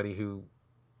think anybody who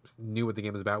knew what the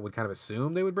game was about would kind of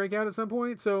assume they would break out at some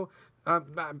point. So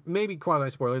maybe quasi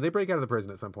spoiler, they break out of the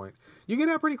prison at some point. You get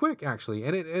out pretty quick actually,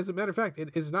 and as a matter of fact, it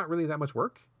is not really that much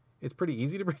work. It's pretty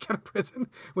easy to break out of prison,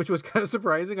 which was kind of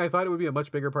surprising. I thought it would be a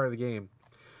much bigger part of the game,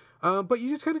 but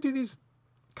you just kind of do these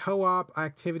co-op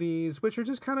activities, which are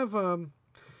just kind of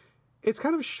it's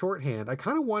kind of shorthand. I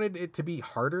kind of wanted it to be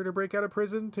harder to break out of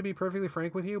prison, to be perfectly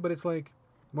frank with you, but it's like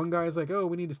one guy's like, oh,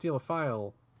 we need to steal a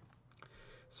file.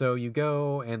 So you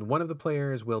go and one of the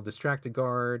players will distract a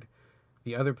guard.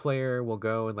 The other player will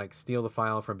go and like steal the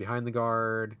file from behind the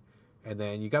guard. And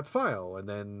then you got the file. And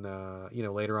then,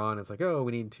 later on it's like, oh,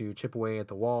 we need to chip away at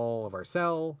the wall of our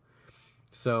cell.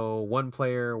 So one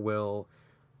player will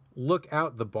look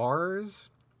out the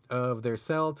bars of their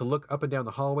cell to look up and down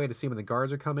the hallway to see when the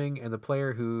guards are coming, and the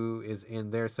player who is in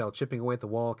their cell chipping away at the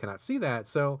wall cannot see that.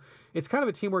 So it's kind of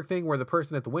a teamwork thing where the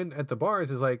person at the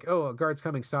bars is like, oh, a guard's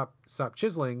coming, stop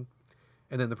chiseling,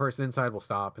 and then the person inside will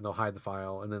stop and they'll hide the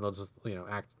file, and then they'll just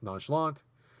act nonchalant,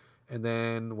 and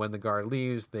then when the guard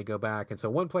leaves they go back, and so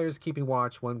one player's keeping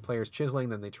watch, one player's chiseling,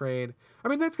 then they trade.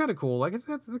 That's kind of cool. Like it's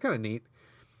kind of neat.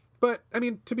 But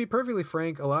to be perfectly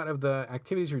frank, a lot of the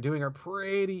activities you're doing are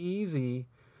pretty easy,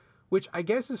 which I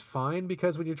guess is fine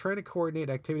because when you're trying to coordinate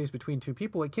activities between two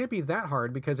people, it can't be that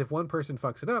hard because if one person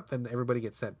fucks it up, then everybody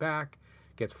gets sent back,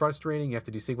 gets frustrating, you have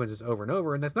to do sequences over and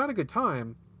over, and that's not a good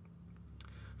time.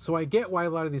 So I get why a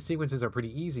lot of these sequences are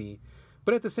pretty easy,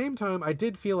 but at the same time, I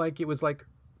did feel like it was like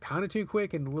kind of too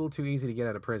quick and a little too easy to get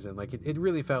out of prison. Like it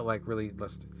really felt like really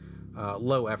just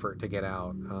low effort to get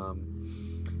out.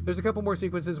 There's a couple more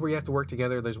sequences where you have to work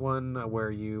together. There's one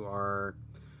where you are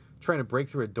trying to break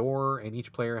through a door and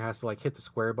each player has to like hit the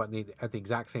square button at the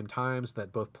exact same time so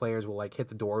that both players will like hit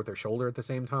the door with their shoulder at the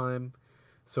same time.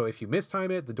 So if you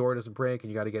mistime it, the door doesn't break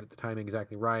and you got to get the timing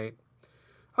exactly right.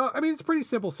 It's pretty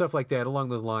simple stuff like that along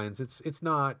those lines. It's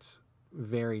not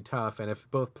very tough, and if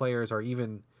both players are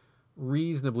even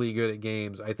reasonably good at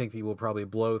games, I think you will probably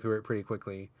blow through it pretty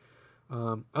quickly.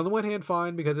 On the one hand,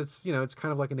 fine, because it's it's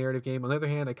kind of like a narrative game. On the other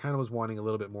hand, I kind of was wanting a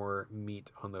little bit more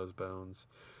meat on those bones.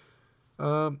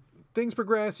 Things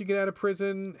progress, you get out of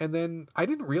prison, and then I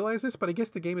didn't realize this, but I guess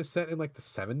the game is set in like the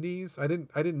 70s. I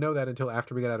didn't know that until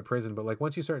after we got out of prison, but like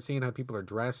once you start seeing how people are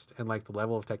dressed and like the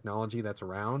level of technology that's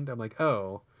around, I'm like,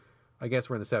 oh, I guess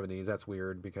we're in the 70s. That's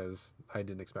weird because I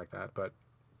didn't expect that, but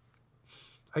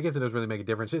I guess it doesn't really make a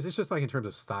difference. It's just like in terms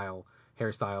of style,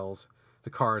 hairstyles, the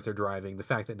cars they're driving, the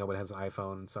fact that nobody has an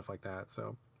iPhone and stuff like that.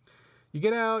 So you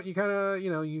get out, you kind of,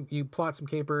 you plot some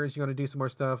capers, you want to do some more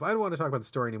stuff. I don't want to talk about the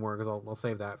story anymore because I'll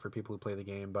save that for people who play the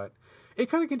game. But it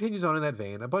kind of continues on in that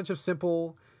vein. A bunch of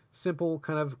simple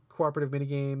kind of cooperative mini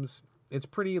games. It's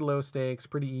pretty low stakes,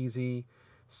 pretty easy.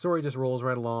 Story just rolls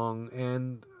right along,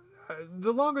 and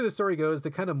the longer the story goes, the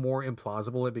kind of more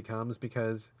implausible it becomes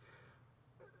because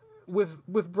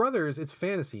with Brothers, it's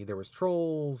fantasy. There was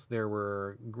trolls, there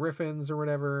were griffins or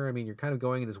whatever. I mean, you're kind of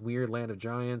going in this weird land of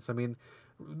giants. I mean,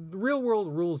 real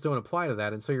world rules don't apply to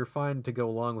that, and so you're fine to go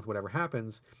along with whatever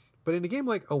happens. But in a game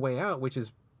like A Way Out, which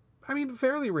is, I mean,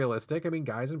 fairly realistic. I mean,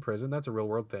 guys in prison, that's a real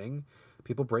world thing.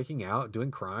 People breaking out, doing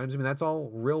crimes. I mean, that's all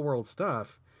real world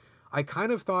stuff. I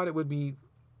kind of thought it would be,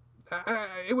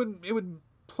 it would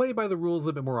play by the rules a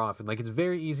little bit more often. Like, it's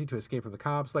very easy to escape from the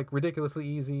cops, like ridiculously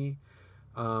easy.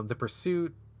 The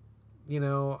pursuit,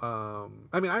 I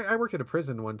mean, I worked at a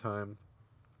prison one time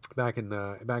back in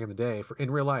the day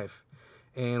in real life,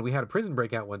 and we had a prison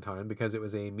breakout one time because it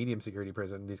was a medium security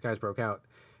prison. These guys broke out,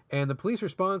 and the police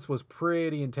response was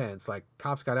pretty intense. Like,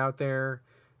 cops got out there,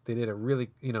 they did a really,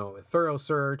 thorough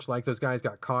search. Like, those guys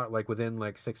got caught like within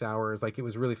like 6 hours. Like, it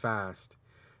was really fast.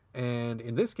 And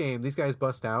in this game, these guys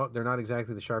bust out. They're not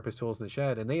exactly the sharpest tools in the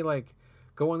shed, and they like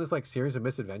go on this like series of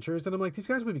misadventures. And I'm like, these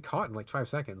guys would be caught in like 5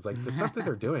 seconds. Like, the stuff that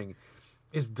they're doing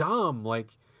is dumb. Like,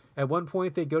 at one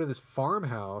point they go to this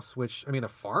farmhouse, which, I mean, a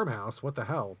farmhouse, what the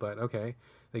hell? But okay.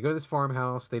 They go to this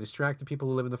farmhouse, they distract the people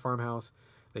who live in the farmhouse,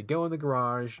 they go in the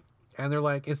garage, and they're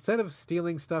like, instead of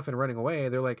stealing stuff and running away,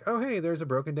 they're like, oh, hey, there's a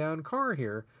broken down car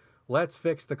here. Let's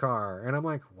fix the car. And I'm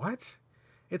like, what?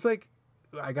 It's like,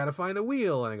 I gotta find a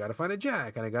wheel, and I gotta find a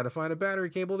jack, and I gotta find a battery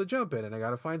cable to jump it, and I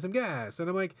gotta find some gas. And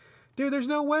I'm like, dude, there's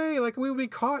no way. Like, we would be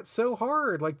caught so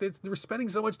hard. Like, we're spending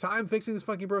so much time fixing this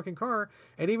fucking broken car,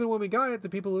 and even when we got it, the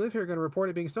people who live here are gonna report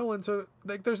it being stolen. So,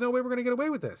 like, there's no way we're gonna get away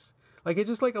with this. Like, it's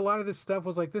just like a lot of this stuff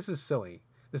was like, this is silly.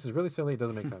 This is really silly. It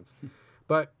doesn't make sense.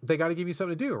 But they got to give you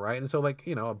something to do, right? And so, like,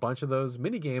 a bunch of those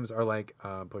mini games are like,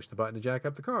 push the button to jack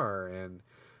up the car, and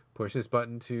push this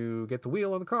button to get the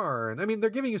wheel on the car. And I mean, they're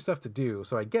giving you stuff to do,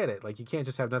 so I get it. Like, you can't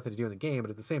just have nothing to do in the game, but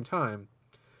at the same time,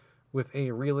 with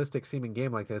a realistic seeming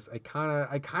game like this, I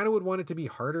kind of would want it to be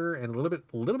harder and a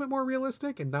little bit more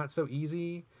realistic and not so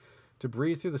easy to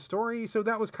breeze through the story. So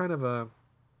that was kind of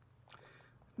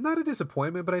not a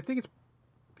disappointment, but I think it's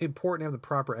important to have the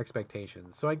proper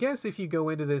expectations. So I guess if you go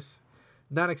into this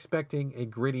not expecting a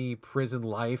gritty prison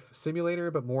life simulator,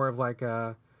 but more of like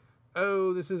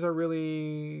this is a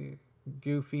really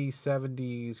goofy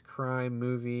 70s crime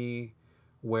movie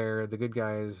where the good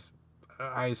guys,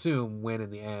 I assume, win in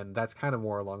the end. That's kind of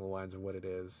more along the lines of what it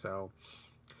is. So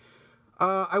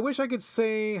I wish I could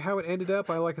say how it ended up.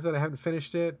 Like I said, I haven't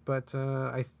finished it, but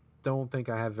I don't think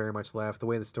I have very much left. The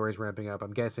way the story's ramping up,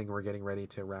 I'm guessing we're getting ready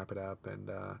to wrap it up. And,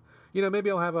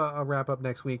 maybe I'll have a wrap up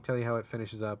next week, tell you how it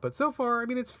finishes up. But so far, I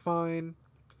mean, it's fine.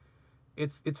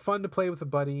 It's fun to play with a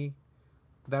buddy.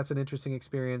 That's an interesting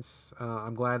experience.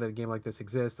 I'm glad that a game like this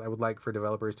exists. I would like for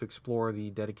developers to explore the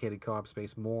dedicated co-op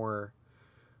space more.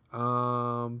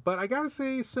 But I gotta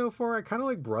say, so far, I kind of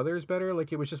like Brothers better.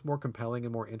 Like, it was just more compelling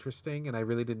and more interesting, and I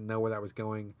really didn't know where that was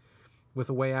going. With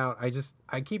A Way Out,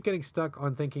 I keep getting stuck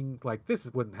on thinking, like, this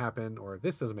wouldn't happen, or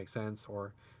this doesn't make sense,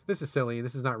 or this is silly,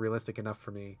 this is not realistic enough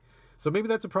for me. So maybe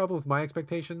that's a problem with my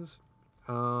expectations.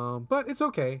 But it's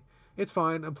okay. It's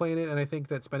fine. I'm playing it, and I think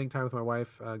that spending time with my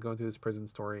wife, going through this prison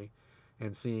story,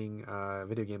 and seeing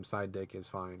video game side dick is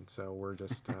fine. So we're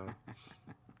just...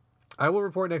 I will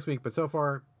report next week, but so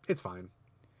far, it's fine.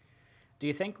 Do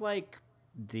you think, like,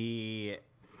 the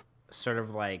sort of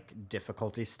like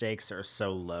difficulty stakes are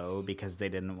so low because they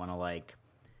didn't want to like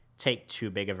take too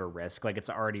big of a risk? Like, it's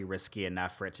already risky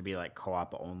enough for it to be like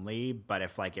co-op only, but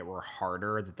if like it were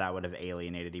harder, that would have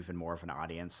alienated even more of an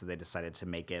audience, so they decided to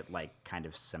make it like kind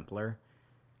of simpler.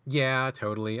 Yeah,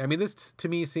 totally. I mean, this to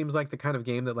me seems like the kind of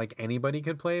game that like anybody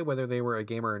could play, whether they were a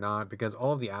gamer or not, because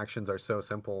all of the actions are so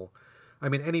simple. I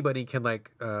mean, anybody can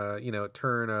like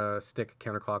turn a stick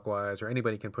counterclockwise, or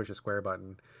anybody can push a square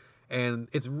button. And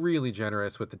it's really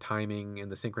generous with the timing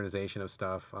and the synchronization of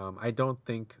stuff. I don't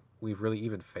think we've really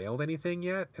even failed anything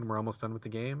yet, and we're almost done with the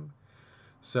game.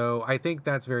 So I think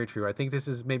that's very true. I think this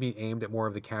is maybe aimed at more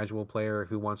of the casual player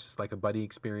who wants just like a buddy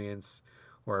experience,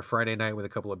 or a Friday night with a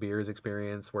couple of beers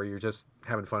experience where you're just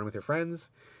having fun with your friends.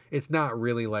 It's not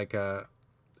really like we're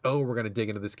going to dig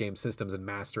into this game's systems and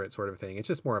master it sort of thing. It's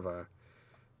just more of a,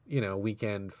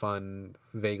 weekend fun,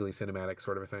 vaguely cinematic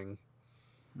sort of a thing.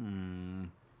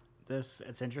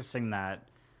 It's interesting that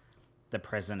the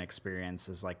prison experience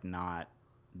is like not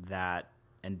that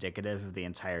indicative of the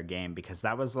entire game, because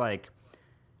that was like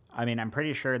I mean, I'm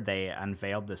pretty sure they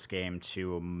unveiled this game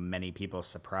to many people's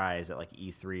surprise at like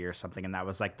E3 or something, and that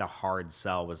was like the hard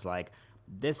sell was like,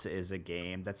 this is a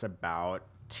game that's about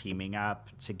teaming up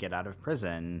to get out of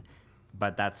prison,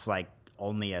 but that's like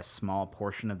only a small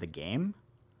portion of the game.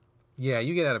 Yeah,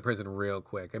 you get out of prison real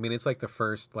quick. I mean, it's like the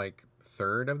first like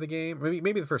third of the game,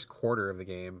 maybe the first quarter of the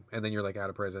game, and then you're like out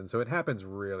of prison. So it happens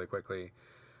really quickly.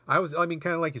 I mean,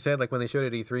 kind of like you said, like when they showed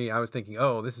it at E3, I was thinking,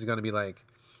 oh, this is going to be like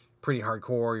pretty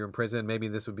hardcore. You're in prison. Maybe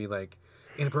this would be like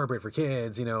inappropriate for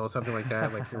kids, something like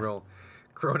that, like real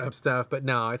grown up stuff. But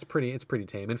no, it's pretty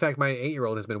tame. In fact, my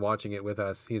 8-year-old has been watching it with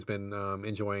us. He's been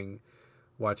enjoying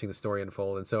watching the story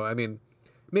unfold. And so, I mean,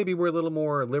 maybe we're a little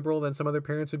more liberal than some other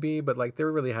parents would be, but like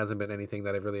there really hasn't been anything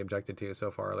that I've really objected to so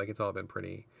far. Like it's all been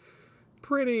pretty,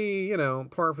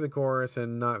 par for the course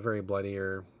and not very bloody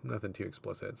or nothing too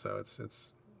explicit. So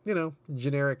it's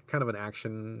generic kind of an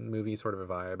action movie sort of a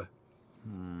vibe.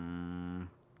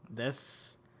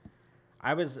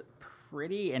 I was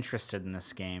pretty interested in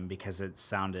this game because it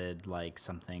sounded like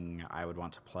something I would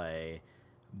want to play,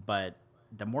 but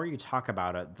the more you talk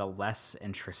about it, the less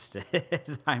interested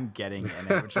I'm getting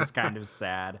in it, which is kind of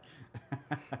sad.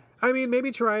 I mean,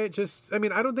 maybe try it.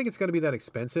 I don't think it's going to be that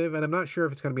expensive, and I'm not sure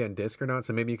if it's going to be on disc or not,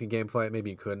 so maybe you could gamefly it, maybe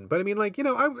you couldn't. But I mean, like,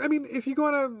 I mean, if you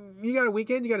got a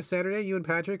weekend, you got a Saturday, you and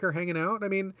Patrick are hanging out, I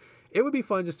mean, it would be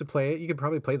fun just to play it. You could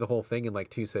probably play the whole thing in like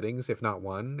 2 sittings, if not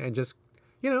one, and just,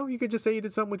 you could just say you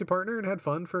did something with your partner and had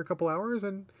fun for a couple hours,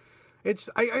 and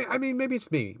I mean, maybe it's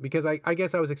me, because I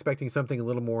guess I was expecting something a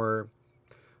little more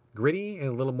gritty and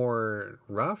a little more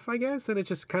rough, I guess, and it's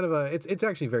just kind of it's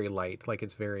actually very light. Like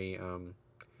it's very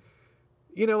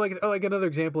like another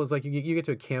example is like you get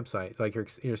to a campsite, like you're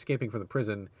escaping from the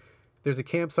prison. There's a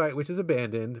campsite which is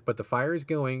abandoned, but the fire is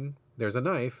going. There's a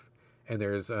knife, and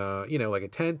there's like a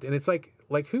tent, and it's like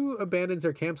who abandons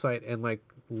their campsite and like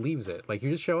leaves it? Like you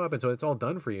just show up, and so it's all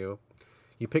done for you.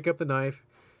 You pick up the knife,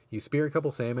 you spear a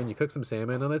couple salmon, you cook some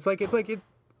salmon, and it's like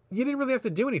you didn't really have to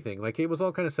do anything. Like it was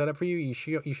all kind of set up for you. You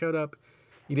showed up,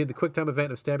 you did the quick time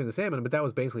event of stabbing the salmon, but that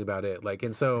was basically about it. Like,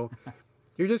 and so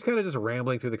you're just kind of just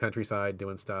rambling through the countryside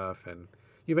doing stuff, and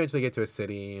you eventually get to a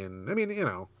city. And I mean,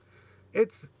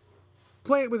 it's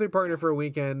play it with your partner for a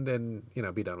weekend, and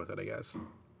be done with it, I guess.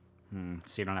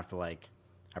 So you don't have to like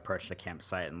approach the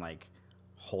campsite and like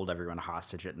hold everyone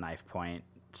hostage at knife point,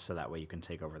 so that way you can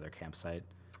take over their campsite.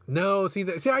 No,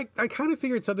 I kind of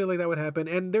figured something like that would happen,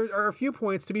 and there are a few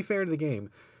points, to be fair to the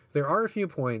game, there are a few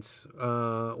points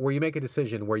where you make a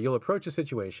decision where you'll approach a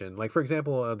situation. Like, for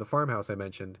example, the farmhouse I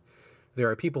mentioned, there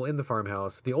are people in the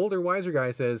farmhouse. The older, wiser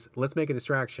guy says, let's make a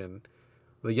distraction.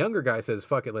 The younger guy says,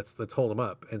 fuck it, let's hold them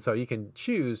up. And so you can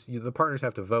choose, the partners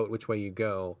have to vote which way you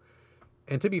go.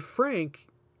 And to be frank,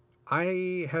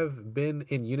 I have been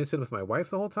in unison with my wife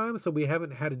the whole time, so we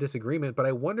haven't had a disagreement, but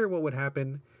I wonder what would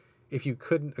happen if you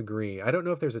couldn't agree. I don't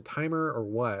know if there's a timer or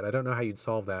what. I don't know how you'd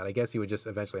solve that. I guess you would just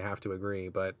eventually have to agree.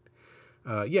 But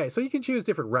yeah, so you can choose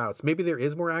different routes. Maybe there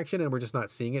is more action and we're just not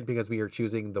seeing it because we are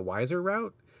choosing the wiser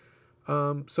route.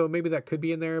 So maybe that could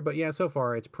be in there. But yeah, so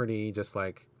far it's pretty just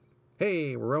like,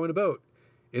 hey, we're rowing a boat.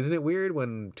 Isn't it weird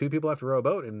when 2 people have to row a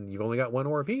boat and you've only got 1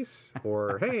 oar apiece?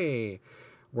 Or, hey,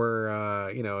 we're,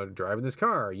 driving this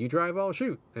car. You drive, I'll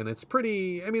shoot. And it's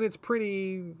pretty, I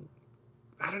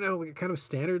don't know, kind of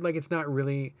standard. Like, it's not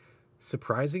really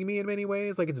surprising me in many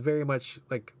ways. Like, it's very much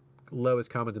like lowest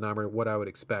common denominator, what I would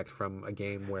expect from a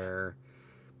game where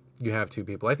you have 2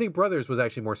 people. I think Brothers was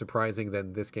actually more surprising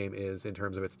than this game is in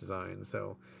terms of its design.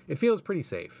 So it feels pretty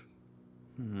safe.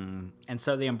 And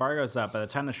so the embargo's up. By the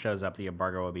time the show's up, the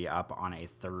embargo will be up on a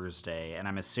Thursday. And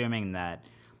I'm assuming that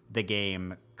the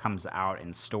game comes out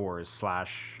in stores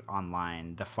 /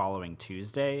 online the following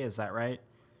Tuesday. Is that right?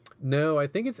 No, I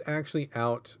think it's actually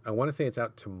out. I want to say it's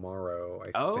out tomorrow, I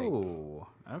think. Oh,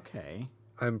 okay.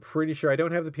 I'm pretty sure. I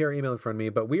don't have the PR email in front of me,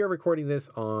 but we are recording this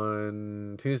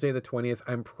on Tuesday the 20th.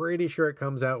 I'm pretty sure it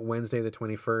comes out Wednesday the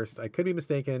 21st. I could be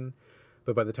mistaken,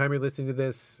 but by the time you're listening to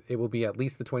this, it will be at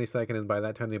least the 22nd, and by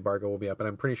that time the embargo will be up, and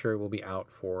I'm pretty sure it will be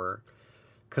out for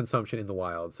consumption in the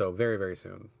wild, so very, very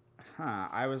soon.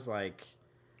 I was like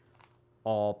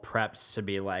all prepped to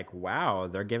be like, wow,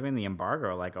 they're giving the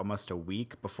embargo like almost a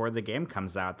week before the game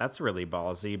comes out. That's really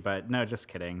ballsy, but no, just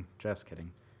kidding.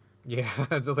 Yeah,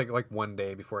 it's just like 1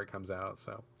 day before it comes out.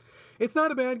 So it's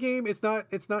not a bad game. It's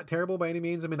not terrible by any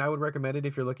means. I mean, I would recommend it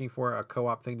if you're looking for a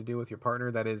co-op thing to do with your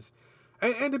partner. That is,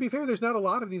 and to be fair, there's not a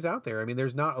lot of these out there. I mean,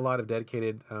 there's not a lot of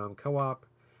dedicated co-op.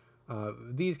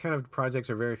 These kind of projects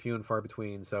are very few and far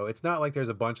between. So it's not like there's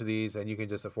a bunch of these and you can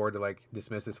just afford to like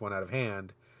dismiss this one out of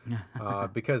hand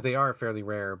because they are fairly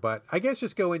rare. But I guess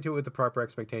just go into it with the proper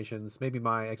expectations. Maybe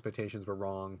my expectations were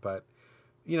wrong, but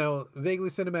vaguely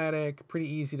cinematic, pretty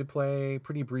easy to play,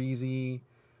 pretty breezy.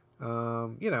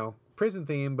 Prison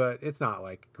theme, but it's not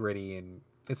like gritty and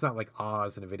it's not like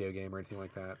Oz in a video game or anything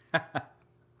like that.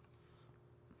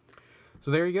 So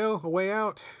there you go, A Way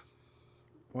Out.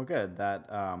 Well, good that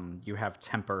you have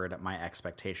tempered my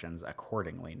expectations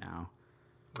accordingly now.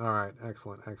 All right,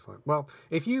 excellent. Well,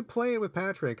 if you play it with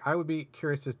Patrick, I would be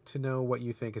curious to know what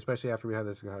you think, especially after we have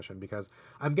this discussion, because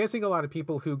I'm guessing a lot of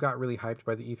people who got really hyped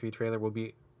by the E3 trailer will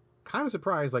be kind of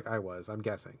surprised like I was, I'm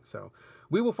guessing. So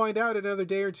we will find out in another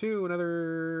day or two,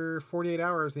 another 48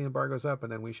 hours, the embargo's up,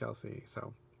 and then we shall see.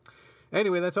 So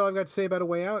anyway, that's all I've got to say about A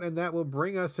Way Out, and that will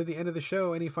bring us to the end of the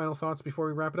show. Any final thoughts before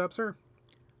we wrap it up, sir?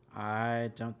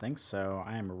 I don't think so.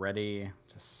 I am ready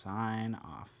to sign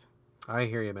off. I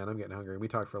hear you, man. I'm getting hungry. We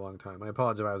talked for a long time. I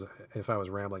apologize if I was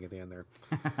rambling at the end there.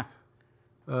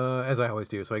 As I always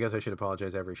do, so I guess I should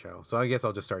apologize every show. So I guess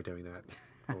I'll just start doing that.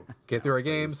 We'll get through our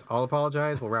games. I'll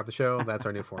apologize. We'll wrap the show. That's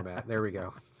our new format. There we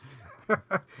go.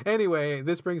 Anyway,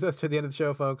 this brings us to the end of the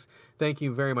show, folks. Thank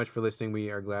you very much for listening. We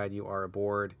are glad you are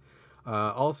aboard.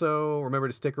 Also, remember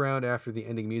to stick around after the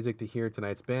ending music to hear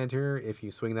tonight's banter if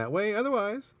you swing that way.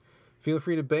 Otherwise, feel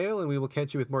free to bail, and we will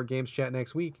catch you with more Games Chat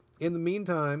next week. In the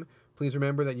meantime, please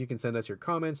remember that you can send us your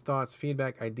comments, thoughts,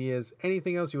 feedback, ideas,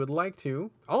 anything else you would like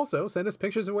to. Also, send us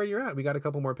pictures of where you're at. We got a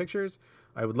couple more pictures.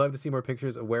 I would love to see more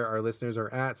pictures of where our listeners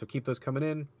are at, so keep those coming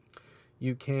in.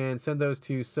 You can send those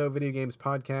to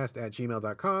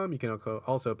sovideogamespodcast@gmail.com. You can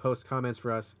also post comments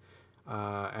for us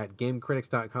at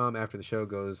gamecritics.com after the show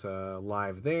goes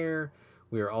live there.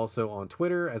 We are also on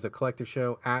Twitter as a collective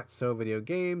show at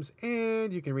SoVideoGames,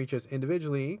 and you can reach us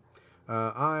individually.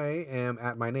 I am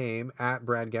at my name, at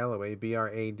Brad Galloway,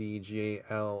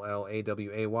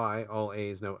 BradGallaway, all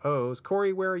A's, no O's.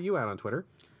 Corey, where are you at on Twitter?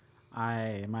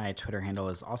 My Twitter handle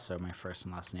is also my first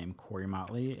and last name, Corey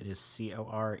Motley. It is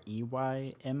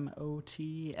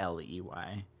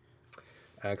CoreyMotley.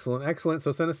 Excellent.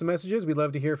 So send us some messages. We'd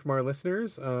love to hear from our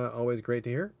listeners. Always great to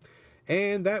hear.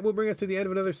 And that will bring us to the end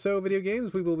of another So Video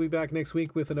Games. We will be back next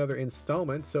week with another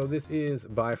installment. So this is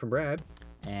bye from Brad.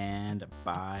 And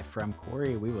bye from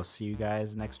Corey. We will see you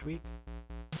guys next week.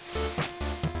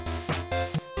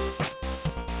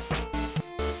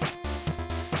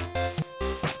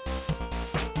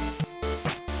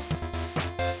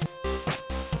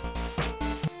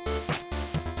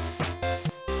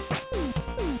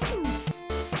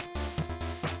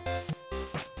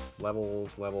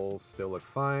 Levels still look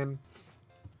fine.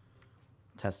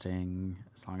 Testing.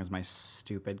 As long as my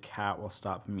stupid cat will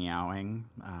stop meowing,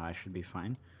 I should be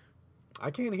fine. I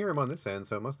can't hear him on this end,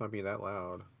 so it must not be that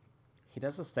loud. He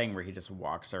does this thing where he just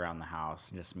walks around the house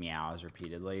and just meows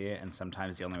repeatedly, and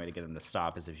sometimes the only way to get him to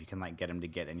stop is if you can get him to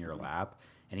get in your lap.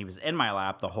 And he was in my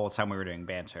lap the whole time we were doing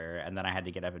banter, and then I had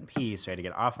to get up and pee, so I had to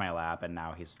get off my lap, and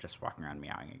now he's just walking around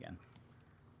meowing again.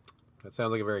 That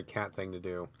sounds like a very cat thing to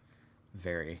do.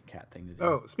 Very cat thing to do.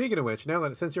 Oh, speaking of which,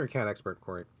 since you're a cat expert,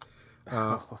 Corey,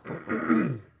 I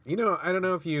don't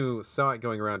know if you saw it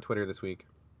going around Twitter this week.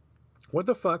 What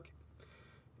the fuck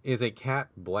is a cat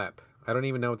blep? I don't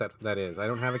even know what that is. I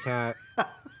don't have a cat.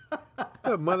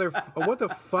 What the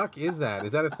fuck is that?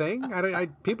 Is that a thing?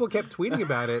 People kept tweeting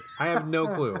about it. I have no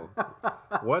clue.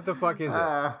 What the fuck is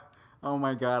it? Oh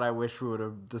my god, I wish we would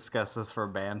have discussed this for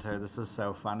banter. This is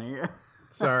so funny.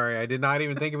 Sorry, I did not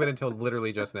even think of it until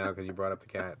literally just now because you brought up the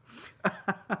cat.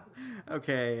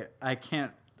 Okay, I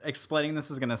can't... Explaining this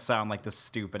is going to sound like the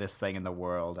stupidest thing in the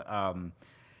world.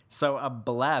 So a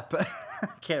blep... I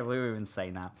can't believe we've been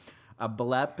saying that. A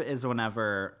blep is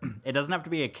whenever... It doesn't have to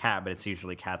be a cat, but it's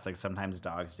usually cats. Sometimes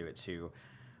dogs do it too.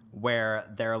 Where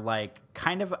they're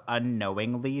kind of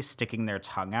unknowingly sticking their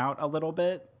tongue out a little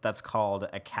bit. That's called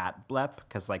a cat blep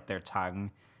because their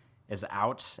tongue is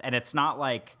out. And it's not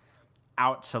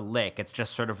out to lick. It's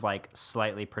just sort of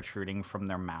slightly protruding from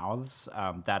their mouths.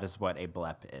 That is what a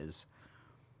blep is.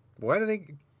 Why do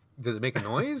they... Does it make a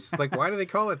noise? Why do they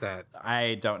call it that?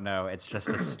 I don't know. It's just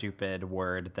a stupid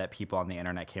word that people on the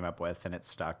internet came up with, and it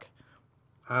stuck.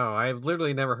 Oh, I've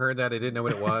literally never heard that. I didn't know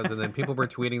what it was. And then people were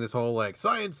tweeting this whole,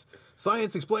 science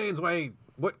explains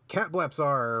what cat bleps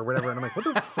are or whatever. And I'm like, what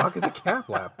the fuck is a cat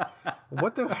blep?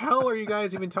 What the hell are you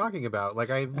guys even talking about?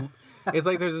 It's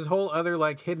there's this whole other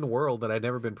hidden world that I've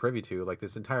never been privy to,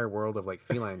 this entire world of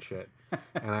feline shit.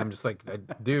 And I'm just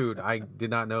dude, I did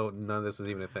not know none of this was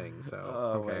even a thing. So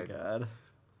okay. My god.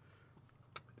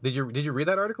 Did you read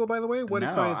that article, by the way? What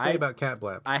does science say about cat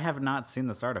bleps? I have not seen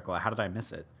this article. How did I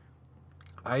miss it?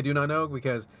 I do not know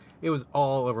because it was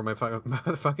all over my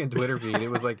fucking Twitter feed. It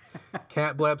was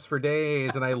cat bleps for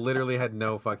days, and I literally had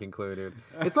no fucking clue, dude.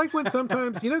 It's when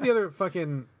sometimes, the other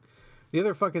fucking... The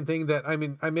other fucking thing that, I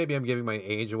mean, maybe I'm giving my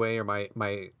age away or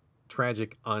my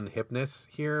tragic unhipness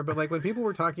here, but like when people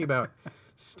were talking about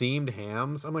steamed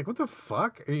hams, I'm like, what the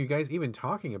fuck are you guys even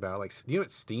talking about? Like, do you know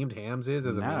what steamed hams is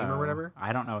as a meme or whatever?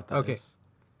 I don't know what that is.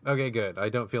 Okay, good. I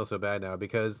don't feel so bad now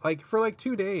because like for like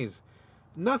 2 days,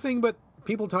 nothing but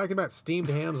people talking about steamed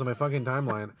hams on my fucking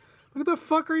timeline. What the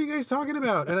fuck are you guys talking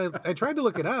about? And I tried to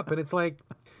look it up, and it's like,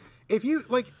 if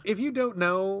you don't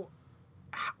know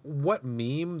what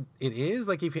meme it is,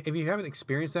 like if you haven't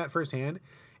experienced that firsthand,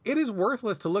 it is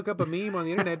worthless to look up a meme on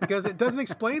the internet because it doesn't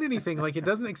explain anything. Like it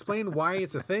doesn't explain why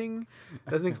it's a thing,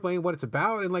 doesn't explain what it's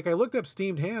about. And like I looked up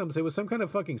steamed hams, it was some kind of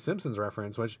fucking Simpsons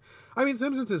reference, which I mean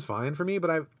Simpsons is fine for me,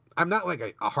 but I'm not like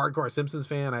a hardcore Simpsons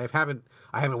fan. I haven't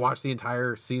watched the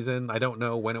entire season. I don't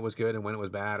know when it was good and when it was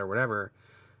bad or whatever.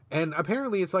 And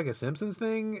apparently it's like a Simpsons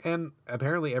thing, and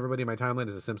apparently everybody in my timeline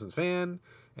is a Simpsons fan,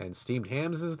 and steamed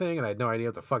hams is a thing, and I had no idea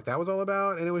what the fuck that was all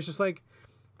about. And it was just like,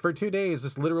 for 2 days,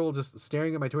 just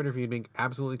staring at my Twitter feed, being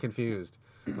absolutely confused.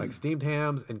 Like steamed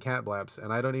hams and cat bleps,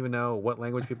 and I don't even know what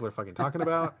language people are fucking talking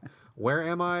about. Where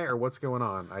am I, or what's going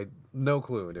on? No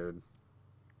clue, dude.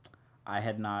 I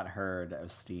had not heard of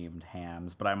steamed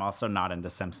hams, but I'm also not into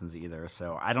Simpsons either,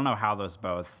 so I don't know how those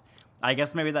both... I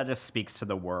guess maybe that just speaks to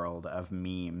the world of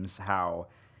memes, how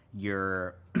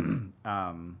your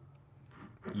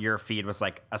feed was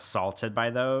like assaulted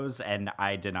by those, and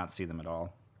I did not see them at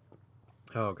all.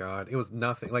 Oh God, it was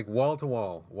nothing, like wall to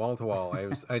wall.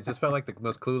 I just felt like the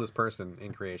most clueless person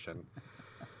in creation.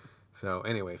 So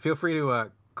anyway, feel free to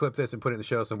clip this and put it in the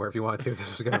show somewhere if you want to.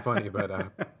 This was kind of funny, but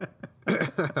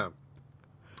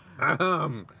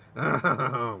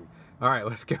all right,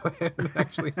 let's go ahead and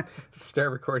actually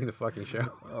start recording the fucking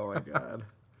show. Oh, my God.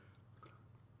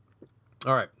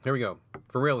 All right, here we go.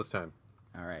 For real this time.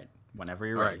 All right, whenever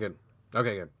you're ready. All right, good.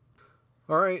 Okay, good.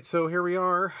 All right, so here we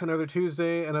are, another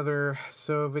Tuesday, another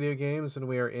So Video Games, and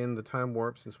we are in the time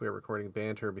warp since we are recording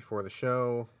banter before the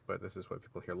show, but this is what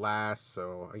people hear last.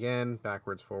 So again,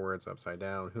 backwards, forwards, upside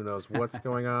down. Who knows what's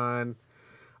going on?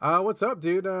 What's up,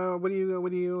 dude? What do you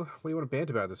want to bant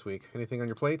about this week? Anything on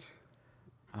your plate?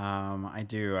 I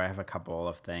do. I have a couple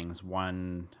of things.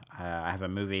 One, I have a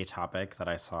movie topic that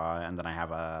I saw, and then I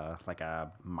have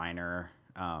a minor,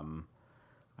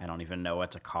 I don't even know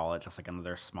what to call it, just like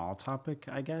another small topic,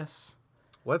 I guess.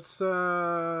 Let's do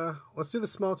the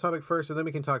small topic first, and then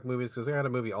we can talk movies, because I got a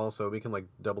movie also. We can like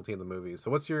double team the movies.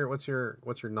 So what's your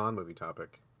non-movie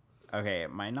topic? Okay,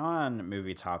 my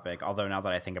non-movie topic, although now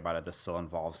that I think about it, this still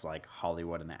involves like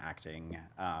Hollywood and acting.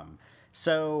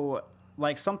 So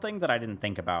like something that I didn't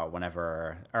think about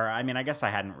whenever, or I mean, I guess I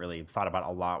hadn't really thought about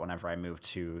a lot whenever I moved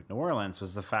to New Orleans,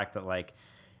 was the fact that like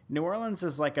New Orleans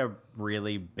is like a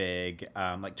really big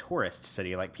like tourist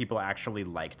city. Like people actually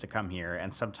like to come here,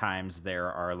 and sometimes there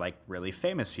are like really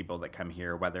famous people that come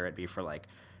here, whether it be for like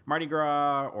Mardi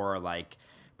Gras or like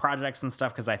projects and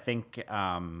stuff, because I think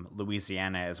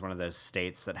Louisiana is one of those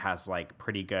states that has like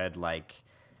pretty good, like,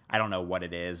 I don't know what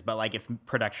it is, but like if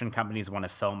production companies want to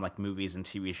film like movies and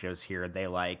TV shows here, they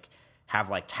like have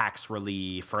like tax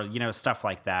relief or, you know, stuff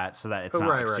like that, so that it's not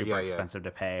like, super expensive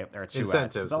to pay or to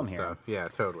incentives film and here. Stuff. Yeah,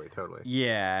 totally.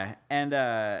 Yeah, and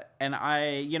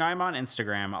I, you know, I'm on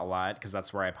Instagram a lot because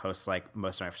that's where I post like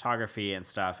most of my photography and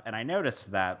stuff, and I noticed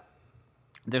that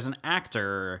there's an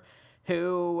actor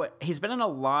who he's been in a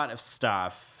lot of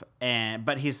stuff,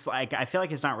 but he's like, I feel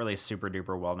like he's not really super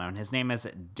duper well known. His name is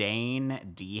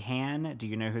Dane DeHaan. Do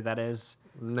you know who that is?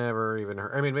 Never even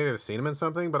heard. I mean, maybe I've seen him in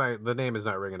something, but the name is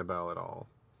not ringing a bell at all.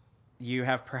 You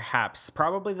have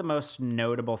probably the most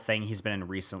notable thing he's been in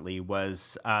recently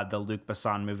was the Luc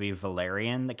Besson movie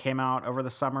Valerian that came out over the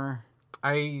summer.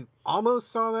 I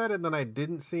almost saw that, and then I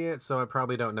didn't see it, so I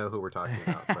probably don't know who we're talking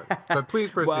about. But please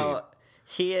proceed. Well,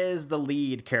 he is the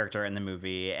lead character in the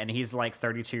movie, and he's like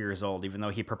 32 years old, even though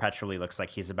he perpetually looks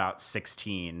like he's about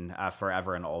 16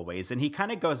 forever and always. And he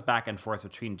kind of goes back and forth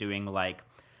between doing like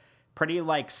pretty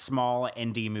like small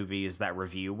indie movies that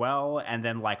review well, and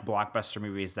then like blockbuster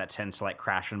movies that tend to like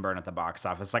crash and burn at the box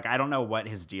office. Like, I don't know what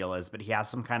his deal is, but he has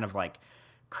some kind of like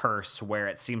curse where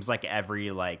it seems like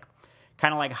every like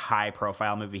kind of like high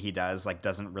profile movie he does like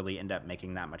doesn't really end up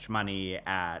making that much money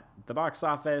at the box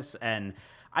office. And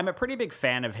I'm a pretty big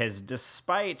fan of his,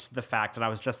 despite the fact, and I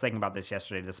was just thinking about this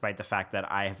yesterday, despite the fact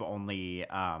that I have only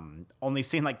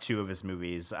seen like 2 of his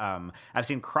movies. I've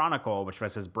seen Chronicle, which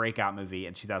was his breakout movie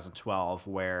in 2012,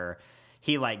 where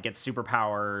he like gets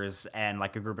superpowers, and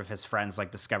like a group of his friends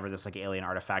like discover this like alien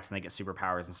artifact, and they get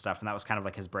superpowers and stuff. And that was kind of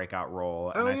like his breakout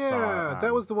role. Oh, and I saw,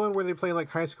 that was the one where they play like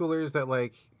high schoolers that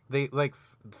like they like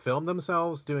filmed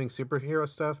themselves doing superhero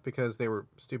stuff because they were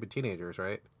stupid teenagers,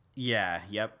 right? Yeah.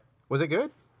 Yep. Was it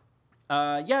good?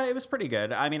 Yeah, it was pretty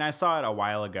good. I mean, I saw it a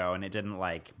while ago and it didn't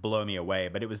like blow me away,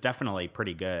 but it was definitely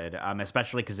pretty good.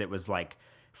 Especially because it was like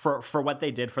for what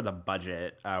they did for the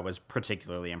budget was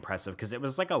particularly impressive because it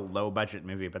was like a low budget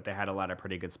movie, but they had a lot of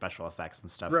pretty good special effects and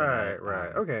stuff. Right,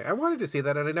 right. Okay, I wanted to see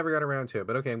that and I never got around to it,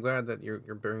 but okay, I'm glad that you're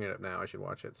bringing it up now. I should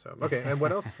watch it. So okay, and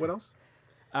what else? What else?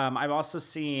 I've also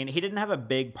seen, he didn't have a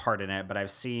big part in it, but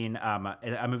I've seen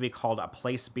a movie called A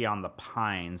Place Beyond the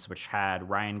Pines, which had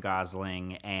Ryan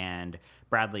Gosling and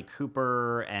Bradley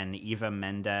Cooper and Eva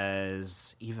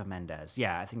Mendes. Eva Mendes.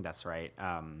 Yeah, I think that's right.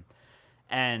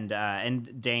 And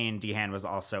Dane DeHaan was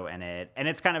also in it. And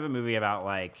it's kind of a movie about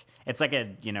like, it's like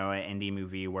a, an indie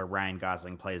movie where Ryan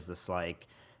Gosling plays this like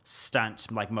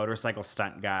motorcycle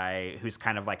stunt guy who's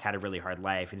kind of like had a really hard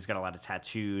life and he's got a lot of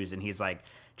tattoos and he's like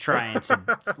trying to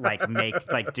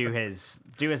do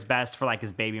his best for like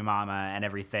his baby mama and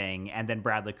everything. And then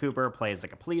Bradley Cooper plays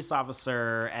like a police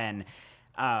officer and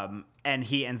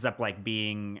he ends up like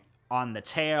being on the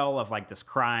tail of like this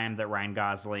crime that Ryan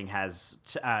Gosling has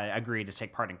agreed to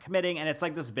take part in committing. And it's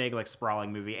like this big like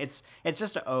sprawling movie. It's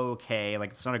just okay.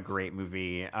 Like it's not a great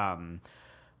movie.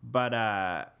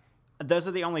 But those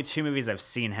are the only two movies I've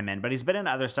seen him in, but he's been in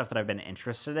other stuff that I've been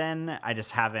interested in. I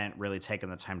just haven't really taken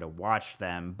the time to watch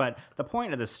them. But the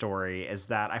point of the story is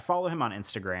that I follow him on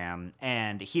Instagram,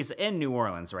 and he's in New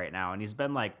Orleans right now, and he's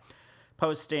been like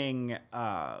posting,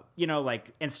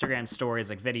 like Instagram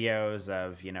stories, like videos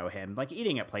of, him like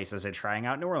eating at places and trying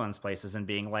out New Orleans places and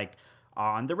being like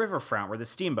on the riverfront where the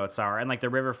steamboats are. And like the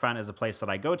riverfront is a place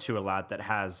that I go to a lot that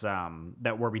has,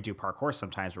 where we do parkour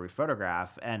sometimes, where we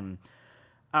photograph. And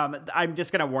I'm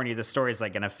just gonna warn you, the story is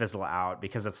like gonna fizzle out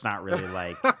because it's not really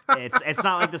like it's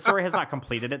not like the story has not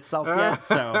completed itself yet.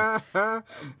 So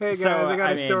hey guys, I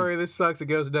got a story. This sucks. It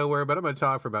goes nowhere, but I'm gonna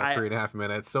talk for about 3.5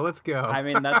 minutes. So let's go. I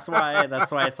mean, that's why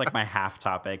it's like my half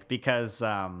topic because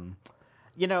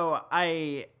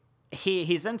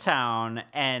he's in town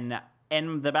and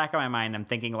in the back of my mind I'm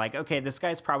thinking like, okay, this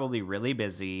guy's probably really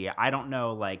busy. I don't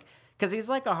know, like. Because he's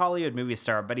like a Hollywood movie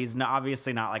star, but he's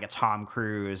obviously not like a Tom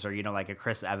Cruise or, like a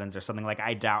Chris Evans or something. Like,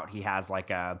 I doubt he has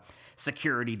like a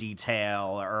security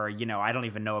detail or, I don't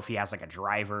even know if he has like a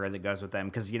driver that goes with them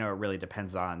because, it really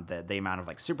depends on the amount of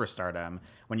like superstardom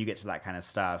when you get to that kind of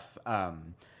stuff.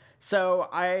 So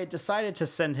I decided to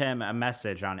send him a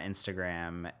message on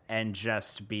Instagram and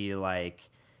just be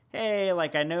like, hey,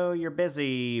 like, I know you're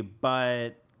busy,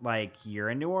 but like you're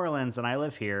in New Orleans and I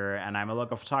live here and I'm a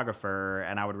local photographer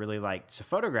and I would really like to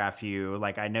photograph you.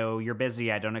 Like, I know you're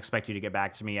busy. I don't expect you to get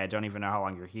back to me. I don't even know how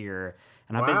long you're here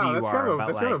and how busy you are.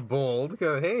 That's kind of bold.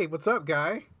 Hey, what's up,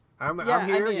 guy? I'm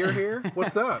here. You're here.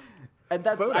 What's up? And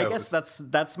I guess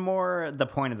that's more the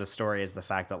point of the story is the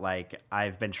fact that like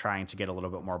I've been trying to get a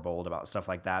little bit more bold about stuff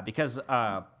like that because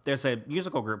there's a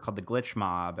musical group called the Glitch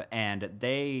Mob and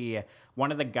one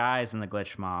of the guys in the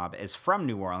Glitch Mob is from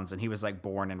New Orleans and he was like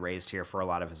born and raised here for a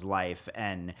lot of his life.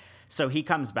 And so he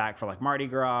comes back for like Mardi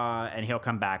Gras and he'll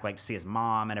come back like to see his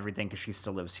mom and everything because she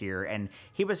still lives here. And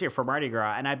he was here for Mardi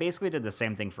Gras and I basically did the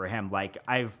same thing for him. Like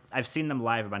I've seen them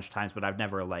live a bunch of times, but I've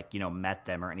never like, met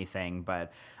them or anything.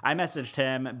 But I messaged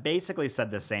him, basically said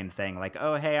the same thing. Like,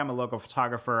 oh, hey, I'm a local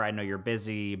photographer. I know you're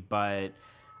busy, but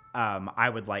I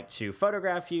would like to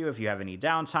photograph you if you have any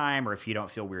downtime or if you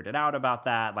don't feel weirded out about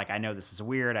that. Like, I know this is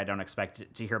weird. I don't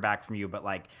expect to hear back from you, but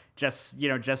like, just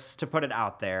to put it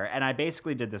out there. And I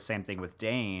basically did the same thing with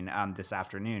Dane this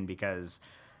afternoon because,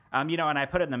 and I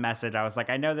put it in the message. I was like,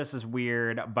 I know this is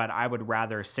weird, but I would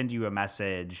rather send you a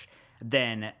message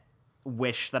than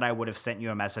wish that I would have sent you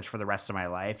a message for the rest of my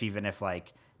life, even if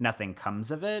like nothing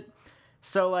comes of it.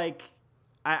 So like,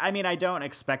 I mean, I don't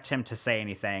expect him to say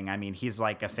anything. I mean, he's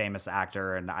like a famous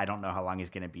actor and I don't know how long he's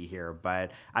going to be here,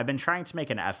 but I've been trying to make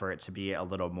an effort to be a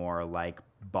little more like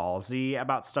ballsy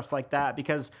about stuff like that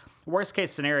because worst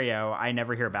case scenario, I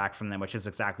never hear back from them, which is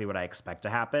exactly what I expect to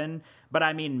happen. But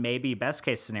I mean, maybe best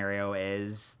case scenario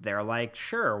is they're like,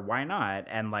 sure, why not?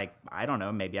 And like, I don't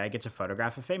know, maybe I get to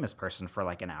photograph a famous person for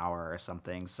like an hour or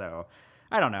something. So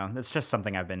I don't know. It's just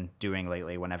something I've been doing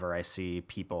lately whenever I see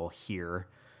people here.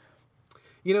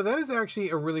 That is actually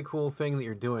a really cool thing that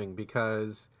you're doing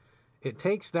because it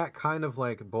takes that kind of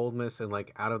like boldness and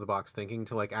like out of the box thinking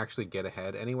to like actually get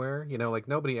ahead anywhere. Like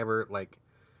nobody ever like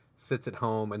sits at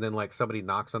home and then like somebody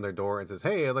knocks on their door and says,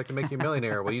 hey, I'd like to make you a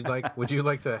millionaire. Would you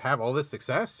like to have all this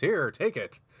success? Here, take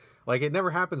it. Like it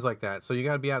never happens like that. So you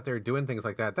got to be out there doing things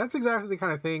like that. That's exactly the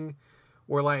kind of thing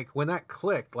where like when that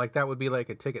clicked, like that would be like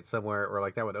a ticket somewhere or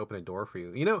like that would open a door for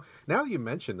you. Now that you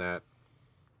mention that,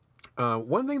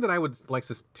 one thing that I would like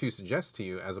to suggest to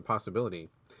you as a possibility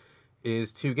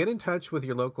is to get in touch with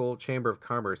your local chamber of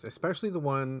commerce, especially the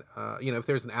one, if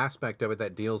there's an aspect of it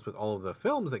that deals with all of the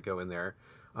films that go in there.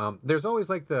 There's always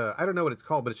like I don't know what it's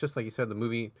called, but it's just like you said, the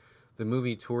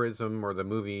movie tourism, or the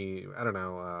movie, I don't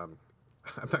know.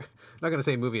 I'm not going to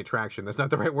say movie attraction. That's not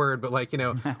the right word, but like,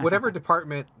 whatever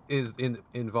department is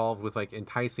involved with like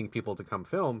enticing people to come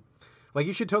film, like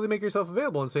you should totally make yourself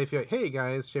available and say, hey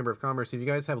guys, Chamber of Commerce, if you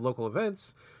guys have local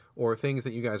events or things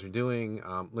that you guys are doing,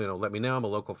 let me know. I'm a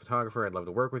local photographer. I'd love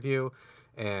to work with you,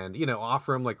 and,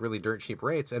 offer them like really dirt cheap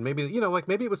rates. And maybe, like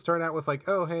maybe it would start out with like,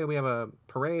 oh, hey, we have a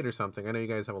parade or something. I know you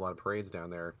guys have a lot of parades down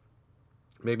there.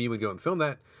 Maybe you would go and film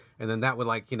that. And then that would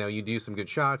like, you do some good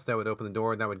shots that would open the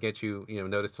door, and that would get you,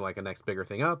 noticed to like a next bigger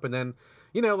thing up. And then,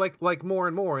 like more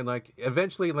and more. And like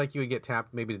eventually like you would get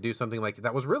tapped maybe to do something like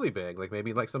that was really big. Like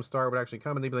maybe like some star would actually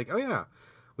come and they'd be like, oh yeah,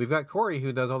 we've got Corey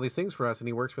who does all these things for us and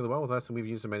he works really well with us and we've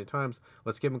used him many times.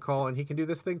 Let's give him a call and he can do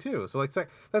this thing too. So like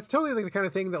that's totally like the kind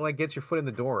of thing that like gets your foot in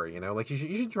the door, like you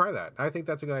should try that. I think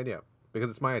that's a good idea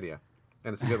because it's my idea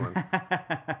and it's a good one.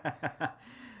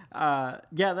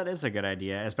 Yeah, that is a good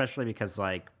idea, especially because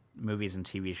like movies and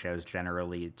TV shows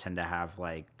generally tend to have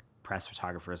like press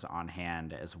photographers on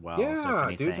hand as well. Yeah, so if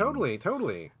anything, dude,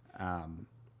 totally.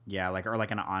 Yeah, like or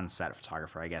like an on-set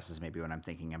photographer, I guess is maybe what I'm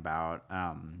thinking about.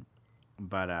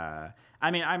 But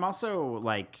I mean, I'm also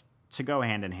like, to go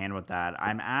hand in hand with that,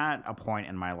 I'm at a point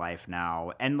in my life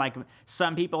now, and like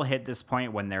some people hit this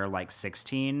point when they're like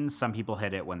 16, some people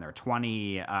hit it when they're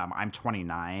 20. I'm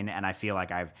 29, and I feel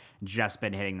like I've just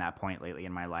been hitting that point lately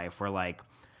in my life where like,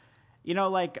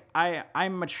 like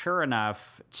I'm mature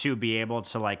enough to be able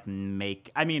to like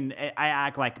I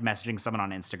act like messaging someone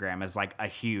on Instagram is like a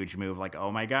huge move. Like,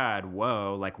 oh my God,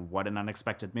 whoa, like what an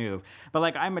unexpected move. But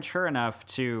like I'm mature enough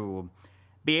to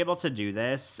be able to do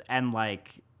this and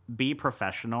like be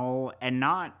professional and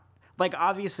not like,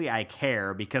 obviously I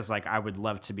care because like I would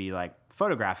love to be like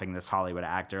photographing this Hollywood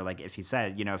actor. Like if he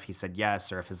said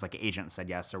yes, or if his like agent said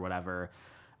yes or whatever.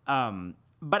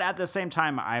 But at the same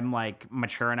time, I'm like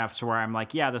mature enough to where I'm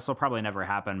like, yeah, this will probably never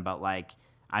happen, but like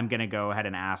I'm going to go ahead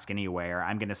and ask anyway, or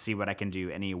I'm going to see what I can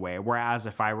do anyway. Whereas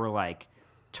if I were like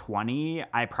 20,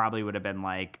 I probably would have been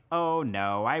like, oh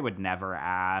no, I would never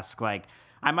ask. Like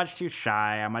I'm much too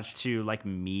shy. I'm much too like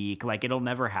meek. Like it'll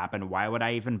never happen. Why would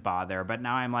I even bother? But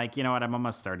now I'm like, you know what? I'm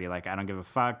almost 30. Like I don't give a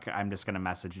fuck. I'm just going to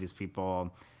message these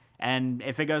people. And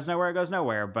if it goes nowhere, it goes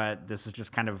nowhere. But this is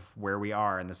just kind of where we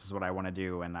are, and this is what I want to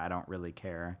do, and I don't really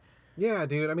care. Yeah,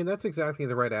 dude. I mean, that's exactly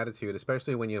the right attitude,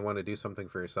 especially when you want to do something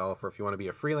for yourself, or if you want to be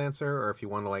a freelancer, or if you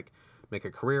want to like make a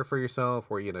career for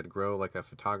yourself, or to grow like a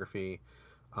photography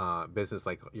business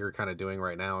like you're kind of doing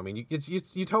right now. I mean,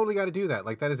 you totally got to do that.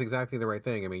 Like that is exactly the right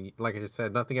thing. I mean, like I just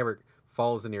said, nothing ever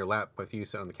falls in your lap with you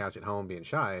sitting on the couch at home being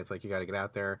shy. It's like you got to get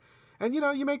out there, and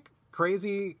you make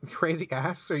crazy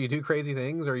asks, or you do crazy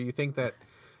things, or you think that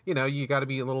you got to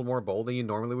be a little more bold than you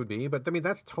normally would be. But I mean,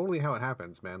 that's totally how it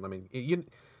happens, man. I mean,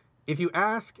 if you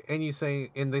ask and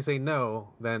they say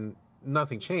no, then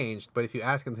nothing changed. But if you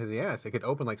ask and they say yes, it could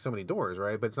open like so many doors,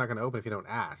 right? But it's not going to open if you don't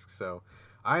ask. So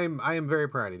I am very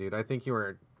proud of you, dude. I think you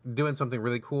are doing something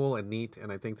really cool and neat,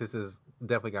 and I think this has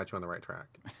definitely got you on the right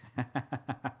track.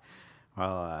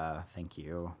 Well, thank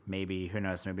you. Maybe, who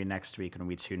knows, maybe next week when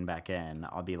we tune back in,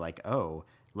 I'll be like, oh,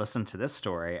 listen to this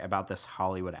story about this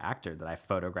Hollywood actor that I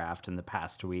photographed in the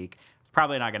past week. It's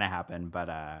probably not going to happen,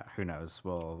 but who knows?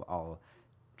 I'll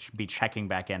be checking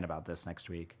back in about this next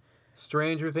week.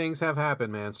 Stranger things have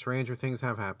happened, man. Stranger things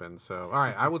have happened. So, all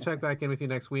right, I will check back in with you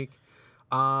next week.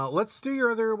 Let's do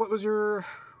your other,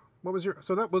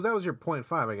 so that was your point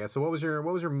 5, I guess. So what was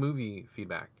your movie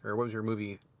feedback, or what was your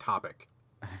movie topic?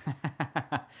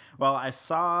 Well, I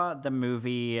saw the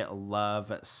movie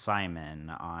Love, Simon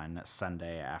on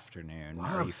Sunday afternoon.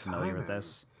 Are you familiar with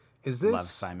this? Is this Love,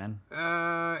 Simon?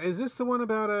 Is this the one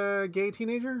about a gay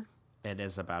teenager? It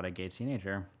is about a gay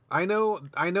teenager. I know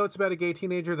it's about a gay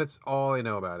teenager. That's all I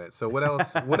know about it. So what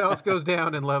else? What else goes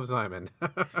down in Love, Simon?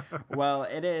 Well,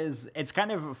 it's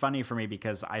kind of funny for me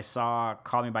because I saw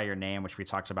Call Me by Your Name, which we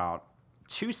talked about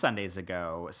 2 Sundays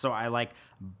ago. So I like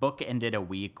bookended a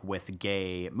week with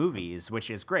gay movies, which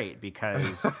is great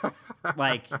because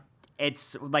like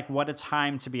it's like what a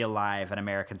time to be alive in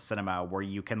American cinema, where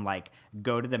you can like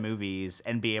go to the movies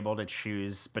and be able to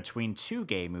choose between 2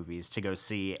 gay movies to go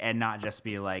see, and not just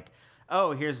be like,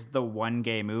 oh, here's the one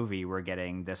gay movie we're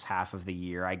getting this half of the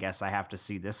year. I guess I have to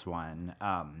see this one.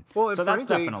 Well, and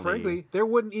so frankly, there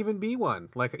wouldn't even be one.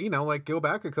 Like, like go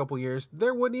back a couple years,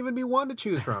 there wouldn't even be one to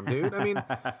choose from, dude. I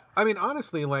mean,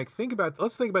 honestly, like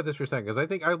let's think about this for a second,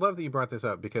 because I love that you brought this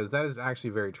up, because that is actually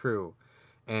very true.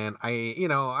 And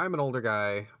I'm an older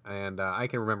guy, and I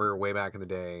can remember way back in the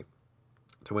day,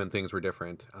 to when things were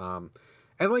different.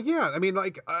 And like, yeah, I mean,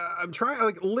 like, I'm trying,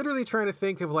 like, literally trying to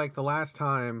think of like the last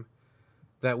time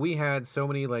that we had so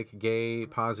many like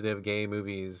positive gay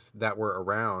movies that were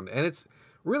around, and it's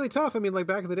really tough. I mean, like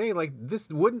back in the day, like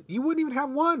you wouldn't even have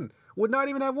one, would not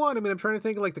even have one. I mean, I'm trying to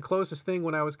think of, like, the closest thing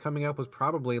when I was coming up was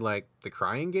probably like The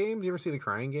Crying Game. Do you ever see The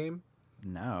Crying Game?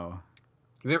 No.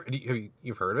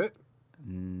 You've heard of it?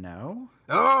 No.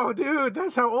 Oh, dude,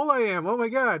 that's how old I am. Oh my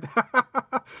God.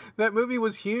 That movie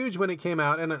was huge when it came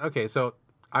out. And okay, so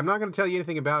I'm not going to tell you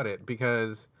anything about it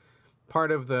because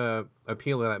part of the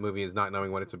appeal of that movie is not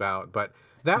knowing what it's about. But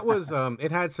that was,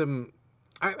 it had some,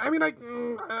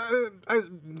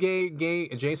 gay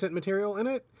adjacent material in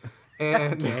it.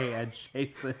 And Gay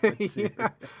adjacent material. yeah,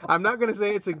 I'm not going to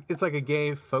say it's like a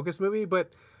gay focused movie,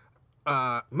 but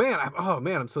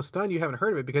I'm so stunned you haven't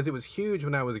heard of it because it was huge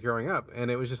when I was growing up,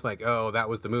 and it was just like, oh, that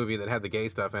was the movie that had the gay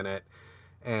stuff in it,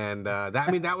 and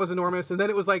that was enormous. And then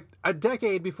it was like a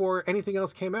decade before anything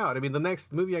else came out. I mean, the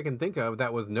next movie I can think of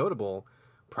that was notable,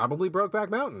 probably Brokeback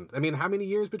Mountain. I mean, how many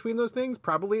years between those things?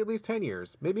 Probably at least 10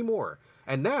 years, maybe more.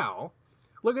 And now,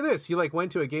 look at this. You like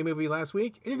went to a gay movie last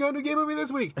week, and you're going to a gay movie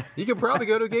this week. You could probably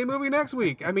go to a gay movie next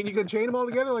week. I mean, you can chain them all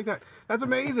together like that. That's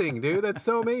amazing, dude. That's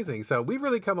so amazing. So we've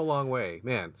really come a long way,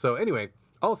 man. So anyway,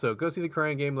 also go see The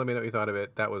Crying Game. Let me know what you thought of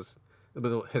it. That was a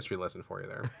little history lesson for you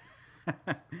there.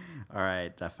 All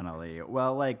right, definitely.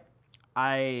 Well, like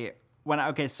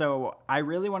so I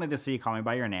really wanted to see Call Me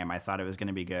by Your Name. I thought it was going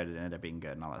to be good. It ended up being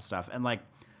good and all that stuff. And like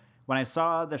when I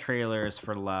saw the trailers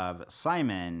for Love,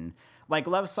 Simon, like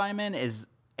Love, Simon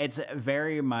it's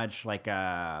very much like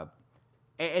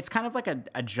it's kind of like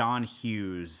a John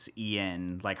Hughes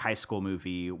Ian like high school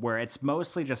movie where it's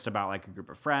mostly just about like a group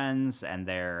of friends and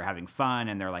they're having fun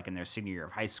and they're like in their senior year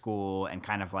of high school and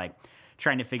kind of like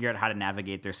trying to figure out how to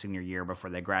navigate their senior year before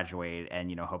they graduate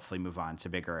and, hopefully move on to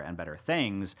bigger and better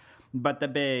things. But the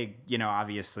big,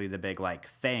 obviously the big like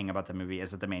thing about the movie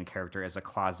is that the main character is a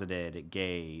closeted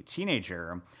gay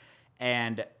teenager.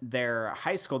 And their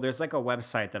high school, there's like a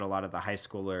website that a lot of the high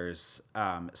schoolers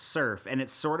surf, and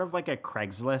it's sort of like a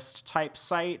Craigslist type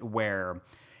site where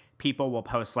people will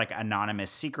post like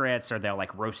anonymous secrets or they'll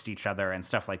like roast each other and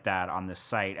stuff like that on this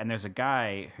site. And there's a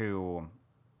guy who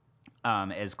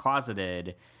is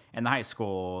closeted in the high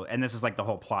school, and this is like the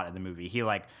whole plot of the movie. He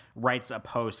like writes a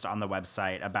post on the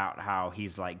website about how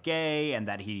he's like gay and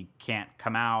that he can't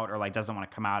come out or like doesn't want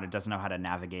to come out and doesn't know how to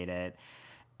navigate it.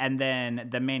 And then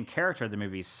the main character of the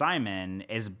movie, Simon,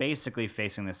 is basically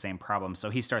facing the same problem.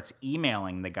 So he starts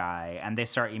emailing the guy, and they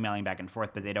start emailing back and forth,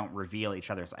 but they don't reveal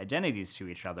each other's identities to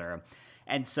each other.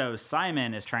 And so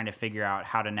Simon is trying to figure out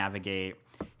how to navigate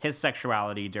his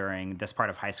sexuality during this part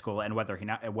of high school and whether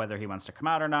he wants to come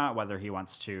out or not, whether he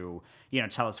wants to,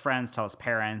 tell his friends, tell his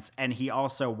parents. And he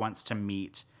also wants to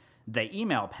meet the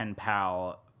email pen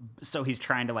pal. So he's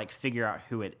trying to like figure out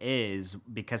who it is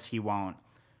because he won't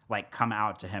like come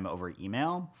out to him over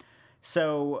email.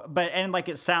 So, and like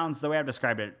it sounds, the way I've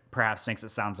described it perhaps makes it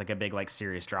sound like a big like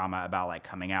serious drama about like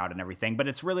coming out and everything, but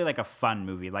it's really like a fun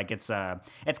movie. Like it's kind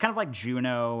of like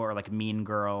Juno or like Mean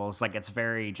Girls. Like it's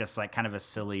very just like kind of a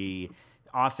silly,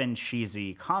 often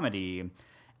cheesy comedy.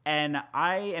 And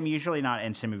I am usually not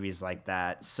into movies like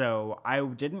that, so I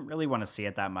didn't really want to see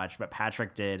it that much, but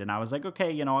Patrick did, and I was like,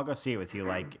 okay, I'll go see it with you.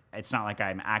 Like, it's not like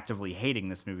I'm actively hating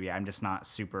this movie. I'm just not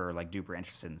super, like, duper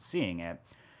interested in seeing it.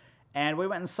 And we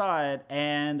went and saw it,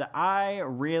 and I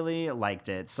really liked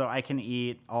it, so I can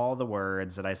eat all the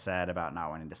words that I said about not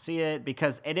wanting to see it,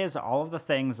 because it is all of the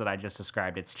things that I just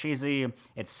described. It's cheesy,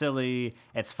 it's silly,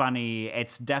 it's funny,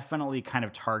 it's definitely kind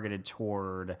of targeted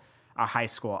toward a high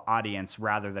school audience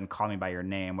rather than Call Me by Your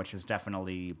Name, which is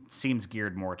definitely seems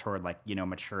geared more toward like,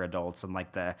 mature adults and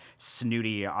like the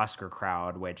snooty Oscar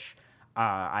crowd, which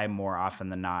I more often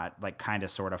than not like kind of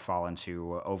sort of fall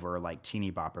into over like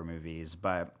teeny bopper movies.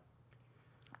 But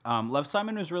Love,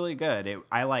 Simon was really good.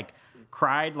 I like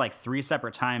cried like 3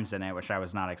 separate times in it, which I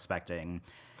was not expecting.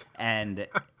 And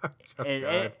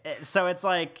so it's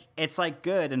like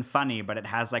good and funny, but it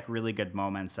has like really good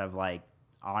moments of like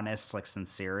honest like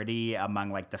sincerity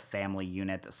among like the family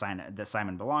unit that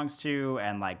Simon belongs to,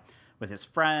 and like with his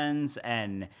friends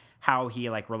and how he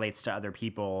like relates to other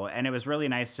people. And it was really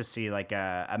nice to see like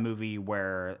a movie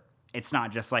where it's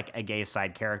not just like a gay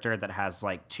side character that has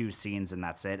like 2 scenes and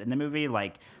that's it in the movie.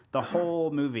 Like the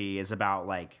whole movie is about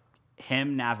like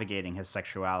him navigating his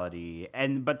sexuality,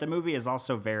 but the movie is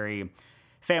also very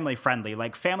family friendly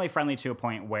to a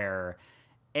point where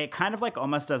it kind of like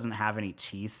almost doesn't have any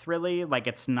teeth, really. Like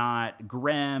it's not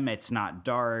grim, it's not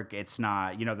dark, it's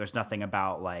not, there's nothing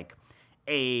about like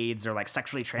AIDS or like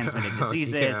sexually transmitted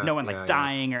diseases, Yeah, no one like yeah.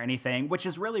 dying or anything, which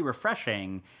is really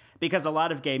refreshing because a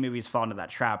lot of gay movies fall into that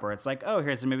trap where it's like, oh,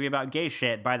 here's a movie about gay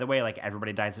shit. By the way, like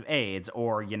everybody dies of AIDS,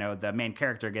 or, you know, the main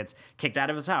character gets kicked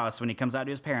out of his house when he comes out to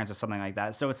his parents or something like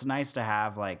that. So it's nice to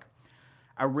have like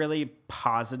a really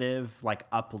positive, like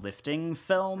uplifting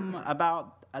film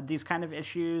about these kind of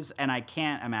issues. And I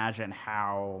can't imagine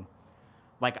how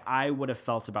like I would have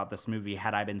felt about this movie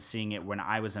had I been seeing it when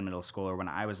I was in middle school or when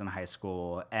I was in high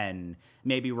school, and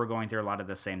maybe we're going through a lot of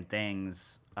the same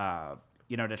things,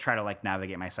 you know, to try to like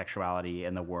navigate my sexuality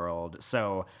in the world.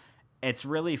 So it's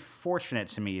really fortunate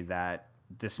to me that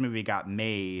this movie got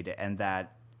made and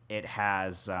that it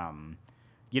has,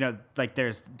 you know, like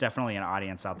there's definitely an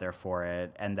audience out there for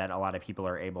it, and that a lot of people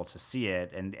are able to see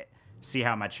it and see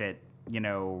how much it, you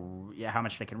know, how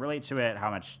much they can relate to it,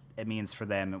 how much it means for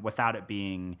them without it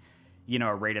being, you know,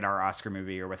 a rated R Oscar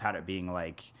movie, or without it being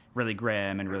like really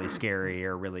grim and really scary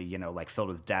or really, you know, like filled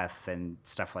with death and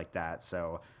stuff like that.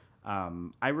 So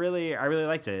I really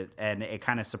liked it, and it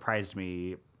kind of surprised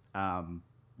me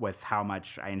with how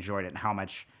much I enjoyed it and how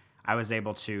much I was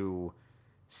able to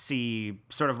see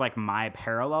sort of like my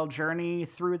parallel journey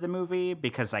through the movie,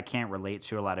 because I can't relate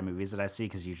to a lot of movies that I see,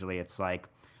 because usually it's like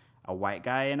a white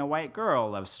guy and a white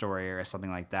girl love story or something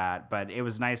like that. But it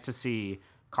was nice to see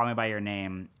Call Me by Your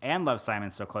Name and Love, Simon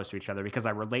so close to each other, because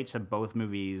I relate to both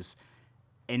movies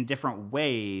in different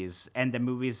ways, and the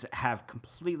movies have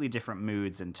completely different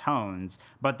moods and tones,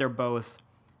 but they're both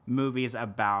movies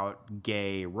about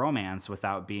gay romance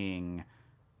without being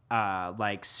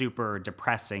like super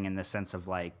depressing in the sense of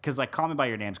like, because like Call Me by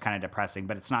Your Name's kind of depressing,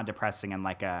 but it's not depressing in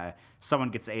like a someone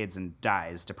gets AIDS and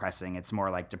dies depressing. It's more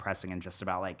like depressing and just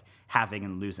about like having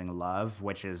and losing love,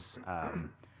 which is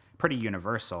pretty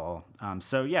universal.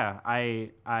 So yeah,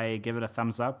 I give it a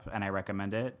thumbs up and I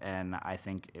recommend it, and I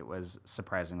think it was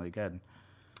surprisingly good.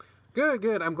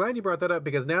 Good. I'm glad you brought that up,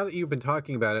 because now that you've been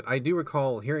talking about it, I do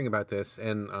recall hearing about this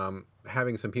and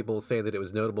having some people say that it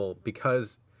was notable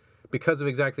because of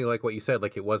exactly like what you said.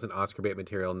 Like, it wasn't Oscar bait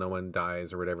material, no one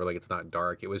dies or whatever, like it's not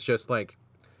dark. It was just like,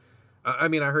 I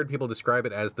mean, I heard people describe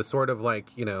it as the sort of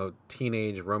like, you know,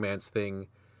 teenage romance thing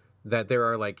that there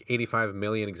are like 85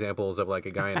 million examples of, like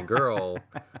a guy and a girl,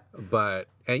 but,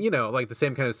 and you know, like the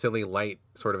same kind of silly light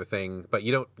sort of a thing, but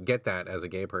you don't get that as a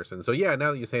gay person. So yeah,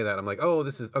 now that you say that, I'm like, oh,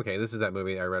 this is that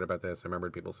movie. I read about this. I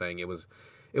remembered people saying it was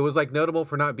like notable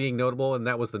for not being notable, and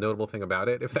that was the notable thing about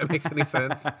it, if that makes any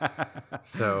sense.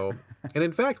 So, and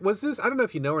in fact, was this, I don't know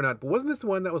if you know or not, but wasn't this the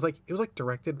one that was like, it was like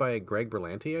directed by Greg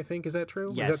Berlanti, I think. Is that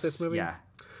true? Yes. Was that this movie? Yeah.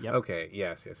 Yep. Okay,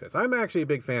 yes. I'm actually a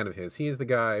big fan of his. He's the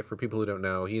guy, for people who don't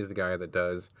know, he's the guy that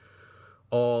does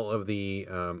all of the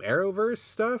Arrowverse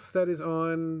stuff that is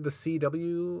on the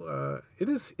CW.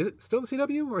 Is it still the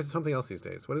CW, or is it something else these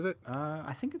days? What is it?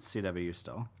 I think it's CW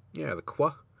still. Yeah, the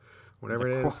Qua, whatever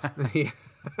it is. Yeah.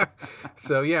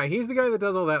 So yeah, he's the guy that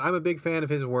does all that. I'm a big fan of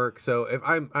his work, so if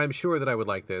I'm sure that I would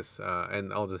like this,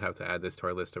 and I'll just have to add this to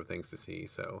our list of things to see.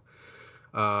 So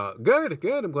good.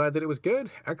 I'm glad that it was good.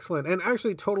 Excellent. And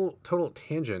actually, total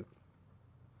tangent.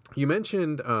 You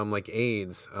mentioned like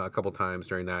AIDS a couple times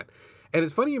during that, and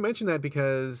it's funny you mentioned that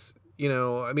because, you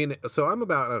know, I mean, so I'm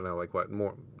about, I don't know, like what,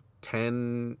 more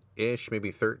 10-ish,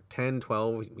 maybe 10,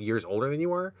 12 years older than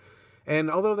you are.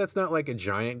 And although that's not like a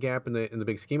giant gap in the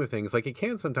big scheme of things, like it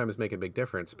can sometimes make a big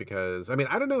difference, because, I mean,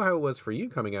 I don't know how it was for you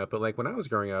coming up, but like when I was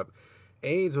growing up,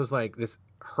 AIDS was like this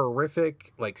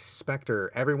horrific like specter.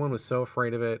 Everyone was so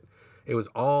afraid of it. It was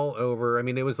all over. I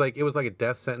mean, it was like a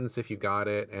death sentence if you got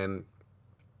it, and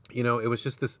you know, it was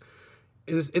just this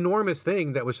enormous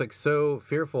thing that was like so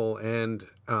fearful. And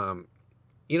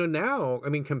you know, now, I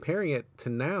mean, comparing it to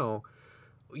now,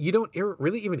 you don't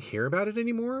really even hear about it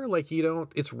anymore. Like, you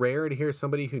don't, it's rare to hear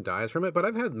somebody who dies from it, but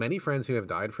I've had many friends who have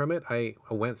died from it. I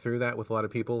went through that with a lot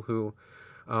of people who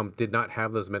did not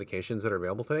have those medications that are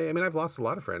available today. I mean, I've lost a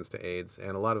lot of friends to AIDS,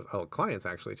 and a lot of clients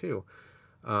actually too.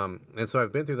 And so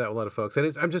I've been through that with a lot of folks, and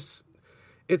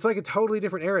it's like a totally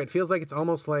different era. It feels like it's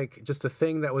almost like just a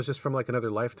thing that was just from like another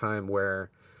lifetime, where,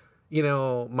 you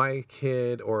know, my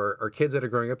kid or kids that are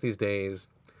growing up these days,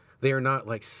 they are not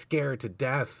like scared to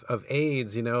death of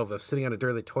AIDS, you know, of sitting on a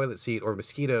dirty toilet seat, or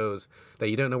mosquitoes that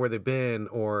you don't know where they've been,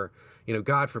 or, you know,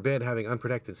 God forbid, having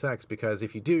unprotected sex, because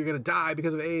if you do, you're going to die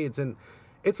because of AIDS. And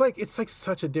it's like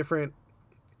such a different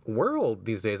world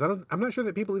these days. I'm not sure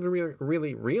that people even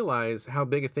really realize how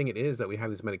big a thing it is that we have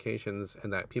these medications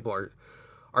and that people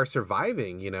are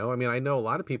surviving, you know? I mean, I know a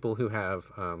lot of people who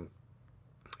have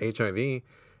HIV,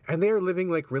 and they are living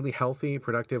like really healthy,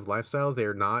 productive lifestyles. They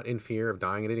are not in fear of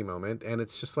dying at any moment. And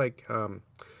it's just like, and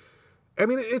I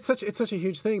mean, it's such a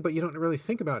huge thing, but you don't really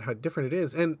think about how different it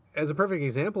is. And as a perfect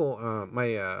example,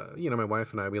 my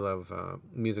wife and I, we love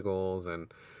musicals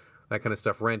and that kind of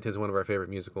stuff. Rent is one of our favorite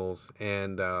musicals,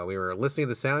 and we were listening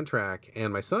to the soundtrack,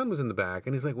 and my son was in the back,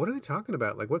 and he's like, "What are they talking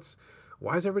about? Like,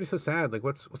 why is everybody so sad? Like,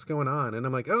 what's going on?" And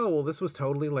I'm like, "Oh, well, this was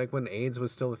totally like when AIDS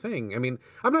was still a thing. I mean,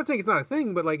 I'm not saying it's not a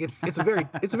thing, but like it's a very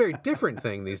it's a very different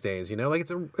thing these days. You know, like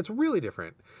it's really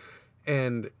different."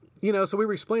 And so we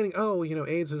were explaining, oh,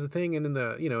 AIDS was a thing, and in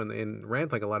the in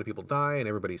Rent, like a lot of people die, and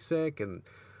everybody's sick, and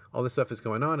all this stuff is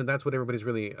going on, and that's what everybody's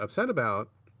really upset about.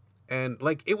 And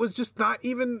like it was just not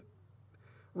even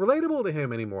relatable to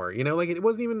him anymore. Like it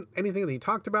wasn't even anything that he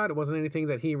talked about. It wasn't anything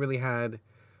that he really had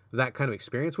that kind of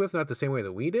experience with, not the same way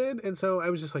that we did. And so I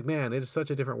was just like, man, it is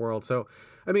such a different world. So,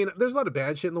 I mean, there's a lot of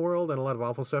bad shit in the world and a lot of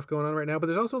awful stuff going on right now, but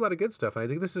there's also a lot of good stuff. And I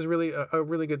think this is really a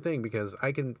really good thing, because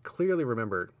I can clearly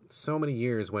remember so many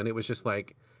years when it was just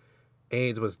like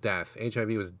AIDS was death. HIV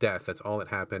was death. That's all that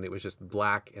happened. It was just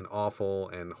black and awful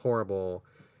and horrible.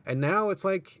 And now it's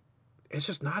like, it's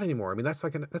just not anymore. I mean, that's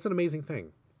that's an amazing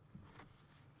thing.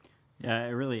 Yeah,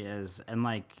 it really is. And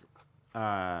like,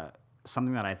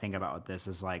 something that I think about with this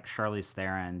is like Charlize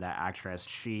Theron, the actress,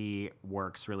 she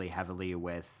works really heavily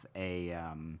with a,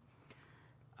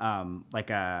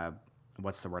 like a,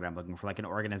 what's the word I'm looking for? Like an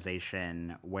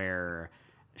organization where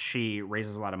she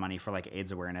raises a lot of money for like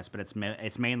AIDS awareness, but it's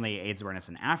mainly AIDS awareness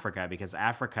in Africa, because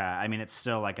Africa, I mean, it's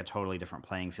still like a totally different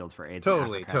playing field for AIDS in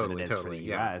Africa than it is for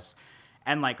the US.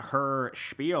 And like her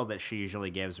spiel that she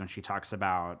usually gives when she talks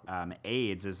about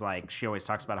AIDS is like, she always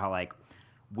talks about how like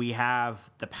we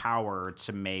have the power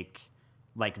to make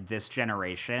like this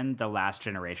generation the last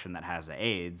generation that has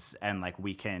AIDS, and like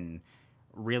we can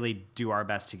really do our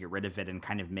best to get rid of it and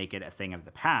kind of make it a thing of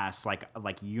the past, like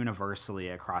universally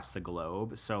across the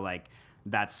globe. So like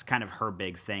that's kind of her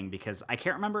big thing, because I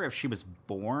can't remember if she was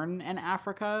born in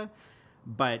Africa,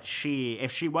 but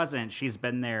if she wasn't, she's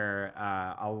been there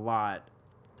a lot,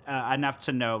 enough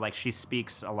to know, like she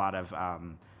speaks a lot of,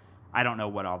 I don't know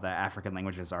what all the African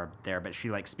languages are there, but she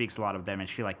like speaks a lot of them, and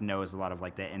she like knows a lot of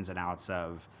like the ins and outs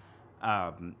of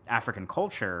African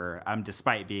culture,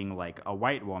 despite being like a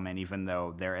white woman, even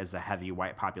though there is a heavy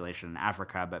white population in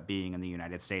Africa. But being in the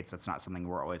United States, that's not something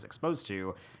we're always exposed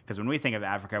to, because when we think of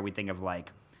Africa, we think of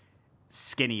like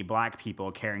skinny black people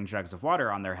carrying jugs of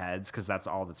water on their heads, because that's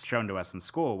all that's shown to us in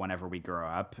school whenever we grow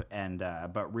up. And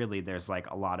but really there's like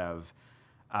a lot of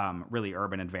really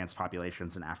urban advanced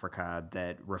populations in Africa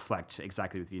that reflect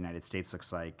exactly what the United States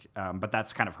looks like. But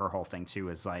that's kind of her whole thing too,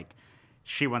 is like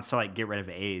she wants to like get rid of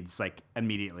AIDS like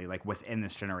immediately, like within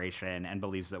this generation, and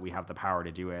believes that we have the power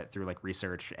to do it through like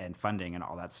research and funding and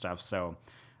all that stuff. So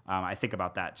I think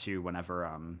about that too whenever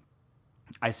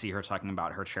I see her talking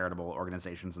about her charitable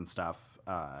organizations and stuff.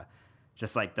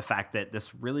 Just like the fact that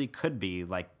this really could be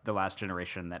like the last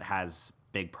generation that has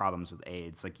big problems with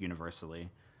AIDS, like universally.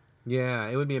 Yeah,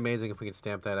 it would be amazing if we could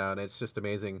stamp that out. It's just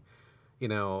amazing,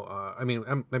 I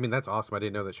mean, that's awesome. I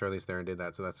didn't know that Charlize Theron did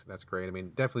that, so that's great. I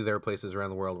mean, definitely there are places around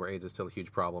the world where AIDS is still a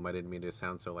huge problem. I didn't mean to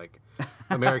sound so like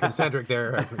American centric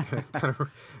there. Kind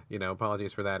of,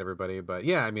 apologies for that, everybody. But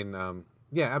yeah, I mean,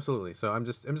 yeah, absolutely. So I'm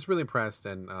just really impressed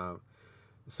and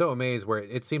so amazed, where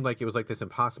it seemed like it was like this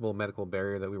impossible medical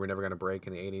barrier that we were never going to break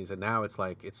in the 80s, and now it's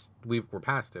like we're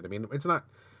past it. I mean, it's not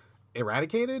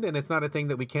eradicated, and it's not a thing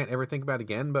that we can't ever think about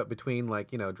again, but between like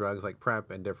drugs like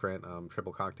PrEP and different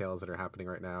triple cocktails that are happening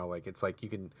right now, like it's like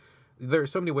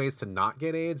there's so many ways to not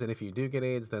get AIDS, and if you do get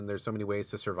AIDS, then there's so many ways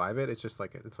to survive it. It's just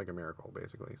like it's like a miracle,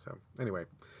 basically. So anyway,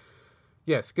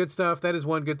 yes, good stuff. That is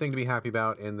one good thing to be happy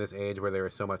about in this age where there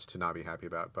is so much to not be happy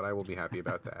about, but I will be happy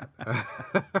about that.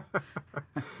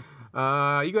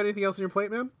 You got anything else on your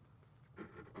plate, man?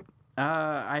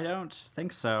 I don't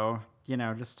think so.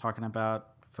 Just talking about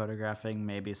photographing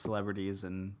maybe celebrities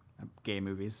and gay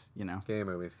movies, Gay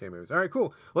movies. All right,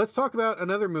 cool. Let's talk about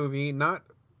another movie. Not.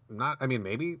 I mean,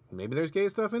 maybe there's gay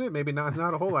stuff in it. Maybe not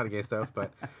a whole lot of gay stuff.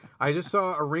 But I just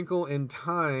saw A Wrinkle in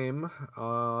Time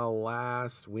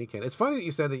last weekend. It's funny that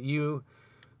you said that you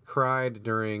cried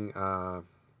during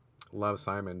Love,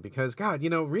 Simon, because God,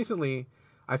 recently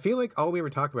I feel like all we ever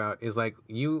talk about is like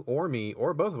you or me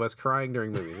or both of us crying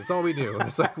during movies. It's all we do.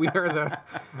 It's like we are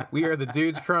the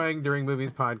dudes crying during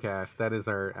movies podcast. That is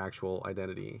our actual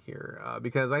identity here.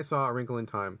 Because I saw A Wrinkle in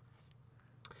Time.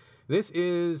 This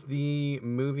is the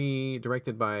movie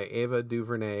directed by Ava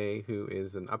DuVernay, who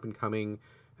is an up-and-coming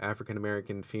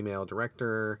African-American female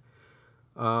director.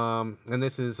 And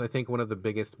this is, I think, one of the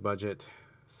biggest budget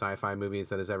sci-fi movies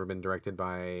that has ever been directed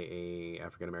by a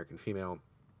African-American female.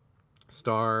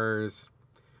 Stars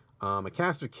A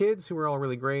cast of kids who were all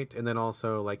really great, and then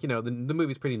also like the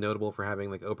movie's pretty notable for having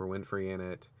like Oprah Winfrey in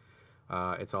it.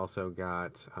 It's also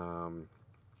got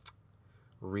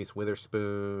Reese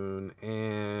Witherspoon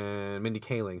and Mindy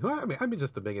Kaling. Who I'm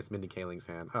just the biggest Mindy Kaling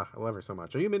fan. I love her so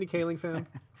much. Are you a Mindy Kaling fan?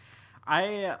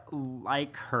 I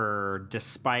like her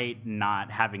despite not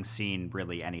having seen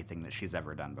really anything that she's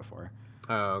ever done before.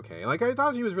 Oh, okay. Like I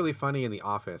thought she was really funny in The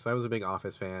Office. I was a big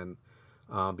Office fan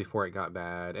before it got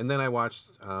bad, and then I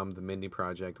watched the Mindy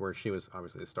Project, where she was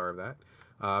obviously the star of that.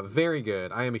 Very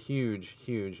good. I am a huge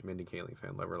Mindy Kaling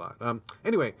fan. Love her a lot.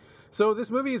 Anyway, so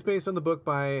this movie is based on the book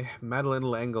by Madeleine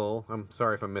L'Engle. I'm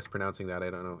sorry if I'm mispronouncing that. I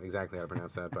don't know exactly how to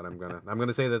pronounce that, but I'm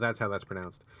gonna say that that's how that's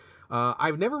pronounced.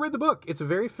 I've never read the book. It's a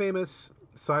very famous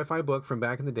sci-fi book from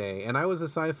back in the day, and I was a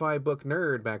sci-fi book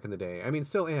nerd back in the day. I mean,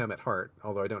 still am at heart,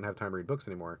 although I don't have time to read books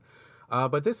anymore.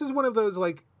 But this is one of those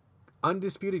like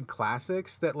undisputed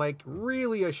classics that like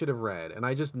really I should have read, and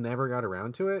I just never got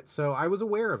around to it. So I was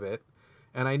aware of it,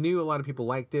 and I knew a lot of people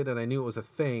liked it, and I knew it was a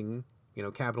thing,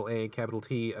 capital A, capital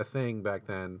T, a thing back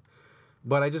then.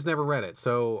 But I just never read it.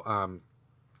 So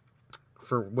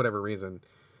for whatever reason.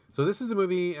 So this is the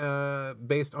movie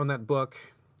based on that book,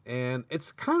 and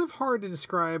it's kind of hard to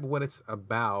describe what it's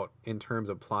about in terms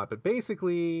of plot, but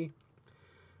basically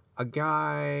a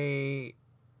guy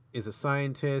is a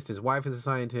scientist, his wife is a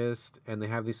scientist, and they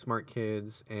have these smart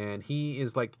kids, and he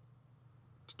is like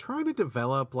trying to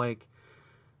develop like,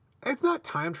 it's not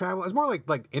time travel, it's more like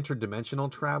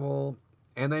interdimensional travel,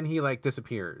 and then he like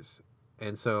disappears.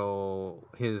 And so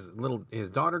his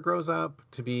daughter grows up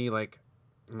to be like,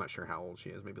 I'm not sure how old she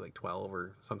is, maybe like 12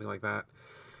 or something like that.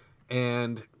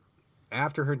 And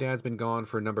after her dad's been gone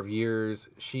for a number of years,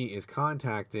 she is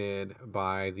contacted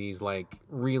by these like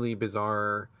really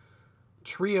bizarre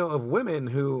trio of women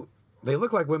who, they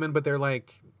look like women, but they're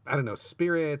like, I don't know,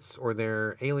 spirits, or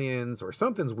they're aliens, or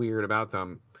something's weird about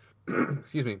them.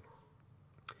 Excuse me.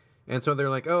 And so they're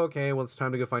like, oh, okay, well, it's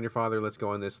time to go find your father. Let's go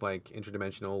on this like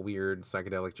interdimensional, weird,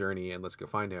 psychedelic journey, and let's go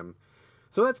find him.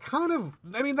 So that's kind of,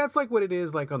 I mean, that's like what it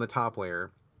is like on the top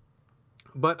layer.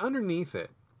 But underneath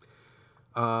it,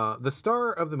 the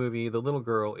star of the movie, the little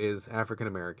girl, is African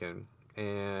American.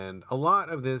 And a lot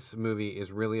of this movie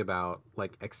is really about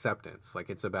like acceptance. Like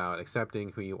it's about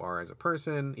accepting who you are as a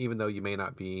person, even though you may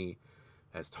not be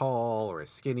as tall or as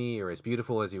skinny or as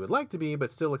beautiful as you would like to be,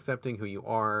 but still accepting who you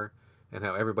are, and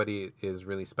how everybody is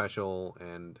really special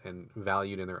and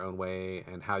valued in their own way,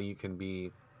 and how you can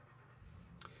be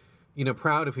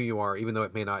proud of who you are, even though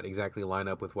it may not exactly line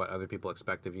up with what other people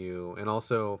expect of you. And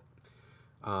also,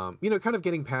 kind of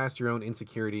getting past your own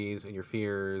insecurities and your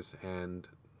fears, and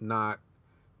not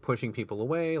pushing people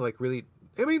away. Like really,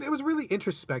 I mean, it was a really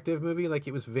introspective movie. Like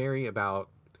it was very about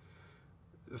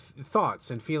thoughts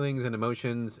and feelings and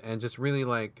emotions, and just really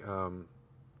like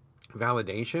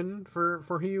validation for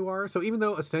who you are. So even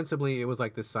though ostensibly it was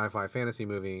like this sci-fi fantasy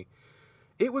movie,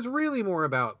 it was really more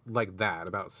about like that,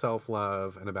 about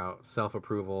self-love and about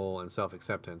self-approval and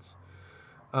self-acceptance.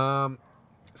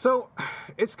 So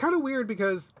it's kind of weird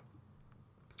because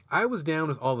I was down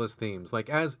with all those themes. Like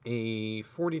as a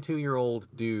 42-year-old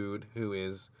dude who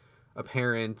is a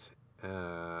parent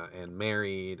and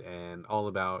married and all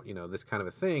about, this kind of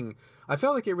a thing, I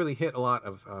felt like it really hit a lot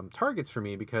of targets for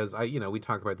me, because we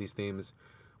talk about these themes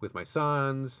with my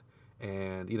sons,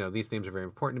 and, these themes are very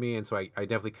important to me. And so I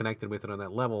definitely connected with it on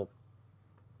that level.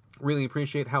 Really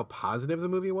appreciate how positive the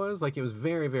movie was. Like it was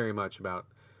very, very much about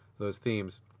those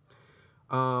themes.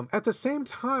 At the same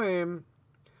time,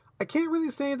 I can't really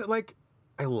say that like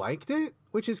I liked it,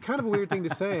 which is kind of a weird thing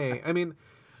to say. I mean,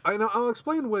 I'll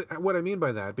explain what I mean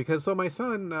by that, because so my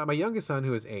son, my youngest son,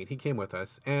 who is 8, he came with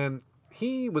us, and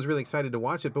he was really excited to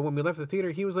watch it. But when we left the theater,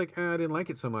 he was like, I didn't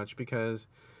like it so much, because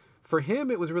for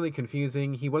him it was really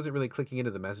confusing. He wasn't really clicking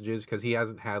into the messages, because he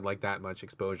hasn't had like that much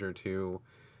exposure to,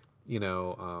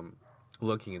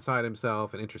 looking inside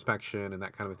himself and introspection and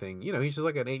that kind of thing. He's just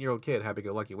like an 8-year-old kid,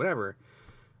 happy-go-lucky, whatever.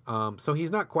 So he's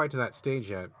not quite to that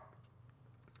stage yet.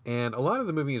 And a lot of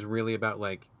the movie is really about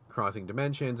like crossing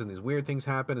dimensions, and these weird things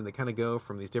happen, and they kind of go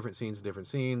from these different scenes to different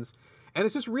scenes, and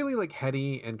it's just really like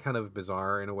heady and kind of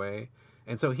bizarre in a way.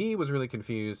 And so he was really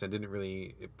confused and none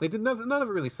of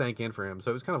it really sank in for him,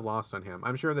 so it was kind of lost on him.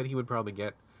 I'm sure that he would probably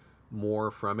get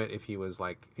more from it if he was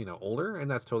like older, and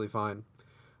that's totally fine.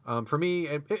 For me,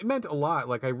 it meant a lot.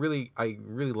 Like I really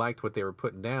liked what they were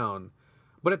putting down,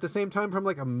 but at the same time, from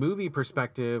like a movie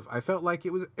perspective, I felt like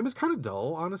it was kind of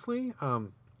dull, honestly.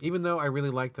 Even though I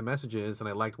really liked the messages and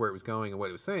I liked where it was going and what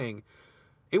it was saying,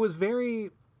 it was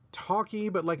very talky,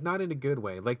 but like not in a good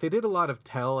way. Like they did a lot of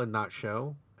tell and not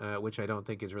show, which I don't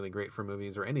think is really great for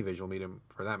movies or any visual medium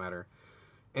for that matter.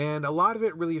 And a lot of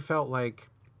it really felt like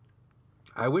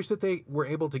I wish that they were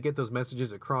able to get those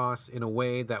messages across in a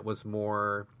way that was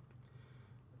more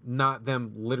not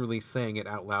them literally saying it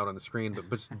out loud on the screen, but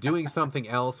just doing something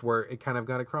else where it kind of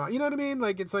got across. You know what I mean?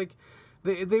 Like, it's like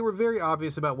they were very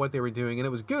obvious about what they were doing, and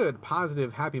it was good,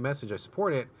 positive, happy message. I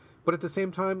support it. But at the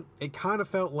same time, it kind of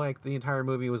felt like the entire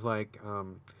movie was like,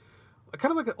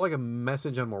 kind of like a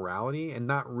message on morality, and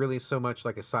not really so much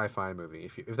like a sci-fi movie,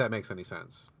 if that makes any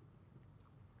sense.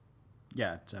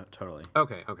 Yeah, totally.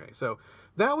 Okay. So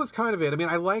that was kind of it. I mean,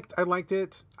 I liked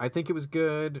it. I think it was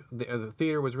good. The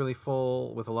theater was really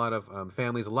full with a lot of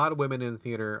families, a lot of women in the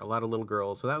theater, a lot of little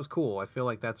girls. So that was cool. I feel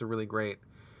like that's a really great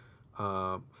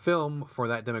film for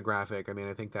that demographic. I mean,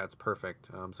 I think that's perfect.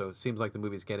 So it seems like the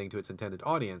movie's getting to its intended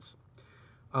audience.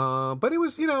 But it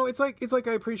was, it's like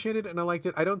I appreciated it and I liked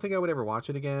it. I don't think I would ever watch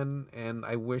it again. And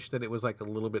I wish that it was like a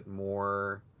little bit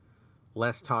more,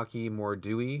 less talky, more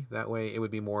dewy. That way it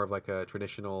would be more of like a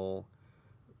traditional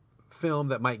film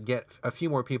that might get a few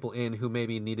more people in who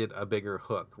maybe needed a bigger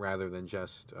hook rather than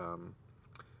just,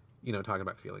 talking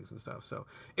about feelings and stuff. So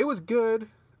it was good.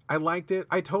 I liked it.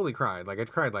 I totally cried. Like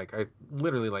I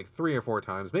literally like 3 or 4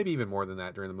 times, maybe even more than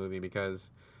that during the movie,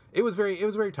 because it was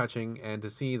very touching. And to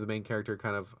see the main character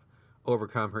kind of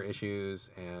overcome her issues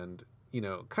and,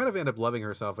 kind of end up loving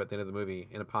herself at the end of the movie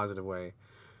in a positive way,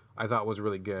 I thought was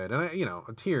really good.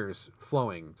 And tears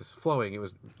flowing. It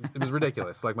was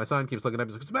ridiculous. Like, my son keeps looking up,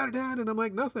 he's like, "What's the matter, Dad?" And I'm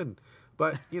like, "Nothing."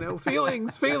 But,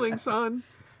 feelings, son.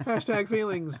 #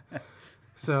 feelings.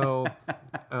 So,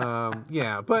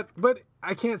 yeah, but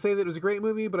I can't say that it was a great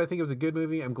movie, but I think it was a good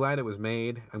movie. I'm glad it was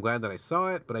made. I'm glad that I saw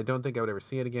it, but I don't think I would ever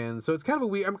see it again. So it's kind of a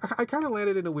weird, I kind of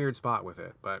landed in a weird spot with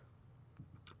it, but,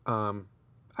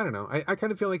 I don't know. I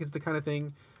kind of feel like it's the kind of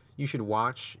thing you should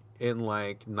watch in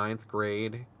like 9th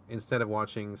grade instead of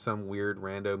watching some weird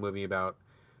rando movie about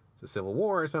the Civil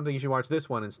War or something. You should watch this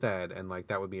one instead. And like,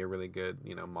 that would be a really good,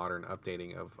 modern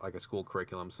updating of like a school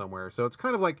curriculum somewhere. So it's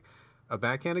kind of like a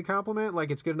backhanded compliment.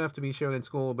 Like, it's good enough to be shown in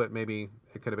school, but maybe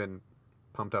it could have been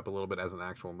pumped up a little bit as an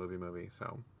actual movie.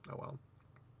 So, oh well.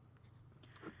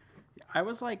 I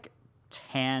was like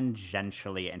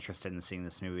tangentially interested in seeing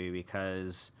this movie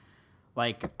because,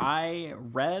 like, I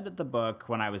read the book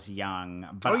when I was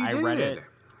young, but I read it.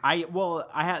 I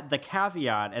had the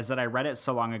caveat is that I read it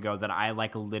so long ago that I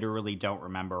like literally don't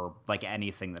remember like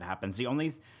anything that happens. The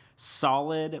only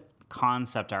solid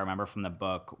concept I remember from the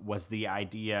book was the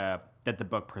idea that the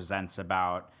book presents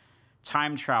about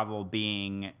time travel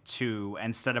being to,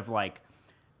 instead of like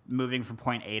moving from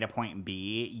point A to point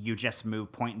B, you just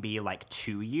move point B like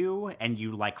to you, and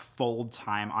you like fold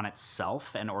time on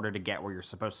itself in order to get where you're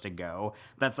supposed to go.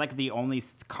 That's like the only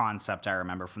concept I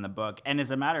remember from the book. And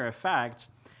as a matter of fact,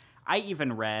 I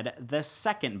even read the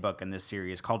second book in this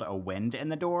series called A Wind in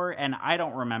the Door, and I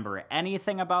don't remember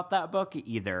anything about that book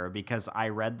either because I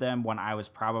read them when I was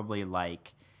probably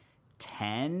like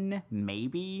 10,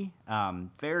 maybe,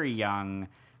 very young.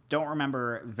 Don't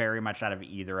remember very much out of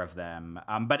either of them.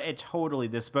 But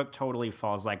this book totally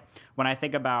falls, like, when I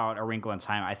think about A Wrinkle in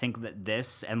Time, I think that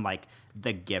this and like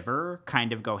The Giver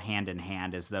kind of go hand in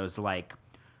hand as those like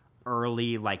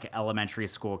early like elementary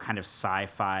school kind of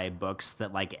sci-fi books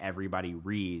that like everybody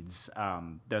reads.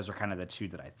 Those are kind of the two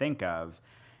that I think of.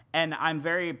 And I'm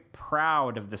very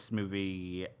proud of this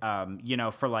movie,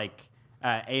 for like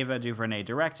Ava DuVernay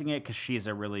directing it, because she's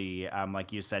a really,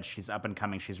 like you said, she's up and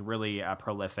coming. She's really a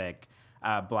prolific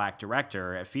Black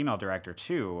director, a female director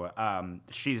too.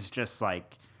 She's just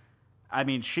like,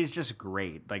 she's just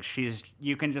great. Like,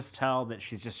 you can just tell that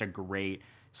she's just a great,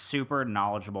 super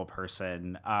knowledgeable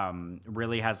person,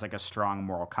 really has like a strong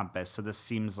moral compass. So this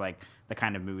seems like the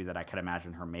kind of movie that I could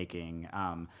imagine her making.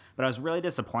 But I was really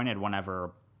disappointed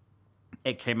whenever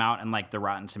it came out and like the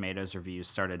Rotten Tomatoes reviews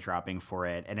started dropping for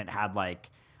it, and it had like,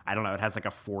 I don't know, it has like a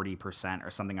 40% or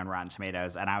something on Rotten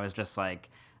Tomatoes, and I was just like,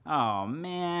 oh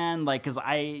man, like, because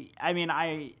I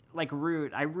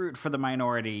root for the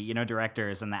minority,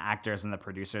 directors and the actors and the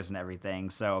producers and everything.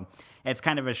 So it's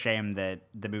kind of a shame that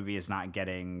the movie's not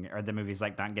getting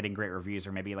great reviews,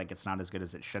 or maybe like it's not as good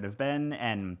as it should have been.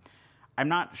 And I'm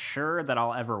not sure that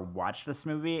I'll ever watch this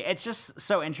movie. It's just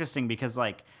so interesting because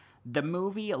like the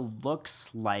movie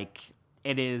looks like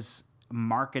it is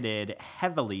marketed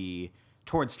heavily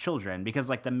towards children, because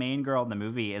like the main girl in the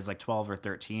movie is like 12 or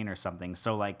 13 or something.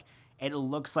 So like it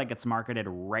looks like it's marketed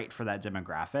right for that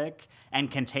demographic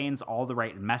and contains all the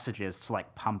right messages to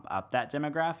like pump up that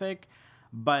demographic.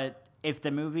 But if the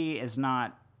movie is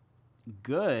not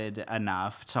good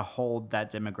enough to hold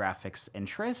that demographic's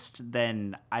interest,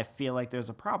 then I feel like there's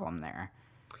a problem there.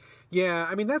 Yeah,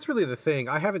 I mean, that's really the thing.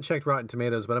 I haven't checked Rotten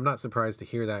Tomatoes, but I'm not surprised to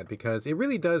hear that because it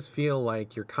really does feel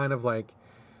like you're kind of like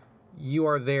you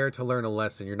are there to learn a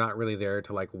lesson. You're not really there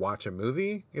to like watch a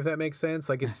movie, if that makes sense.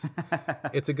 Like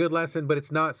it's a good lesson, but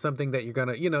it's not something that you're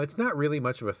gonna, it's not really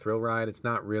much of a thrill ride. It's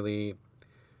not really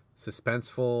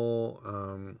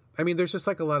suspenseful. I mean, there's just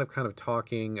like a lot of kind of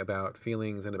talking about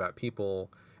feelings and about people,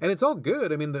 and it's all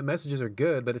good. I mean, the messages are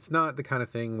good, but it's not the kind of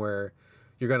thing where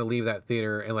you're going to leave that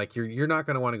theater and like you're not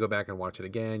going to want to go back and watch it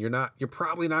again. You're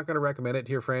probably not going to recommend it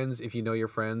to your friends if you know your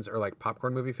friends are like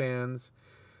popcorn movie fans.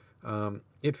 And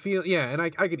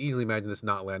I could easily imagine this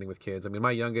not landing with kids. I mean,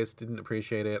 my youngest didn't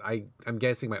appreciate it. I'm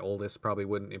guessing my oldest probably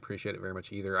wouldn't appreciate it very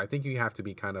much either. I think you have to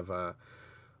be kind of a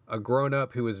grown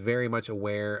up who is very much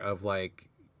aware of like,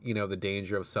 the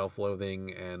danger of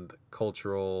self-loathing and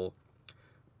cultural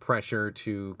pressure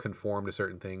to conform to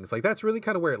certain things. Like that's really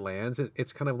kind of where it lands.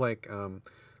 It's kind of like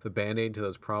the band-aid to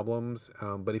those problems.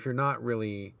 But if you're not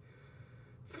really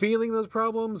feeling those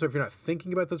problems, or if you're not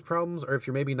thinking about those problems, or if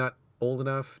you're maybe not old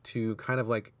enough to kind of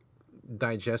like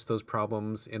digest those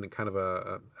problems in a kind of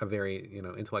a very,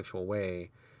 intellectual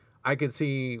way, I could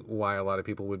see why a lot of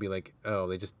people would be like, oh,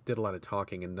 they just did a lot of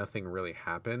talking and nothing really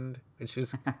happened. It's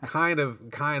just kind of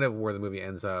where the movie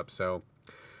ends up. So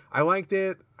I liked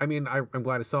it. I mean, I'm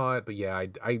glad I saw it, but yeah,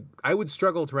 I would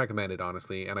struggle to recommend it,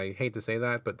 honestly. And I hate to say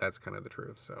that, but that's kind of the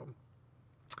truth. So,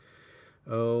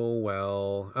 oh,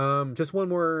 well, just one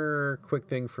more quick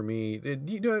thing for me.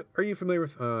 Are you familiar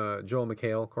with Joel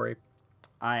McHale, Corey?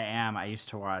 I am. I used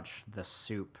to watch The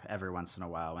Soup every once in a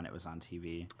while when it was on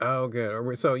TV. Oh,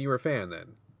 good. So you were a fan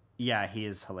then? Yeah, he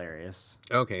is hilarious.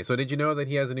 Okay, so did you know that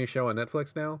he has a new show on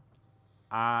Netflix now?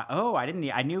 I didn't.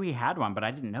 I knew he had one, but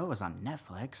I didn't know it was on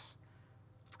Netflix.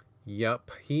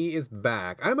 Yep, he is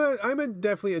back. I'm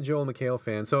definitely a Joel McHale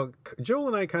fan. So Joel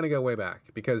and I kind of go way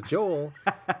back because Joel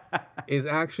is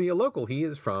actually a local. He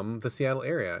is from the Seattle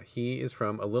area. He is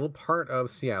from a little part of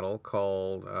Seattle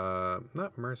called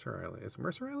not Mercer Island. Is it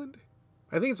Mercer Island?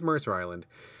 I think it's Mercer Island.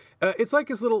 It's like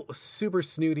this little super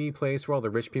snooty place where all the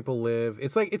rich people live.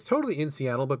 It's like it's totally in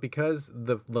Seattle, but because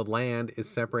the land is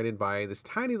separated by this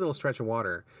tiny little stretch of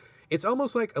water, it's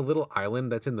almost like a little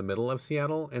island that's in the middle of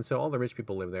Seattle, and so all the rich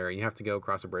people live there, and you have to go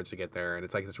across a bridge to get there, and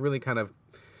it's like this really kind of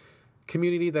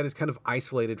community that is kind of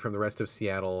isolated from the rest of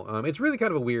Seattle. It's really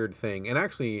kind of a weird thing, and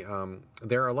actually,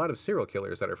 there are a lot of serial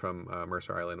killers that are from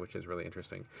Mercer Island, which is really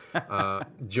interesting.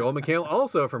 Joel McHale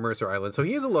also from Mercer Island, so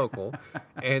he is a local,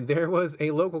 and there was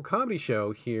a local comedy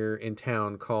show here in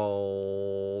town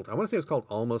called, I want to say it was called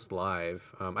Almost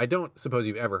Live. I don't suppose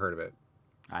you've ever heard of it.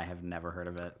 I have never heard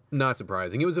of it. Not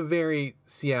surprising. It was a very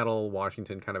Seattle,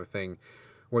 Washington kind of a thing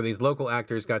where these local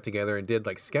actors got together and did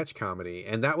like sketch comedy.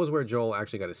 And that was where Joel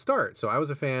actually got his start. So I was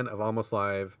a fan of Almost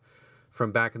Live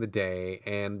from back in the day.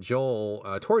 And Joel,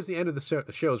 towards the end of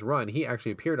the show's run, he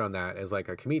actually appeared on that as like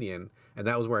a comedian. And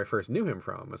that was where I first knew him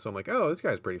from. So I'm like, oh, this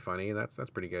guy's pretty funny. And that's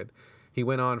pretty good. He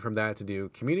went on from that to do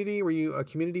Community. Were you a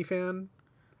Community fan?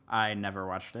 I never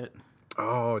watched it.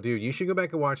 Oh, dude, you should go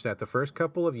back and watch that. The first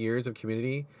couple of years of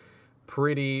Community,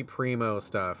 pretty primo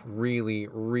stuff. Really,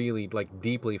 really, like,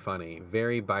 deeply funny.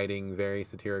 Very biting, very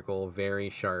satirical, very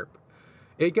sharp.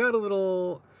 It got a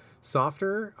little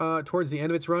softer towards the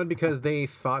end of its run because they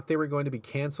thought they were going to be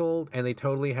canceled, and they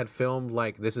totally had filmed,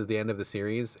 like, this is the end of the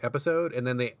series episode, and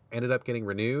then they ended up getting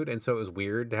renewed, and so it was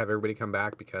weird to have everybody come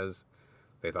back because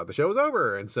they thought the show was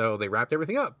over, and so they wrapped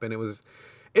everything up, and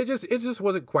it just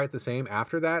wasn't quite the same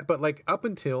after that. But like up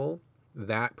until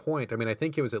that point, I mean, I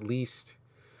think it was at least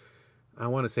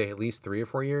 3 or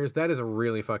 4 years. That is a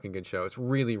really fucking good show. It's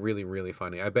really, really, really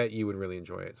funny. I bet you would really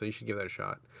enjoy it. So you should give that a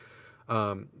shot.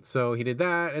 So he did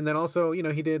that. And then also,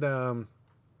 he did The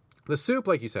Soup,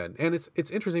 like you said. And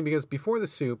it's interesting because before The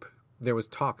Soup, there was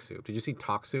Talk Soup. Did you see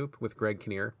Talk Soup with Greg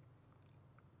Kinnear?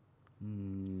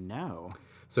 No.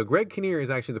 So Greg Kinnear is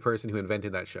actually the person who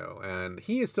invented that show, and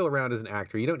he is still around as an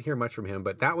actor. You don't hear much from him,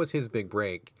 but that was his big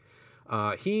break.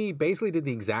 He basically did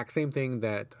the exact same thing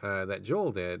that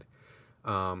Joel did,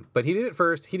 but he did it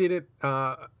first. He did it,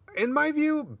 in my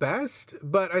view, best,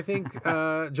 but I think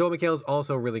Joel McHale is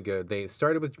also really good. They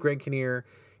started with Greg Kinnear.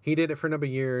 He did it for a number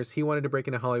of years. He wanted to break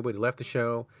into Hollywood. He left the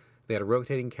show. They had a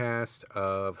rotating cast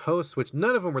of hosts, which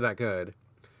none of them were that good.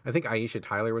 I think Aisha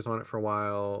Tyler was on it for a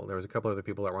while. There was a couple other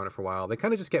people that were on it for a while. They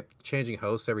kind of just kept changing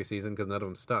hosts every season because none of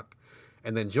them stuck.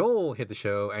 And then Joel hit the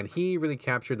show, and he really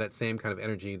captured that same kind of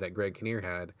energy that Greg Kinnear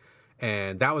had.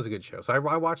 And that was a good show. So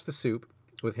I watched The Soup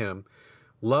with him.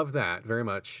 Loved that very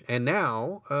much. And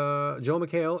now Joel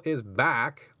McHale is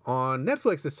back on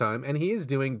Netflix this time, and he is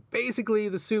doing basically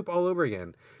The Soup all over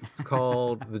again. It's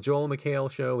called The Joel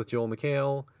McHale Show with Joel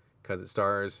McHale because it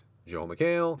stars Joel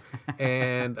McHale,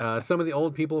 and some of the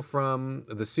old people from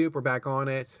The Soup are back on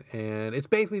it, and it's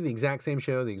basically the exact same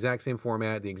show, the exact same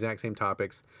format, the exact same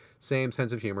topics, same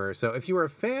sense of humor. So if you were a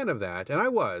fan of that, and I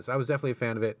was definitely a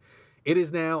fan of it, it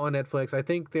is now on Netflix. I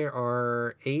think there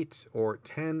are 8 or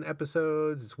 10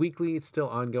 episodes. It's weekly. It's still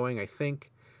ongoing, I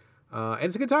think. And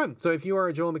it's a good time. So if you are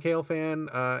a Joel McHale fan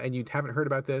and you haven't heard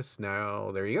about this,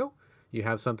 now there you go. You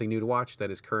have something new to watch that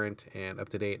is current and up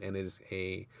to date, and it is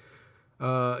a...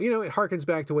 it harkens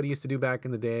back to what he used to do back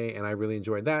in the day, and I really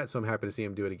enjoyed that, so I'm happy to see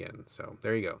him do it again. So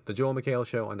there you go. The Joel McHale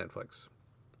Show on Netflix.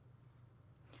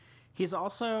 He's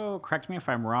also, correct me if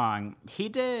I'm wrong, he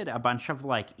did a bunch of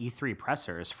like E3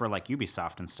 pressers for like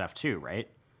Ubisoft and stuff too, right?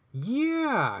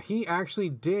 Yeah, he actually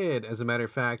did, as a matter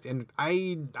of fact. And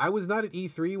I was not at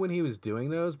E3 when he was doing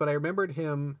those, but I remembered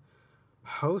him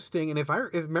hosting, and if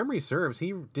memory serves,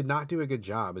 he did not do a good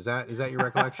job. Is that your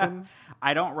recollection?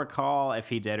 I don't recall if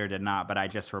he did or did not, but I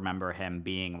just remember him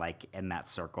being like in that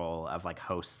circle of like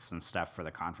hosts and stuff for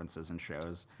the conferences and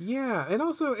shows. Yeah, and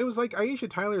also it was like Aisha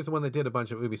Tyler is the one that did a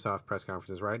bunch of Ubisoft press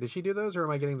conferences, right? Did she do those, or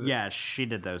am I getting the... Yeah, she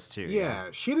did those too. Yeah,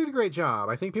 she did a great job.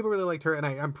 I think people really liked her, and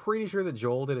I'm pretty sure that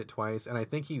Joel did it twice, and I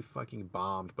think he fucking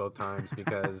bombed both times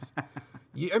because...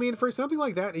 for something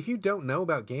like that, if you don't know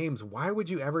about games, why would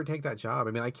you ever take that job?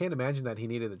 I mean, I can't imagine that he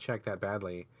needed the check that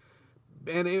badly.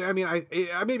 And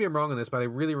maybe I'm wrong on this, but I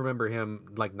really remember him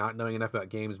like not knowing enough about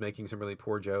games, making some really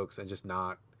poor jokes, and just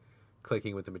not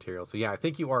clicking with the material. So yeah, I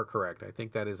think you are correct. I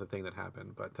think that is a thing that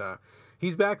happened. But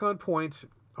he's back on point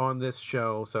on this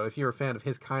show. So if you're a fan of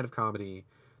his kind of comedy,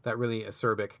 that really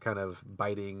acerbic kind of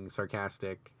biting,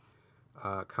 sarcastic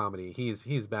comedy,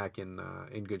 he's back in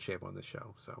good shape on this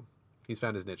show. So. He's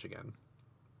found his niche again.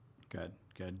 Good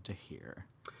to hear.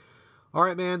 All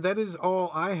right, man. That is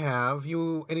all I have.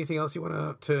 Anything else you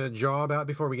want to jaw about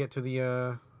before we get to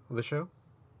the show?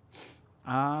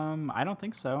 I don't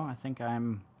think so. I think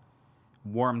I'm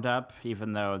warmed up,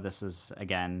 even though this is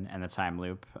again in the time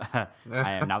loop. I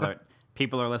am now that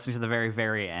people are listening to the very,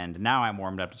 very end. Now I'm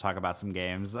warmed up to talk about some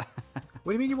games.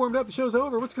 What do you mean you warmed up? The show's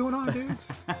over. What's going on, dudes?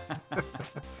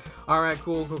 All right,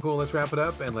 cool. Let's wrap it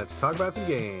up and let's talk about some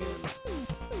games.